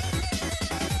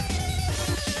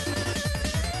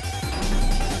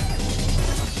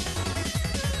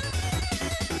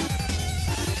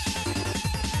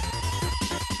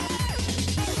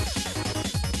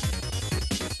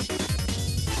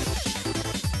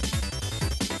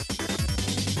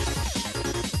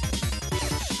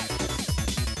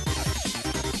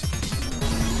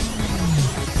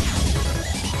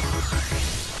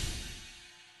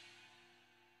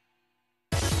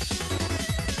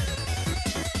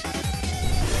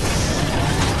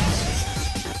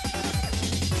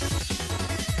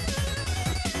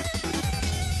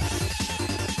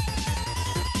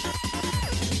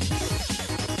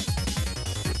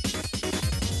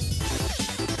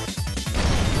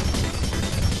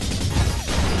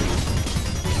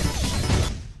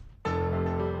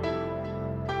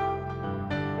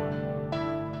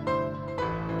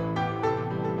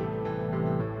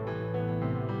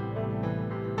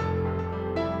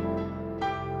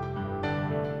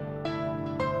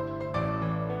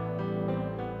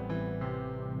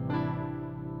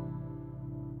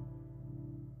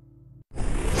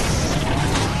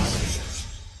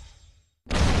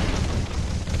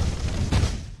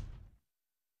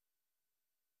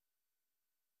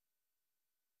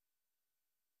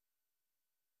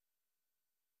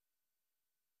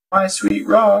 My sweet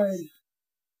ride.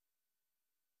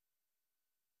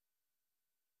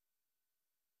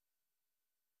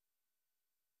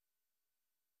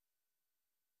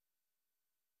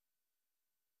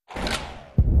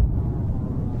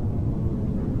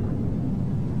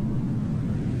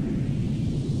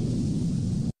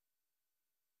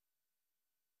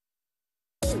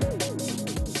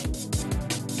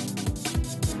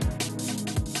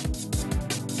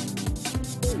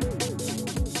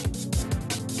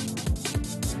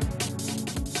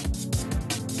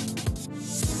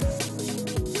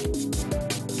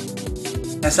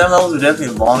 And some levels are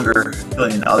definitely longer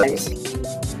than others.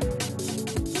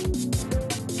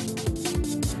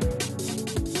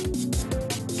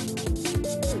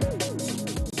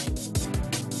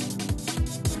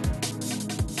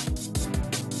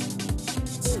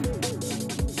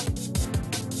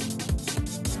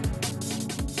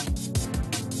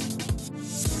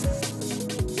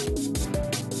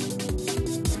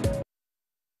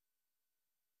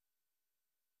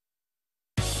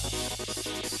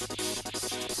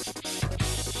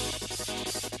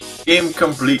 Game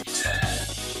complete.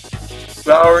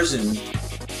 2 hours and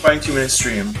 22-minute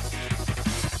stream.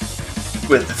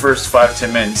 With the first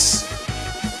 5-10 minutes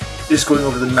just going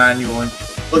over the manual and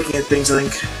looking at things. I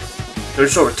think they're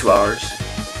just over 2 hours.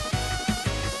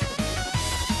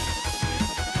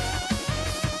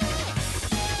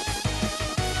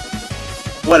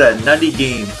 What a nutty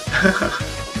game.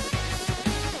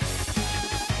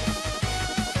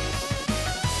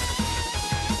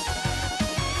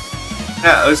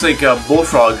 Yeah, it looks like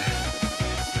Bullfrog.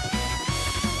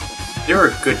 They were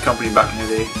a good company back in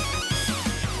the day.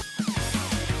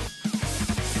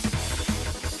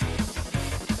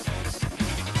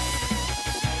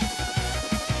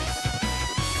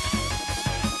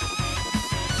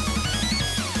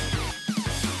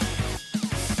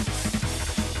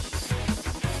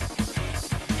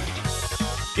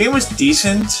 Game was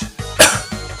decent.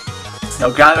 No,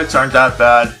 graphics aren't that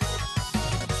bad.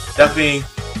 Definitely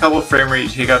a couple of frame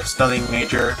rate hiccups, nothing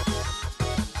major.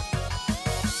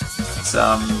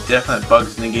 Some definite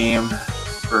bugs in the game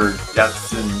for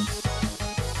depth and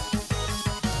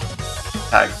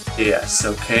yes,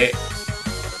 okay.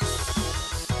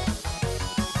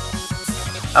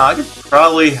 I could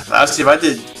probably, actually, if I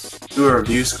did do a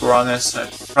review score on this,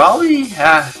 I'd probably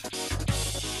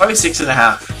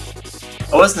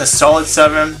 6.5. It wasn't a solid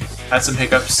 7, had some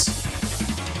hiccups.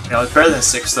 You know, it's better than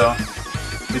 6 though.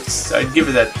 I'd give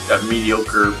it that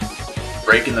mediocre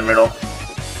break in the middle.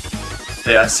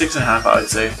 So yeah, 6.5 I would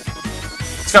say.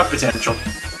 It's got potential.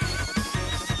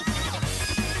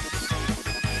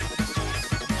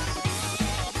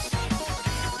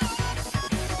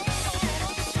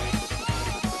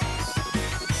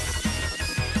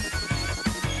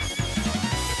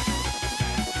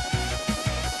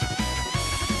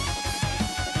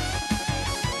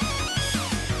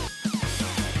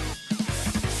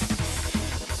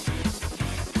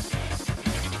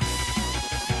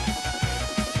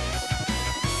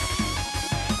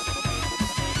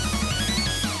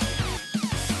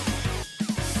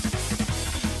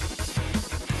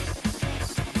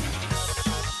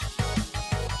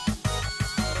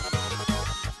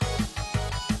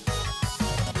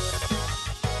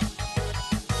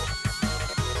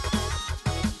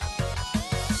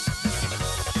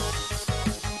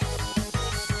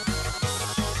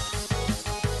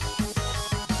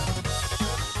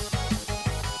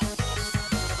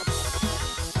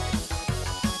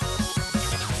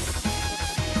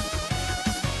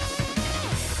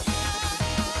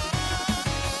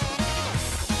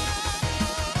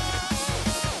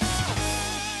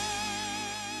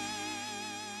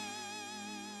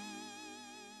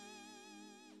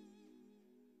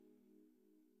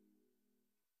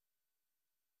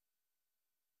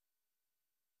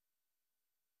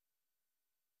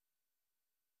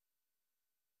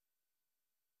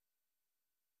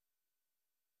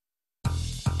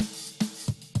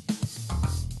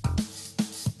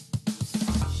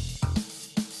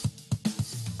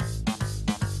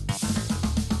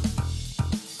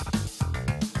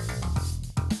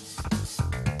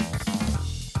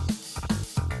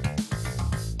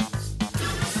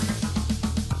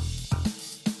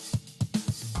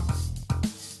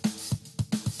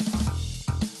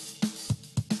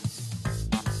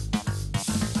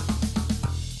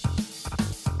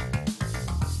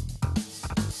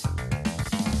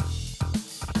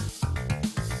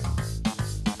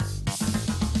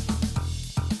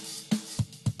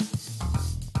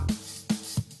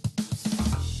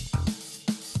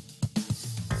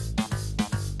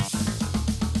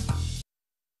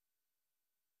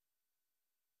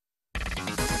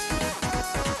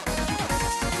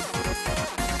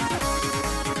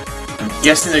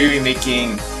 guessing they're going to be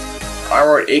making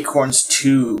Armored ACORNs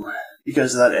 2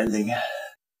 because of that ending.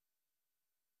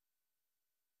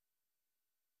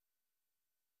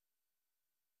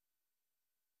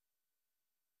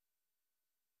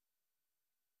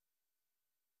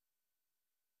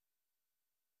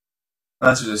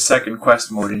 Unless there's a second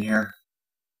quest mode in here.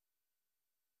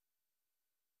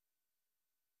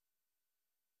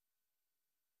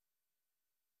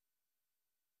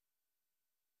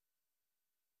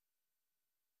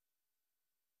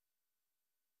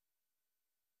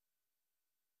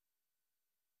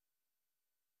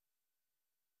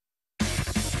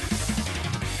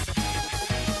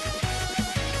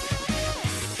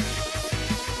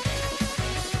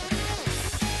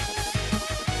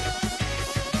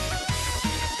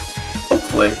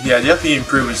 Hopefully. Yeah, definitely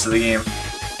improvements to the game.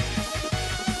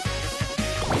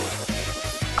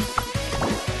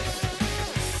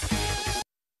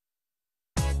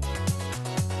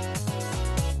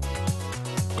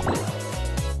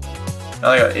 Now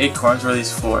I got ACORNs. What are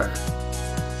these for?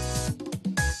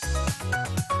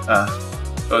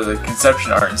 Oh, the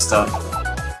conception art and stuff.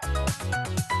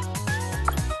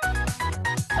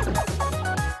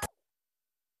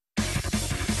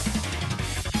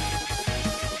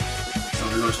 So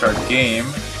we go start the game.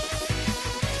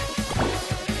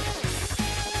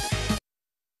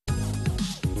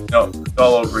 No, it's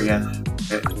all over again.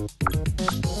 Okay.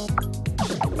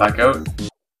 Back out.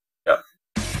 Yep.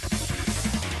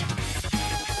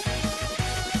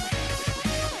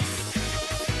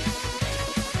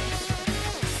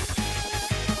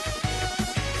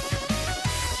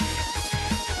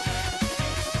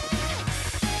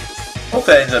 Hope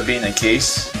that ends up being the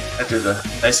case. That there's a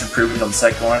nice improvement on the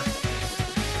second one.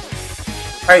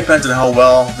 Probably depends on how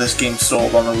well this game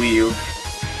sold on the Wii U.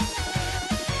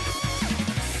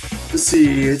 Let's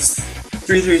see, it's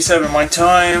 3:37 my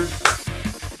time.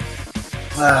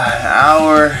 An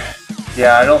hour.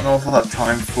 Yeah, I don't know if I'll have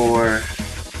time for.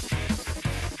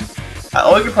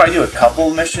 I could probably do a couple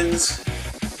missions.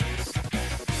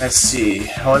 Let's see.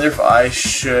 I wonder if I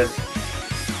should.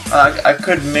 I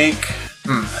could make.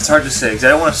 It's hard to say because I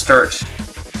don't want to start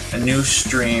a new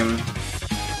stream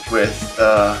with.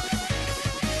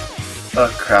 Oh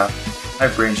crap! My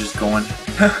brain's just going.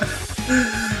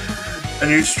 A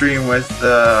new stream with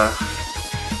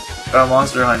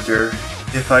Monster Hunter.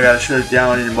 If I gotta shut it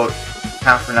down in about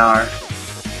half an hour,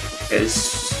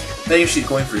 is they usually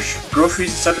going for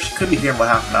groceries and stuff. She could be here in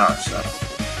about half an hour, so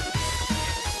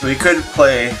we could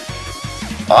play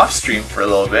off stream for a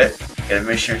little bit, get a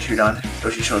mission or two done. So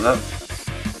she shows up.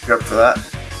 You're up for that.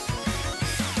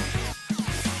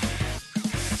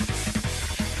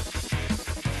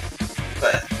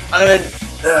 But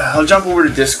I'll jump over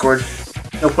to Discord.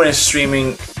 No point in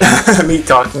streaming me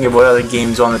talking about other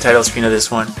games on the title screen of this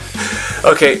one.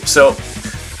 Okay, so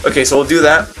we'll do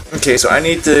that. Okay, so I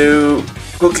need to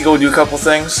quickly go do a couple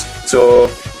things. So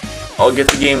I'll get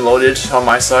the game loaded on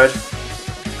my side.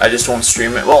 I just won't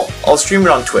stream it. Well, I'll stream it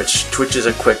on Twitch. Twitch is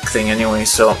a quick thing anyway,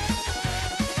 so.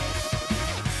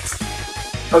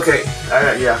 Okay,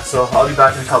 alright, yeah, so I'll be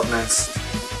back in a couple minutes.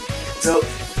 So,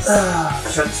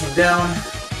 shut this one down.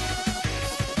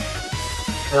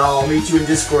 And I'll meet you in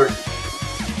Discord.